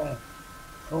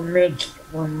permits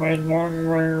from my long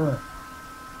wire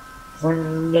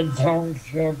from the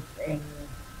township and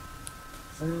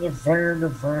from the fire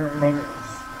department.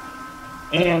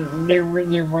 And they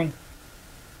really went.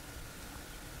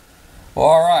 Well,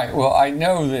 all right. Well, I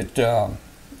know that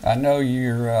I know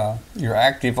you're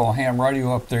active on ham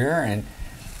radio up there, and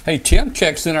hey, Tim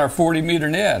checks in our 40-meter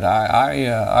net.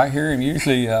 I hear him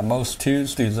usually most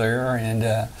Tuesdays there, and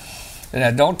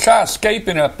don't try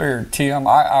escaping up there, Tim.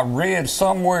 I read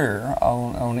somewhere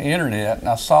on the internet, and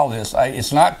I saw this.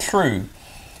 It's not true,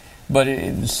 but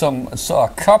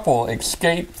a couple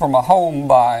escaped from a home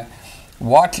by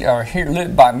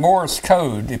lit by Morse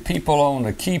code. The people on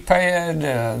the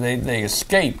keypad, they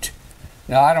escaped.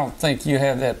 Now I don't think you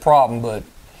have that problem,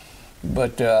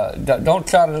 but don't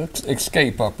try to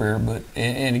escape up there. But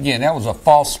and again, that was a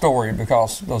false story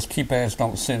because those keypads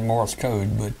don't send Morse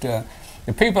code. But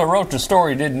the people that wrote the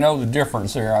story didn't know the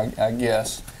difference there, I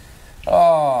guess.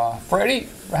 Freddie,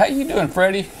 how you doing,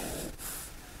 Freddie?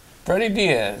 Freddie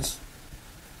Diaz.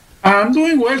 I'm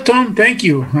doing well, Tom. Thank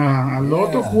you. A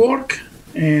lot of work,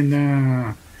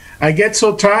 and I get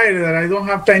so tired that I don't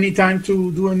have any time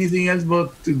to do anything else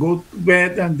but to go to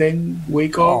bed and then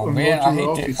wake up and go to the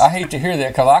office. I hate to hear that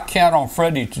because I count on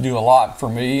Freddie to do a lot for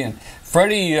me. And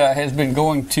Freddie has been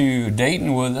going to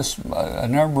Dayton with us a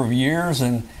number of years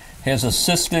and has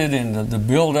assisted in the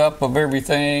build-up of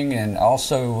everything and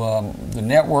also the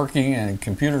networking and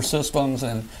computer systems.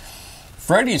 And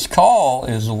Freddie's call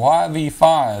is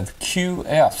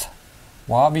YV5QF.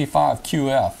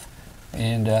 YV5QF.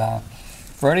 And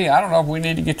Freddie, I don't know if we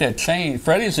need to get that changed.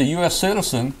 Freddie's a U.S.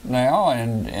 citizen now,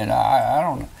 and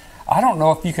I don't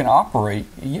know if you can operate.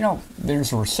 You know,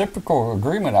 there's a reciprocal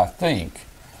agreement, I think.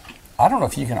 I don't know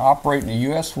if you can operate in the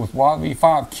U.S. with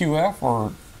YV5QF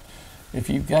or if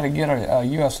you've got to get a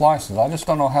U.S. license. I just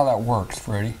don't know how that works,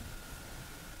 Freddie.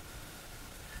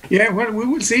 Yeah, well, we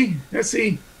will see. Let's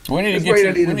see. We need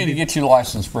to get you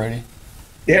licensed, Freddie.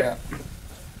 Yep.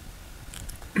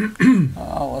 Yeah.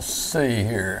 Let's see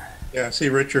here. Yeah, I see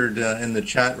Richard in the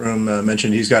chat room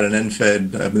mentioned he's got an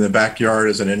NFED in the backyard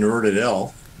as an inverted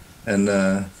L. And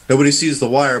nobody sees the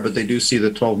wire, but they do see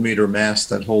the 12-meter mast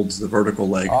that holds the vertical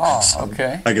leg. Oh, so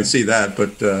okay. I can see that.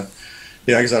 But,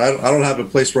 yeah, like I said, I don't have a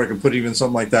place where I can put even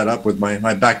something like that up with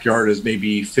my backyard is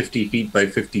maybe 50 feet by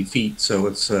 50 feet. So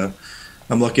it's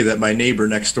I'm lucky that my neighbor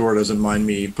next door doesn't mind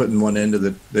me putting one end of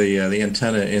the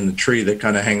antenna in the tree that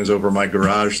kind of hangs over my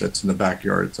garage that's in the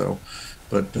backyard. So,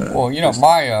 but well, you know,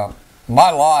 my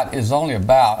lot is only I've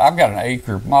got an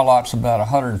acre. My lot's about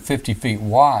 150 feet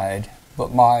wide,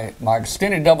 but my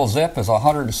extended double zip is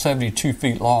 172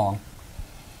 feet long.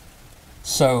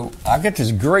 So I got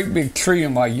this great big tree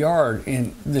in my yard,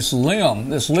 and this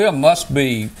limb must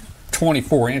be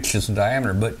 24 inches in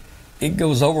diameter, but it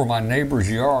goes over my neighbor's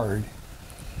yard.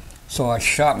 So I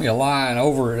shot me a line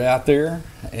over it out there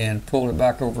and pulled it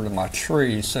back over to my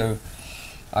tree. So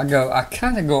I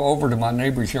kind of go over to my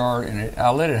neighbor's yard and I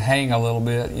let it hang a little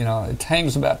bit. You know, it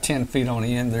hangs about 10 feet on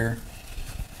the end there.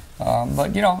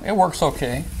 But, you know, it works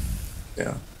okay.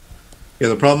 Yeah. Yeah,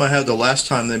 the problem I had the last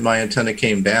time that my antenna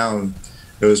came down,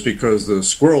 it was because the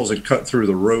squirrels had cut through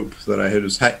the rope that I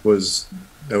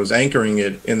was anchoring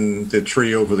it in the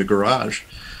tree over the garage.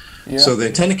 Yeah. So the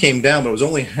antenna came down, but it was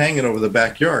only hanging over the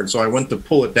backyard. So I went to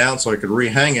pull it down so I could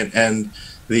rehang it, and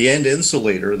the end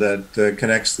insulator that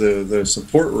connects the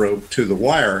support rope to the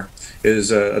wire is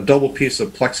a double piece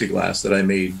of plexiglass that I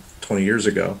made 20 years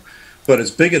ago. But it's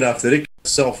big enough that it gets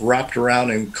itself wrapped around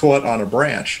and caught on a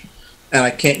branch, and I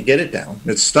can't get it down.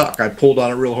 It's stuck. I pulled on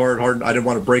it real hard. I didn't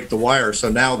want to break the wire. So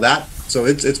now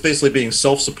it's basically being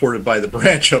self-supported by the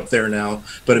branch up there now,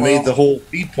 but it made the whole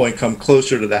feed point come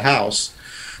closer to the house.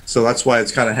 So that's why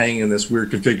it's kind of hanging in this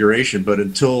weird configuration. But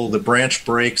until the branch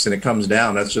breaks and it comes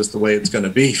down, that's just the way it's going to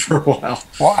be for a while.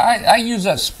 Well, I use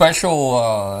that special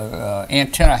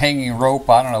antenna hanging rope.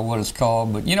 I don't know what it's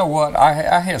called. But you know what?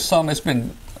 I have some. It's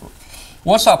been,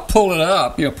 once I pull it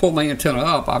up, pull my antenna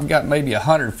up, I've got maybe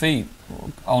 100 feet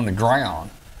on the ground.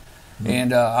 Mm-hmm.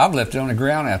 And I've left it on the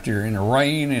ground out there in the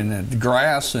rain and the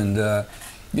grass. And,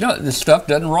 this stuff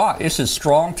doesn't rot. It's as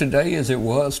strong today as it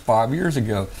was 5 years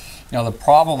ago. Now, the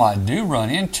problem I do run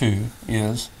into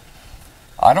is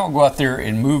I don't go out there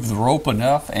and move the rope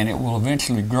enough, and it will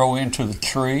eventually grow into the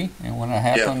tree. And when it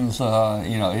happens,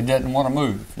 it doesn't want to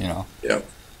move, Yep.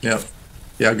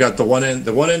 I've got the one end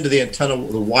of the antenna,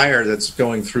 the wire that's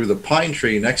going through the pine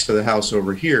tree next to the house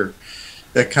over here,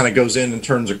 that kind of goes in and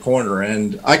turns a corner,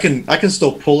 and I can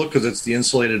still pull it because it's the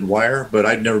insulated wire, but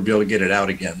I'd never be able to get it out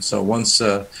again. So once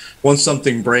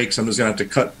something breaks, I'm just gonna have to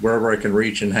cut wherever I can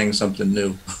reach and hang something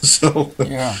new. So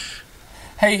yeah.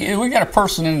 Hey, we got a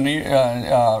person in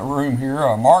the room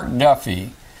here, Mark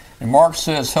Duffy, and Mark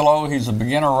says hello. He's a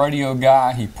beginner radio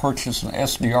guy. He purchased an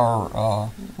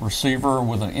SDR receiver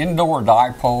with an indoor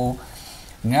dipole.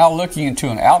 Now looking into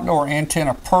an outdoor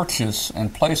antenna purchase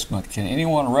and placement. Can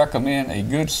anyone recommend a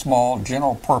good small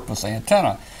general purpose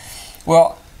antenna?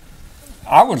 Well,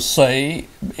 I would say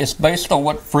it's based on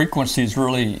what frequencies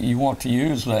really you want to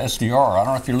use the SDR. I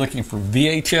don't know if you're looking for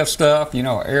VHF stuff,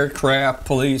 aircraft,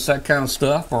 police, that kind of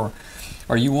stuff, or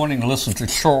are you wanting to listen to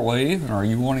shortwave, and are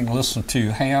you wanting to listen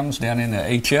to hams down in the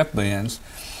HF bands?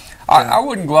 I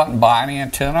wouldn't go out and buy an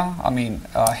antenna. I mean,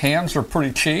 hams are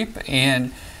pretty cheap,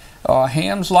 and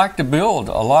hams like to build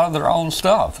a lot of their own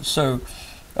stuff. So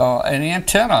an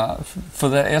antenna for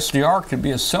that SDR could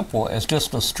be as simple as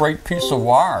just a straight piece of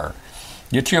wire.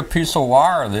 Get you a piece of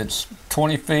wire that's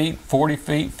 20 feet, 40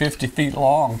 feet, 50 feet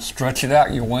long, stretch it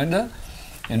out your window,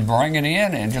 and bring it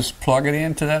in and just plug it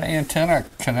into that antenna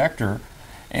connector,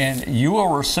 and you will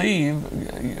receive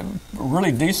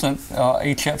really decent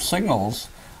HF signals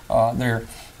there.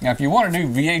 Now, if you want to do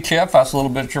VHF, that's a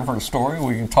little bit different story.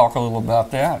 We can talk a little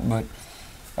about that, but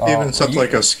even something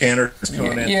like a scanner that's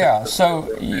going in. Yeah.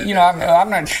 So I'm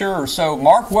not sure. So,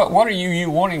 Mark, what are you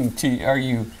wanting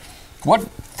to? What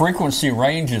frequency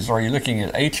ranges are you looking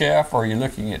at? HF? Or are you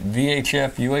looking at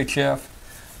VHF, UHF?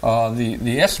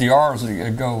 The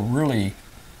SDRs go really,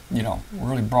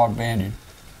 really broadbanded.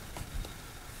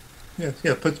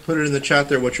 Yeah. Put it in the chat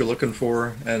there what you're looking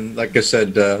for, and like I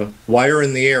said, wire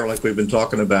in the air, like we've been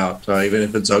talking about. Even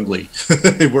if it's ugly,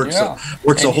 it works.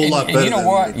 Works a whole lot better. You know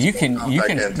what? You can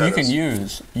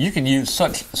use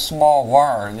such small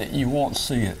wire that you won't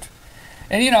see it.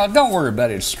 And don't worry about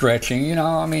it stretching.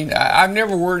 I mean, I've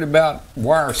never worried about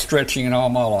wire stretching in all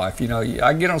my life.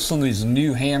 I get on some of these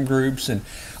new ham groups, and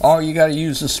you got to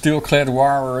use the steel-clad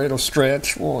wire or it'll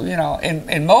stretch. Well,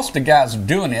 and most of the guys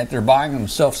doing it, they're buying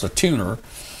themselves a tuner.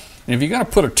 And if you're going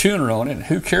to put a tuner on it,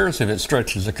 who cares if it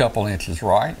stretches a couple inches,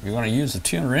 right? You're going to use the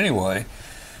tuner anyway.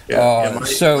 My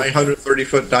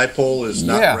 130-foot dipole is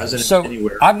not resonant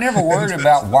anywhere. I've never worried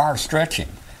about wire stretching.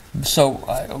 So.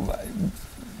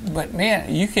 But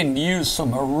man, you can use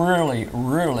some really,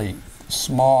 really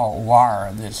small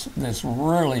wire that's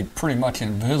really pretty much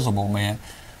invisible, man.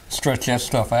 Stretch that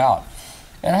stuff out.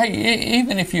 And hey,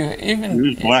 even if you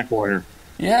use black wire.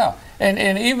 Yeah,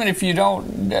 and even if you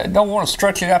don't want to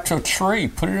stretch it out to a tree,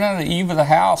 put it on the eave of the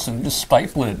house and just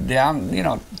staple it down,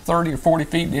 30 or 40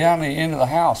 feet down the end of the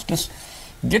house. Just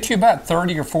get you about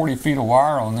 30 or 40 feet of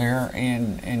wire on there,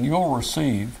 and you'll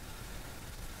receive.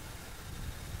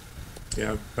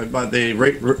 Yeah, the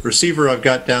receiver I've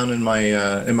got down in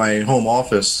my home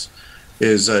office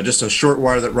is just a short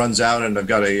wire that runs out, and I've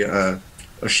got a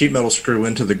sheet metal screw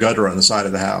into the gutter on the side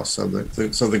of the house. So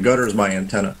the gutter is my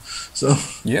antenna. So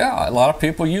yeah, a lot of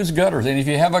people use gutters, and if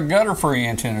you have a gutter-free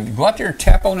antenna, go out there and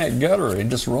tap on that gutter and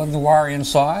just run the wire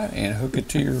inside and hook it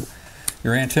to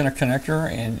your antenna connector,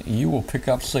 and you will pick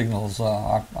up signals.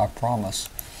 I promise.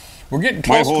 We're getting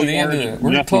close to the end of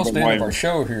our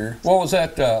show here. What was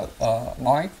that,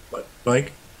 Mike?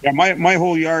 Mike? Yeah, my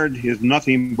whole yard is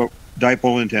nothing but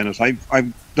dipole antennas.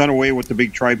 I've done away with the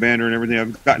big tri-bander and everything.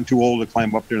 I've gotten too old to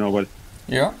climb up there now, but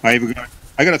yeah, I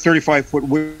got a 35-foot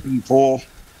wooden pole,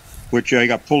 which I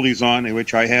got pulleys on, in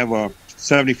which I have a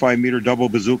 75-meter double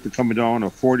bazooka coming down, a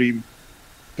 40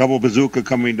 double bazooka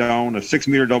coming down, a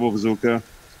 6-meter double bazooka.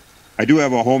 I do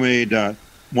have a homemade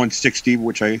 160,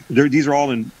 which these are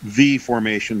all in V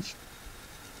formations,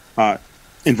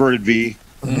 inverted V,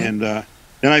 and then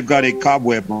I've got a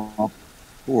cobweb mount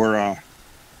or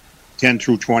 10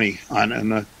 through 20 on, and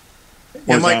the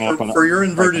Mike, for your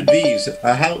inverted V's,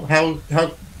 how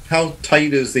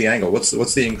tight is the angle? What's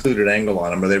the included angle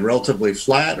on them? Are they relatively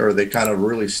flat, or are they kind of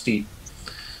really steep?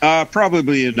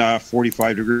 Probably in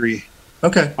 45 degree.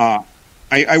 Okay.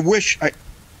 I wish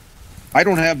I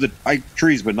don't have the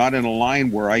trees, but not in a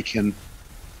line where I can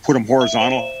put them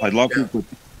horizontal. I'd love to, but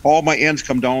all my ends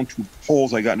come down to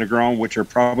holes I got in the ground, which are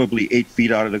probably 8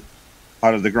 feet out of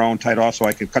the ground, tied off, so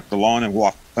I can cut the lawn and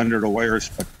walk under the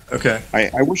wires. But okay,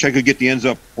 I wish I could get the ends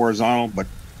up horizontal, but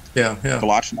the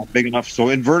lot's not big enough. So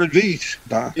inverted V's.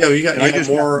 You got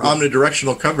more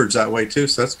omnidirectional coverage that way too,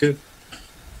 so that's good.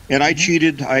 And I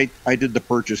cheated. I did the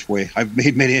purchase way. I've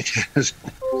made many antennas.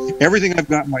 Everything I've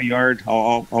got in my yard,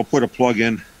 I'll put a plug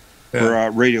in,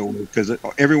 for radio, because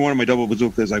every one of my double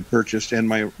bazookas I purchased and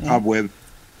my Hobweb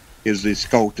is the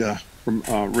Scout from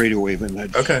Radio Wave,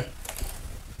 and okay,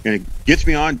 and it gets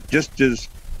me on just as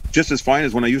fine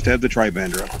as when I used to have the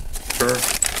tri-band drum. Sure.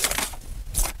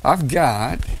 I've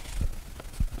got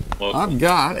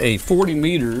a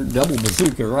 40-meter double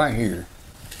bazooka right here.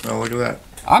 Oh, look at that.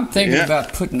 I'm thinking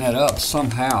about putting that up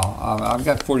somehow. I've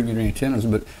got 40-meter antennas,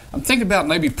 but I'm thinking about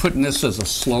maybe putting this as a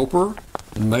sloper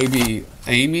and maybe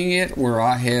aiming it where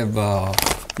I have,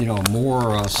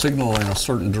 more signal in a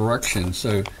certain direction.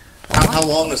 So, how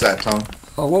long is that, Tom?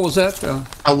 What was that?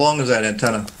 How long is that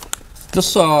antenna?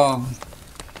 This the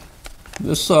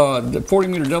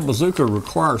 40-meter double bazooka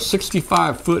requires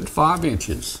 65 foot 5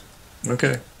 inches.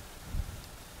 Okay.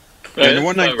 And the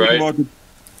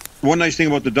one nice thing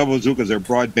about the double bazookas, they're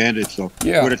broad banded, so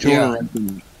with a tuner,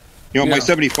 my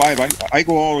 75, I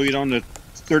go all the way down to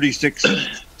 36,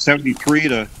 73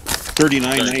 to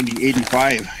 39, 90,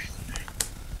 85.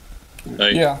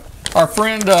 Yeah, our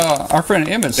friend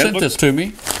Emmett sent this to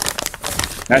me.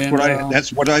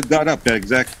 That's what I've got up, that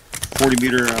exact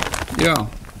 40-meter.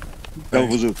 Double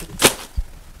bazooka.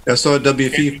 I saw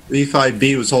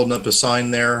WV5B was holding up a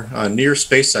sign there near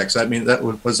SpaceX. I mean,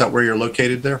 was that where you're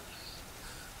located there?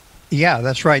 Yeah,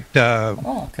 that's right.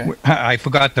 Okay. I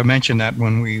forgot to mention that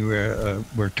when we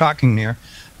were talking there.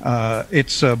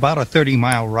 It's about a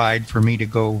 30-mile ride for me to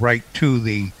go right to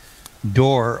the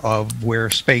door of where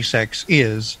SpaceX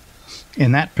is.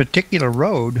 And that particular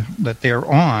road that they're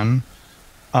on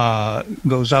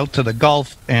goes out to the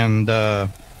Gulf, and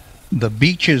the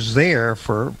beaches there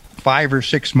for 5 or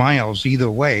 6 miles either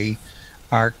way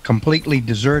are completely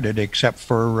deserted except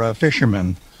for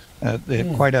fishermen.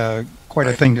 Quite a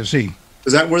thing to see.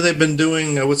 Is that where they've been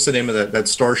doing? What's the name of that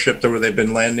Starship? Where they've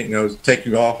been landing,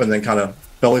 taking off and then kind of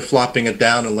belly flopping it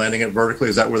down and landing it vertically.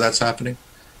 Is that where that's happening?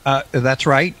 That's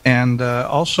right. And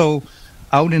also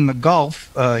out in the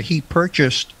Gulf, he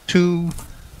purchased 2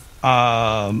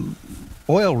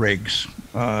 oil rigs.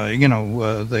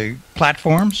 The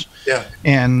platforms. Yeah.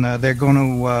 And they're going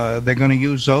to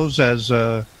use those as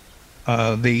the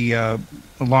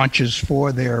launches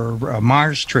for their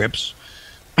Mars trips.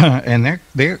 And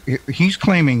he's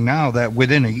claiming now that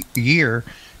within a year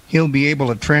he'll be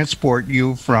able to transport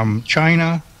you from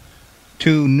China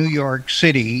to New York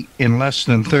City in less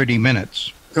than 30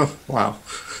 minutes. Oh, wow.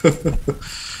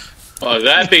 Well,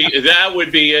 that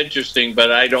would be interesting,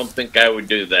 but I don't think I would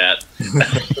do that.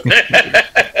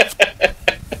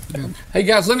 Hey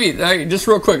guys, just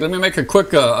real quick. Let me make a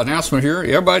quick announcement here.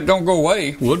 Everybody, don't go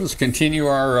away. We'll just continue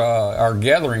our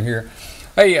gathering here.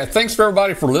 Hey, thanks for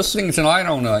everybody for listening tonight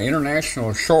on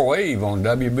International Shortwave on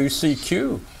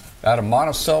WBCQ out of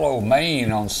Monticello,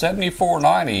 Maine on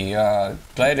 7490.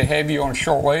 Glad to have you on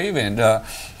Shortwave, and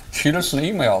shoot us an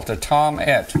email to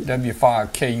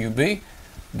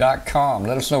tom@w5kub.com.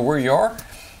 Let us know where you are.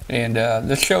 And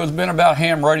this show has been about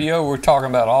ham radio. We're talking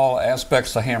about all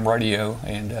aspects of ham radio.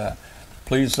 And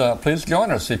please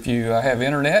join us. If you have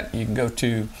internet, you can go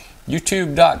to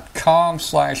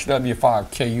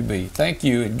youtube.com/W5KUB. Thank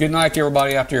you, and good night to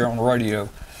everybody out there on the radio.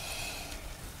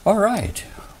 All right.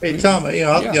 Hey, Tom,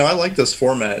 I like this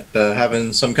format,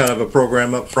 having some kind of a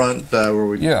program up front where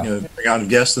we bring on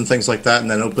guests and things like that, and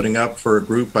then opening up for a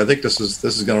group. I think this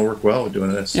is going to work well with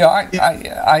doing this. Yeah,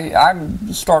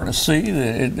 I'm starting to see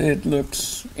that it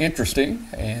looks interesting,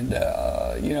 and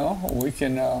we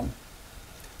can.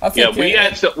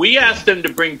 We asked them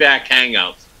to bring back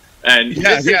Hangouts, and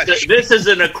this is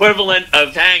an equivalent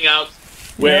of Hangouts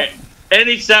where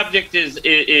any subject is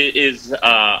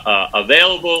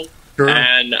available. Sure.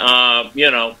 And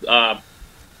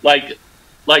like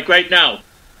right now,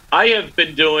 I have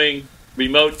been doing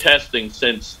remote testing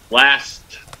since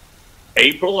last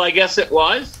April, I guess it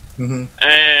was, and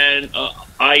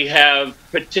I have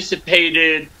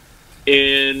participated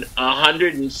in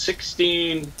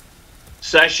 116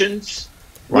 sessions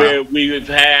where we've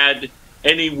had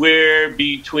anywhere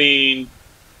between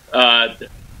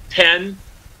 10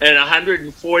 and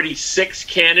 146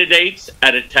 candidates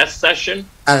at a test session.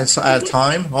 At a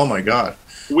time? Oh my God!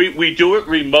 We do it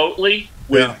remotely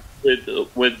with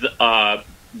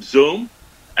Zoom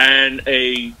and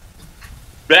a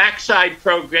backside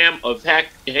program of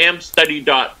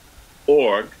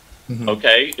hamstudy.org.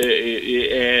 Okay,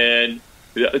 and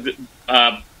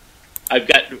I've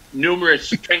got numerous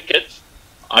trinkets.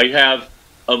 I have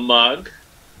a mug.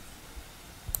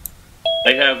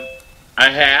 I have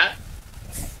a hat.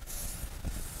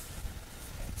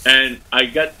 And I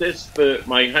got this for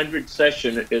my 100th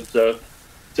session. It's a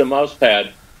mouse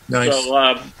pad. Nice. So,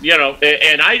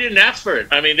 and I didn't ask for it.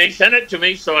 I mean, they sent it to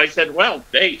me, so I said, well,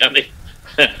 hey, I mean,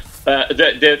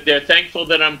 they're thankful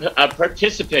that I'm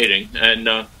participating,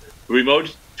 and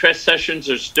remote test sessions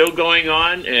are still going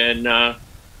on, and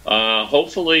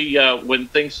hopefully when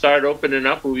things start opening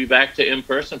up, we'll be back to in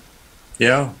person.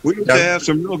 Yeah, we used to have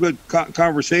some real good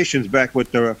conversations back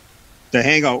with the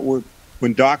hangout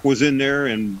when Doc was in there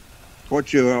and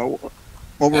what you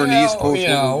over in the East Coast.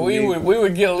 We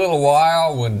would get a little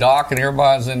wild when Doc and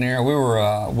everybody's in there. We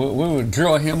would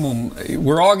drill him on.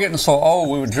 We're all getting so old.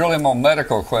 We would drill him on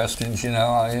medical questions.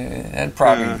 That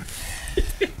probably.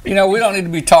 We don't need to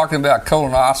be talking about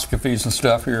colonoscopies and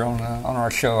stuff here on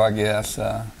our show, I guess.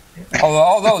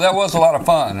 Although that was a lot of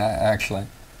fun, actually.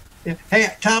 Hey,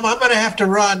 Tom, I'm going to have to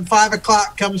run. 5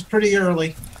 o'clock comes pretty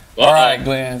early. All right,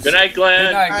 Glenn. Good night, Glenn.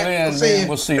 Good night, Glenn.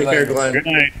 We'll see you later. Care, Glenn. Good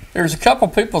night. There's a couple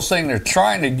people saying they're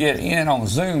trying to get in on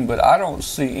Zoom, but I don't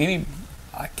see any.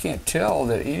 I can't tell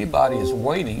that anybody is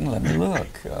waiting. Let me look.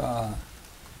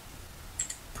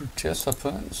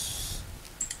 Participants.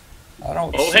 I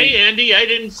don't. Oh, hey, Andy! I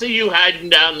didn't see you hiding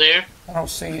down there. I don't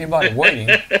see anybody waiting.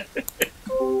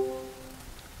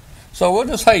 So we'll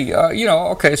just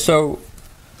okay. So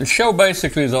the show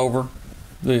basically is over.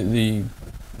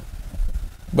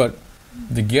 But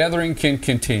the gathering can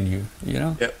continue,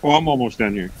 Yeah. Well, I'm almost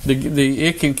done here.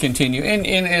 It can continue,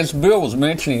 and as Bill was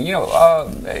mentioning,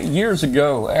 years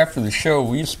ago after the show,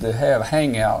 we used to have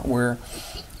hangout where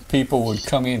people would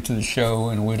come into the show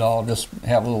and we'd all just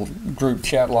have a little group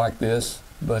chat like this.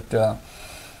 But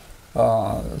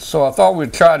so I thought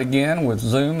we'd try it again with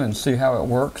Zoom and see how it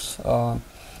works. I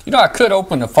could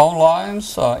open the phone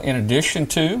lines in addition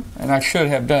to, and I should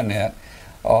have done that.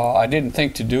 I didn't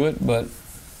think to do it, but.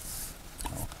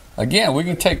 Again, we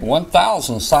can take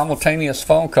 1,000 simultaneous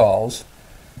phone calls.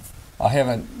 I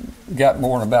haven't got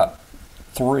more than about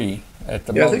 3 at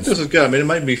the most. I think this is good. I mean, it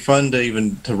might be fun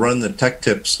to run the tech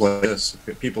tips like this.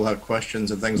 If people have questions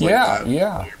and things like that.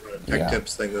 Yeah. Tech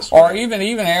tips thing this or way.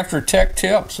 even after tech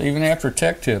tips.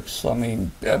 I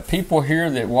mean, people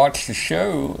here that watch the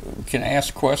show can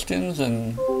ask questions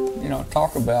and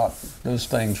talk about those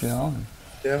things. Yeah.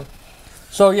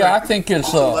 So I think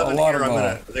it's a lot of.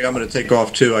 I think I'm going to take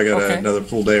off too. I got another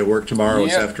full day of work tomorrow.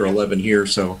 It's after 11 here,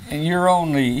 so. And you're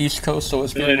on the East Coast, so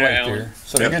it's getting late there.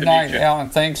 So good night, Alan.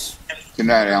 Thanks. Good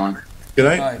night, Alan.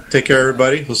 Good night. Take care,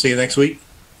 everybody. We'll see you next week.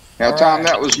 Now, Tom,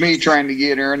 that was me trying to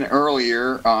get in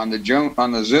earlier on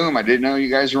the Zoom. I didn't know you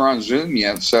guys were on Zoom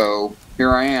yet, so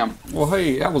here I am. Well,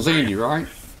 hey, that was Andy, right?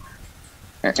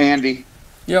 Andy.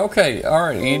 Yeah. Okay. All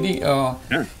right, Andy.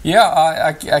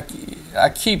 I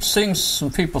keep seeing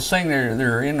some people saying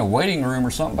they're in the waiting room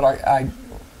or something, but I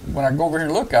when I go over here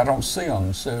and look, I don't see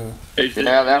them. So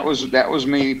yeah, that was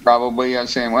me probably. I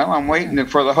was saying, well, I'm waiting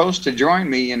for the host to join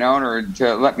me, or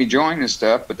to let me join and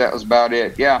stuff. But that was about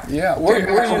it. Yeah. Yeah. Where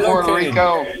are you Puerto located?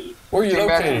 Rico. Where are you Came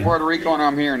back located? from Puerto Rico, and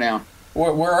I'm here now.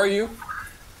 Where are you?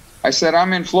 I said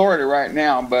I'm in Florida right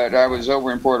now, but I was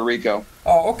over in Puerto Rico.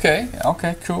 Oh, okay.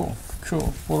 Okay. Cool.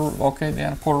 Okay,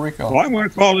 down in Puerto Rico. Well, I'm going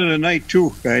to call it a night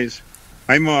too, guys.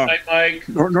 I'm Night, Mike.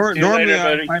 normally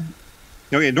later,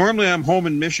 buddy. normally I'm home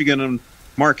in Michigan and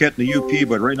Marquette in the UP,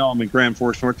 but right now I'm in Grand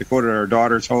Forks, North Dakota, at our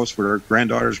daughter's house for our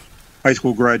granddaughter's high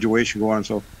school graduation go on.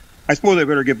 So I suppose I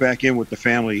better get back in with the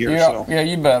family here. Yeah,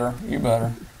 you better.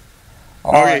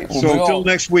 All right. Well, So Bill, until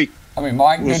next week.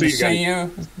 Mike, we'll good to see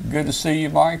you. Good to see you,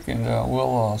 Mike, and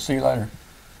we'll see you later.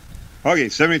 Okay,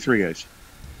 73 guys.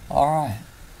 All right.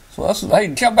 So hey,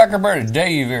 jump back up there to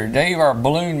Dave here. Dave, our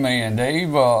balloon man.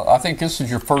 Dave, I think this is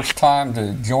your first time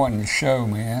to join the show,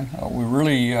 man. We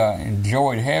really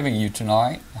enjoyed having you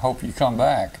tonight. I hope you come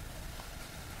back.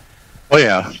 Oh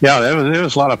yeah. It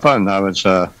was a lot of fun. I was.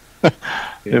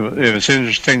 It was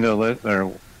interesting to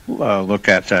look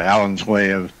at Alan's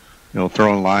way of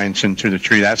throwing lines into the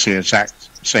tree. That's the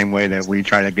exact same way that we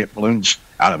try to get balloons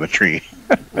out of a tree.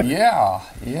 Yeah.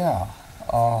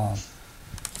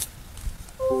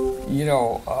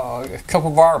 A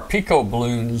couple of our Pico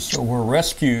balloons were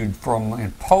rescued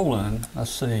in Poland.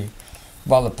 Let's see,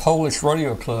 by the Polish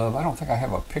Radio Club. I don't think I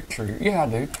have a picture here. Yeah, I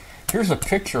do. Here's a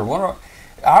picture. I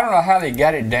don't know how they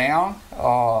got it down,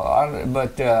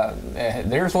 but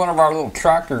there's one of our little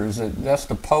tractors. That's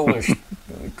the Polish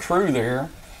crew there.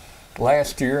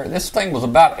 Last year, this thing was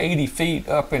about 80 feet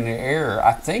up in the air.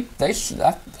 I think they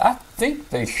shot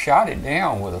it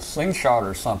down with a slingshot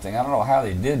or something. I don't know how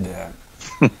they did that.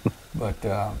 But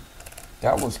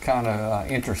that was kind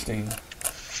of interesting.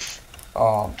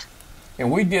 And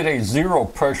we did a zero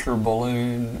pressure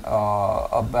balloon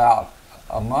about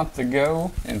a month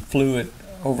ago and flew it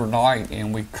overnight,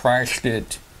 and we crashed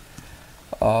it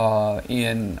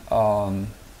in right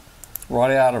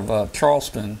out of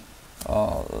Charleston,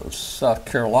 South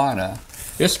Carolina.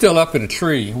 It's still up in a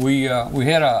tree. We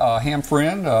had a ham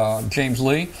friend, James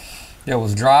Lee, that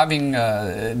was driving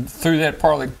through that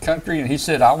part of the country, and he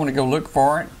said, I want to go look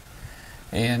for it.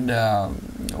 And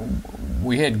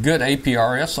we had good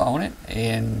APRS on it,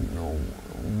 and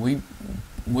we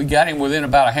got him within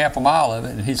about a half a mile of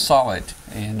it, and he saw it,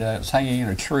 and it was hanging in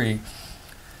a tree.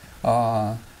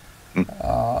 Over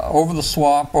the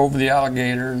swamp, over the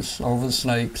alligators, over the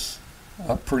snakes,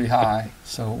 up pretty high.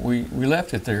 So we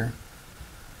left it there.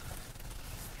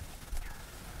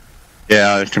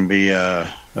 Yeah, it can be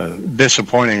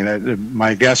disappointing.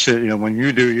 My guess is, when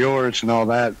you do yours and all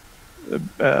that,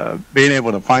 being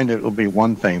able to find it will be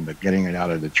one thing, but getting it out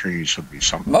of the trees will be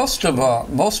something. Most of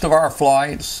our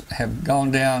flights have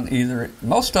gone down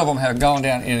most of them have gone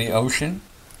down in the ocean.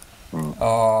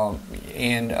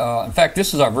 And in fact,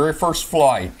 this is our very first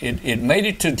flight. It made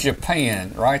it to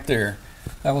Japan right there.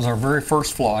 That was our very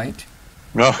first flight.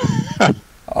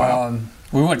 Wow.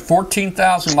 We went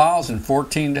 14,000 miles in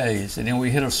 14 days, and then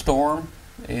we hit a storm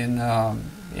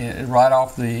right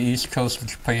off the east coast of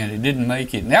Japan. It didn't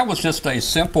make it. And that was just a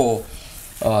simple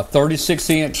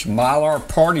 36-inch Mylar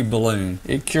party balloon.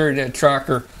 It carried that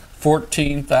tracker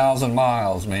 14,000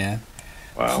 miles, man.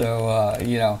 Wow.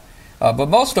 So, but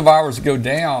most of ours go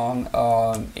down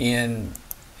in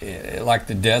like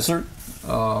the desert.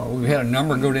 We had a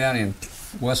number go down in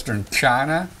western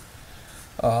China.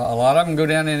 A lot of them go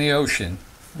down in the ocean.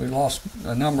 We lost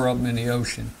a number of them in the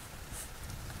ocean.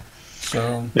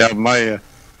 So yeah, my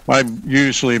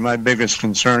biggest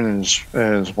concern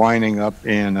is winding up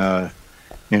in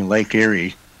Lake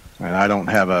Erie, and I don't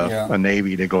have a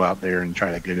Navy to go out there and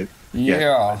try to get it.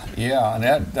 Yeah,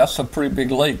 and that's a pretty big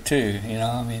lake too.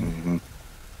 I mean,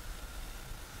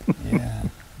 yeah,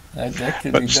 that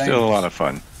could be dangerous. But still a lot of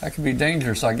fun. That could be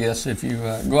dangerous, I guess, if you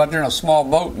go out there in a small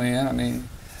boat, man. I mean,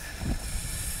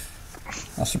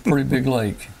 that's a pretty big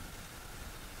lake.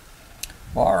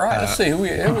 Well, all right, let's see who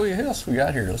else we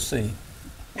got here. Let's see.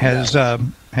 Has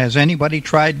anybody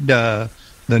tried the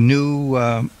new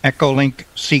Echolink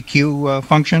CQ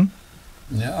function?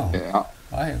 No. Yeah.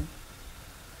 I have.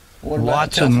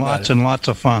 Lots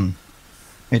of fun.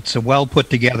 It's well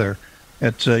put together.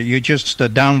 It's you just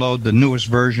download the newest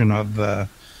version of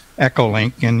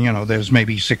Echolink, and there's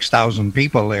maybe 6,000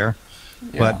 people there,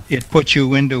 but it puts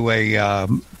you into a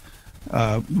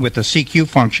with the CQ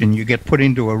function. You get put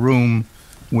into a room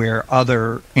where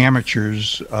other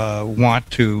amateurs want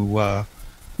to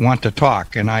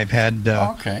talk, and I've had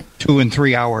 2 and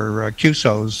 3 hour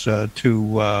QSOs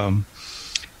to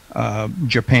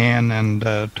Japan and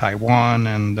Taiwan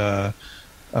and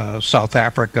South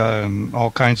Africa and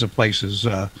all kinds of places.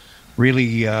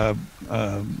 Really, a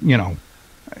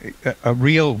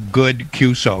real good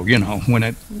QSO. When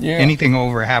anything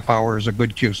over a half hour is a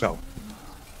good QSO.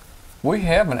 We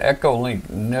have an Echolink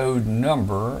node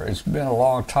number. It's been a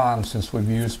long time since we've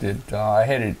used it. I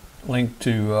had it linked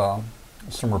to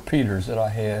some repeaters that I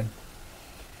had.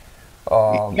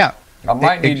 I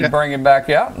might need to bring it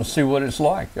back out and see what it's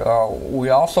like. We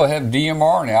also have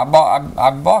DMR now.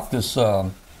 I bought this.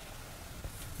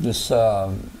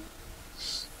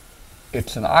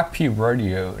 It's an IP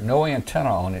radio, no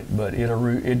antenna on it, but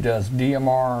it does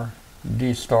DMR,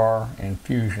 D-Star, and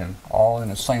Fusion, all in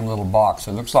the same little box.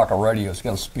 It looks like a radio. It's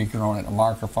got a speaker on it, and a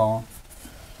microphone.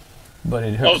 But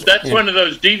it hooks, that's one of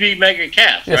those DV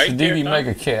Megacast, right? It's a DV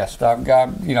Megacast. I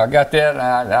got that,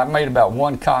 and I made about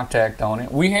one contact on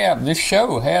it. This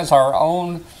show has our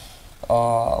own.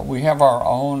 We have our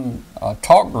own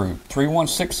talk group,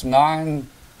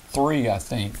 31693, I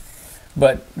think.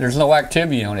 But there's no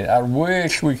activity on it. I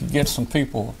wish we could get some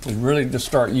people to really just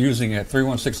start using it.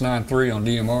 31693 on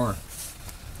DMR.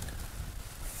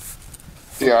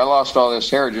 Yeah, I lost all this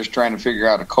hair just trying to figure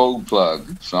out a code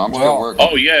plug, so I'm still working.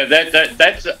 Oh yeah,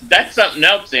 that's something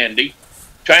else, Andy.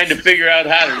 Trying to figure out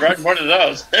how to run one of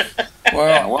those.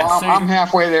 I'm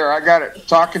halfway there. I got it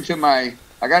talking to my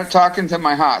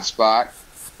hotspot,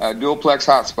 dualplex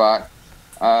hotspot.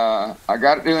 I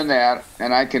got it doing that,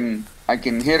 and I can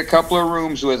hit a couple of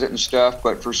rooms with it and stuff.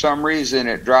 But for some reason,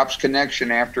 it drops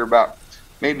connection after about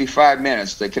maybe 5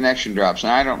 minutes. The connection drops,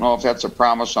 and I don't know if that's a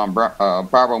problem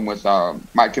with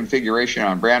my configuration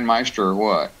on Brandmeister or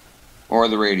what, or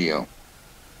the radio.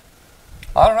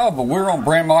 I don't know, but we're on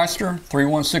Brandmeister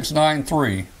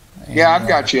 31693. Yeah, I've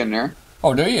got you in there.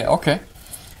 Oh, do you? Okay.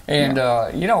 And,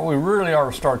 we really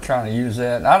ought to start trying to use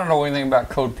that. I don't know anything about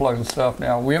code plugs and stuff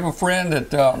now. We have a friend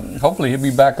that hopefully he'll be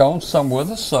back on some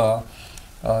with us,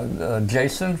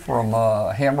 Jason from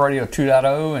Ham Radio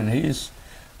 2.0, and he's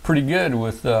pretty good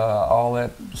with all that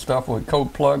stuff with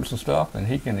code plugs and stuff, and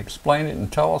he can explain it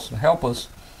and tell us and help us.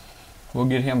 We'll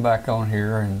get him back on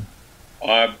here, and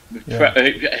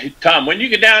Tom, when you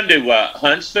get down to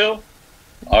Huntsville,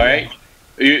 all right,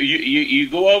 you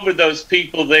go over those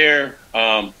people there.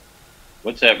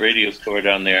 What's that radio store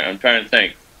down there? I'm trying to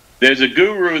think. There's a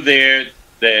guru there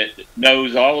that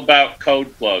knows all about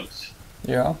code plugs.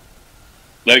 Yeah.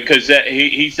 Because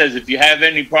he says, if you have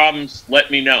any problems, let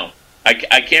me know.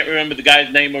 I can't remember the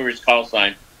guy's name or his call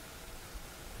sign.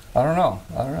 I don't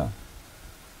know.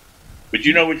 But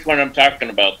you know which one I'm talking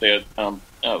about there.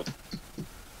 What's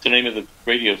the name of the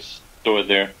radio store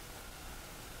there?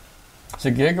 Is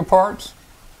it Gigaparts?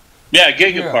 Yeah,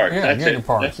 Gigaparts. Yeah, That's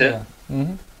Gigaparts. It. That's it.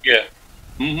 Mm-hmm. Yeah.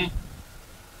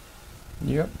 Mm-hmm.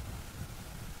 Yep.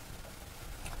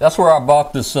 That's where I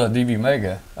bought this DV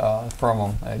Mega from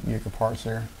them at Gigaparts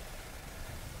there.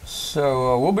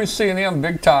 So we'll be seeing them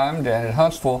big time down at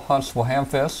Huntsville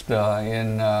Hamfest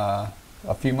in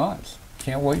a few months.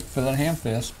 Can't wait for that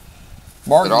Hamfest.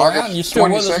 Mark Brown, you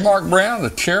still with us, Mark Brown? The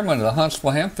chairman of the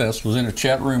Huntsville Hamfest was in the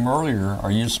chat room earlier.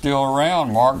 Are you still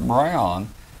around, Mark Brown?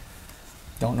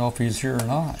 Don't know if he's here or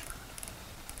not.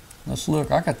 Let's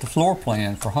look. I got the floor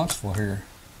plan for Huntsville here.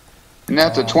 Isn't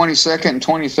that the 22nd and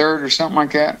 23rd or something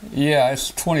like that? Yeah,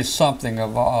 it's 20-something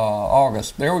of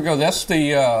August. There we go. That's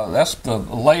the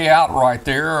layout right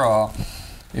there.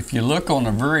 If you look on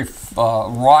the very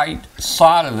right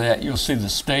side of that, you'll see the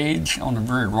stage on the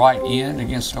very right end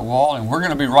against the wall, and we're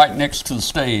going to be right next to the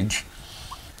stage,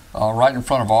 right in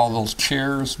front of all those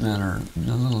chairs that are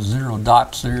the little zero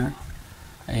dots there.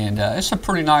 And it's a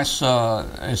pretty nice.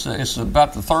 It's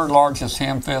about the third largest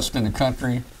Hamfest in the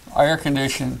country. Air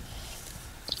conditioned.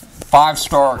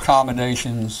 5-star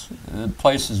accommodations. The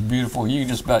place is beautiful. You can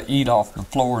just about eat off the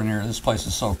floor in there. This place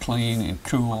is so clean and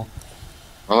cool.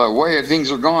 Well, the way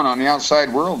things are going on the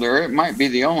outside world there, it might be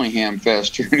the only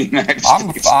Hamfest here in the United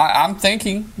States. I'm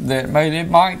thinking that they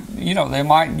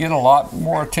might get a lot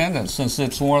more attendance since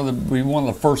it's one of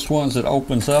the first ones that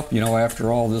opens up,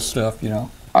 after all this stuff,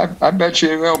 I bet you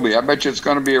it will be. I bet you it's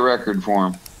going to be a record for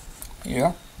them.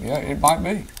 Yeah, it might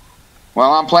be.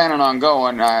 Well, I'm planning on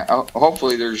going.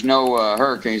 Hopefully there's no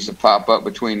hurricanes that pop up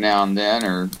between now and then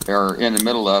or in the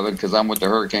middle of it, because I'm with the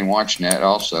Hurricane Watch Net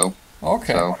also.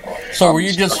 Okay. So were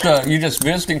you just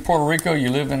visiting Puerto Rico? You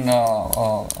live in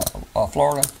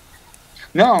Florida?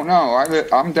 No.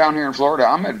 I'm down here in Florida.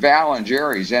 I'm at Val and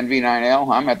Jerry's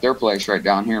NV9L. I'm at their place right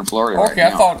down here in Florida. Okay,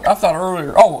 right now. I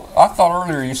thought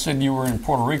earlier you said you were in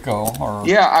Puerto Rico.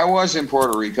 Yeah, I was in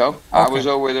Puerto Rico. Okay. I was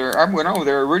over there. I went over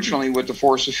there originally with the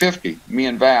Force of 50. Me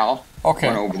and Val went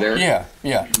over there. Yeah.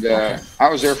 And, I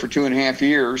was there for 2.5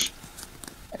 years,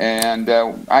 and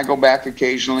I go back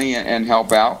occasionally and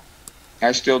help out.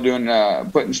 I still doing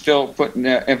putting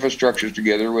infrastructures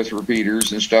together with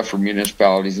repeaters and stuff for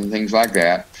municipalities and things like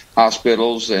that,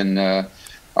 hospitals and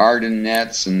Arden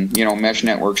nets and mesh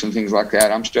networks and things like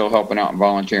that. I'm still helping out and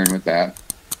volunteering with that.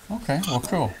 Okay, well,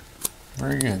 cool,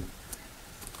 very good.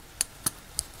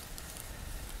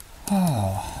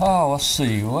 Oh, let's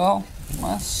see. Well,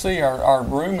 let's see. Our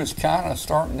room is kind of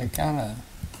starting to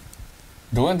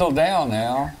dwindle down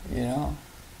now.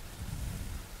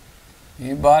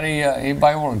 Anybody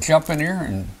want to jump in here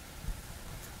and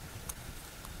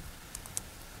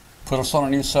put us on a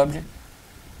new subject?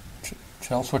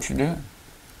 Tell us what you're doing.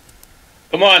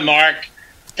 Come on, Mark.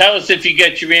 Tell us if you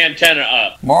get your antenna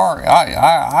up. Mark,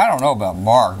 I don't know about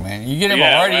Mark, man. You get him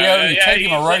a radio, you take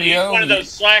him a radio. He's one of those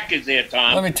slackers there,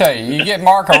 Tom. Let me tell you, you get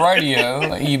Mark a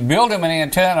radio, you build him an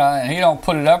antenna, and he don't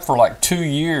put it up for like 2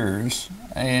 years,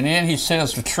 and then he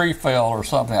says the tree fell or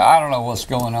something. I don't know what's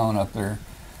going on up there.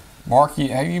 Mark,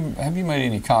 have you made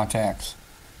any contacts?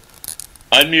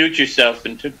 Unmute yourself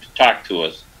and talk to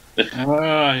us.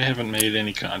 I haven't made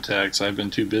any contacts. I've been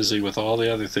too busy with all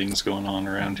the other things going on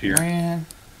around here. Man,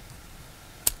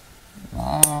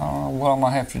 I don't know what I'm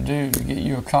going to have to do to get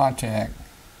you a contact.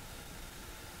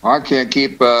 I can't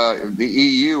keep the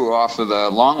EU off of the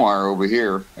long wire over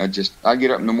here. I get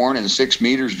up in the morning and 6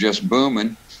 meters just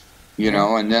booming,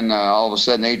 and then all of a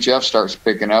sudden HF starts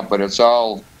picking up, but it's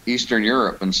all Eastern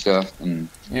Europe and stuff, and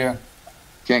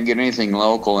can't get anything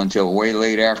local until way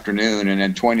late afternoon, and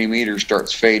then 20 meters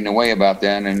starts fading away about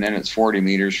then, and then it's 40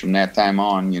 meters from that time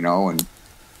on, and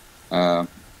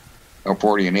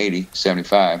 40 and 80,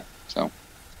 75. So,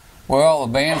 well,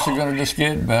 the bands are going to just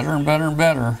get better and better and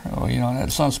better. And that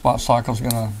sunspot cycle is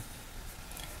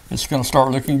going to start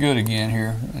looking good again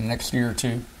here in the next year or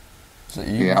two. So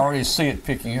you can already see it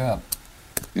picking up.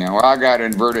 Yeah, well, I got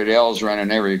inverted L's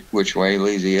running every which way,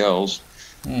 lazy L's,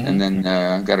 and then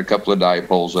got a couple of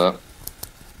dipoles up.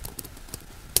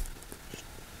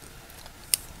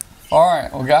 All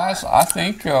right, well, guys, I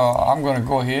think I'm going to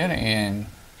go ahead and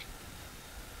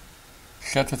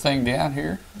shut the thing down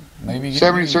here. Maybe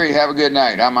 73. Have a good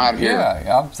night. I'm out here.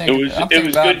 Yeah, I'm thinking. It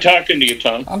was good talking to you,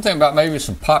 Tom. I'm thinking about maybe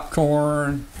some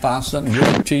popcorn, find something good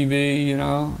on TV, you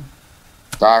know.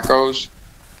 Tacos.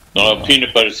 No, a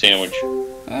peanut butter sandwich.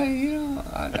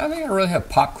 I think I really have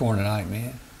popcorn tonight,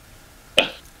 man.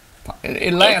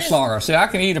 It lasts longer. See, I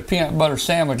can eat a peanut butter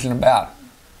sandwich in about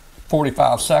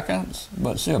 45 seconds,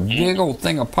 but see, a big old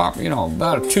thing of about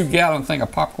a 2-gallon thing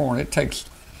of popcorn, it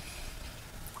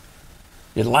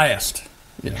lasts.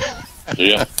 Yeah.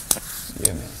 Yeah.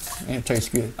 Yeah, man. And it tastes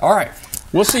good. All right.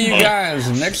 We'll see you guys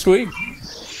next week.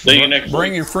 See you next week.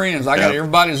 Bring your friends. I got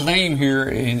everybody's name here,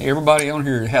 and everybody on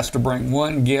here has to bring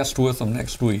one guest with them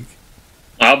next week.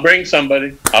 I'll bring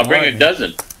somebody. I'll bring a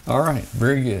dozen. All right.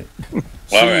 Very good.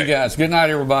 See you guys. Good night,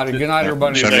 everybody. Good night,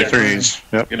 everybody. 73s.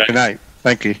 Yep. Good night.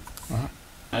 Thank you.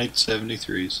 Night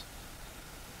 73s.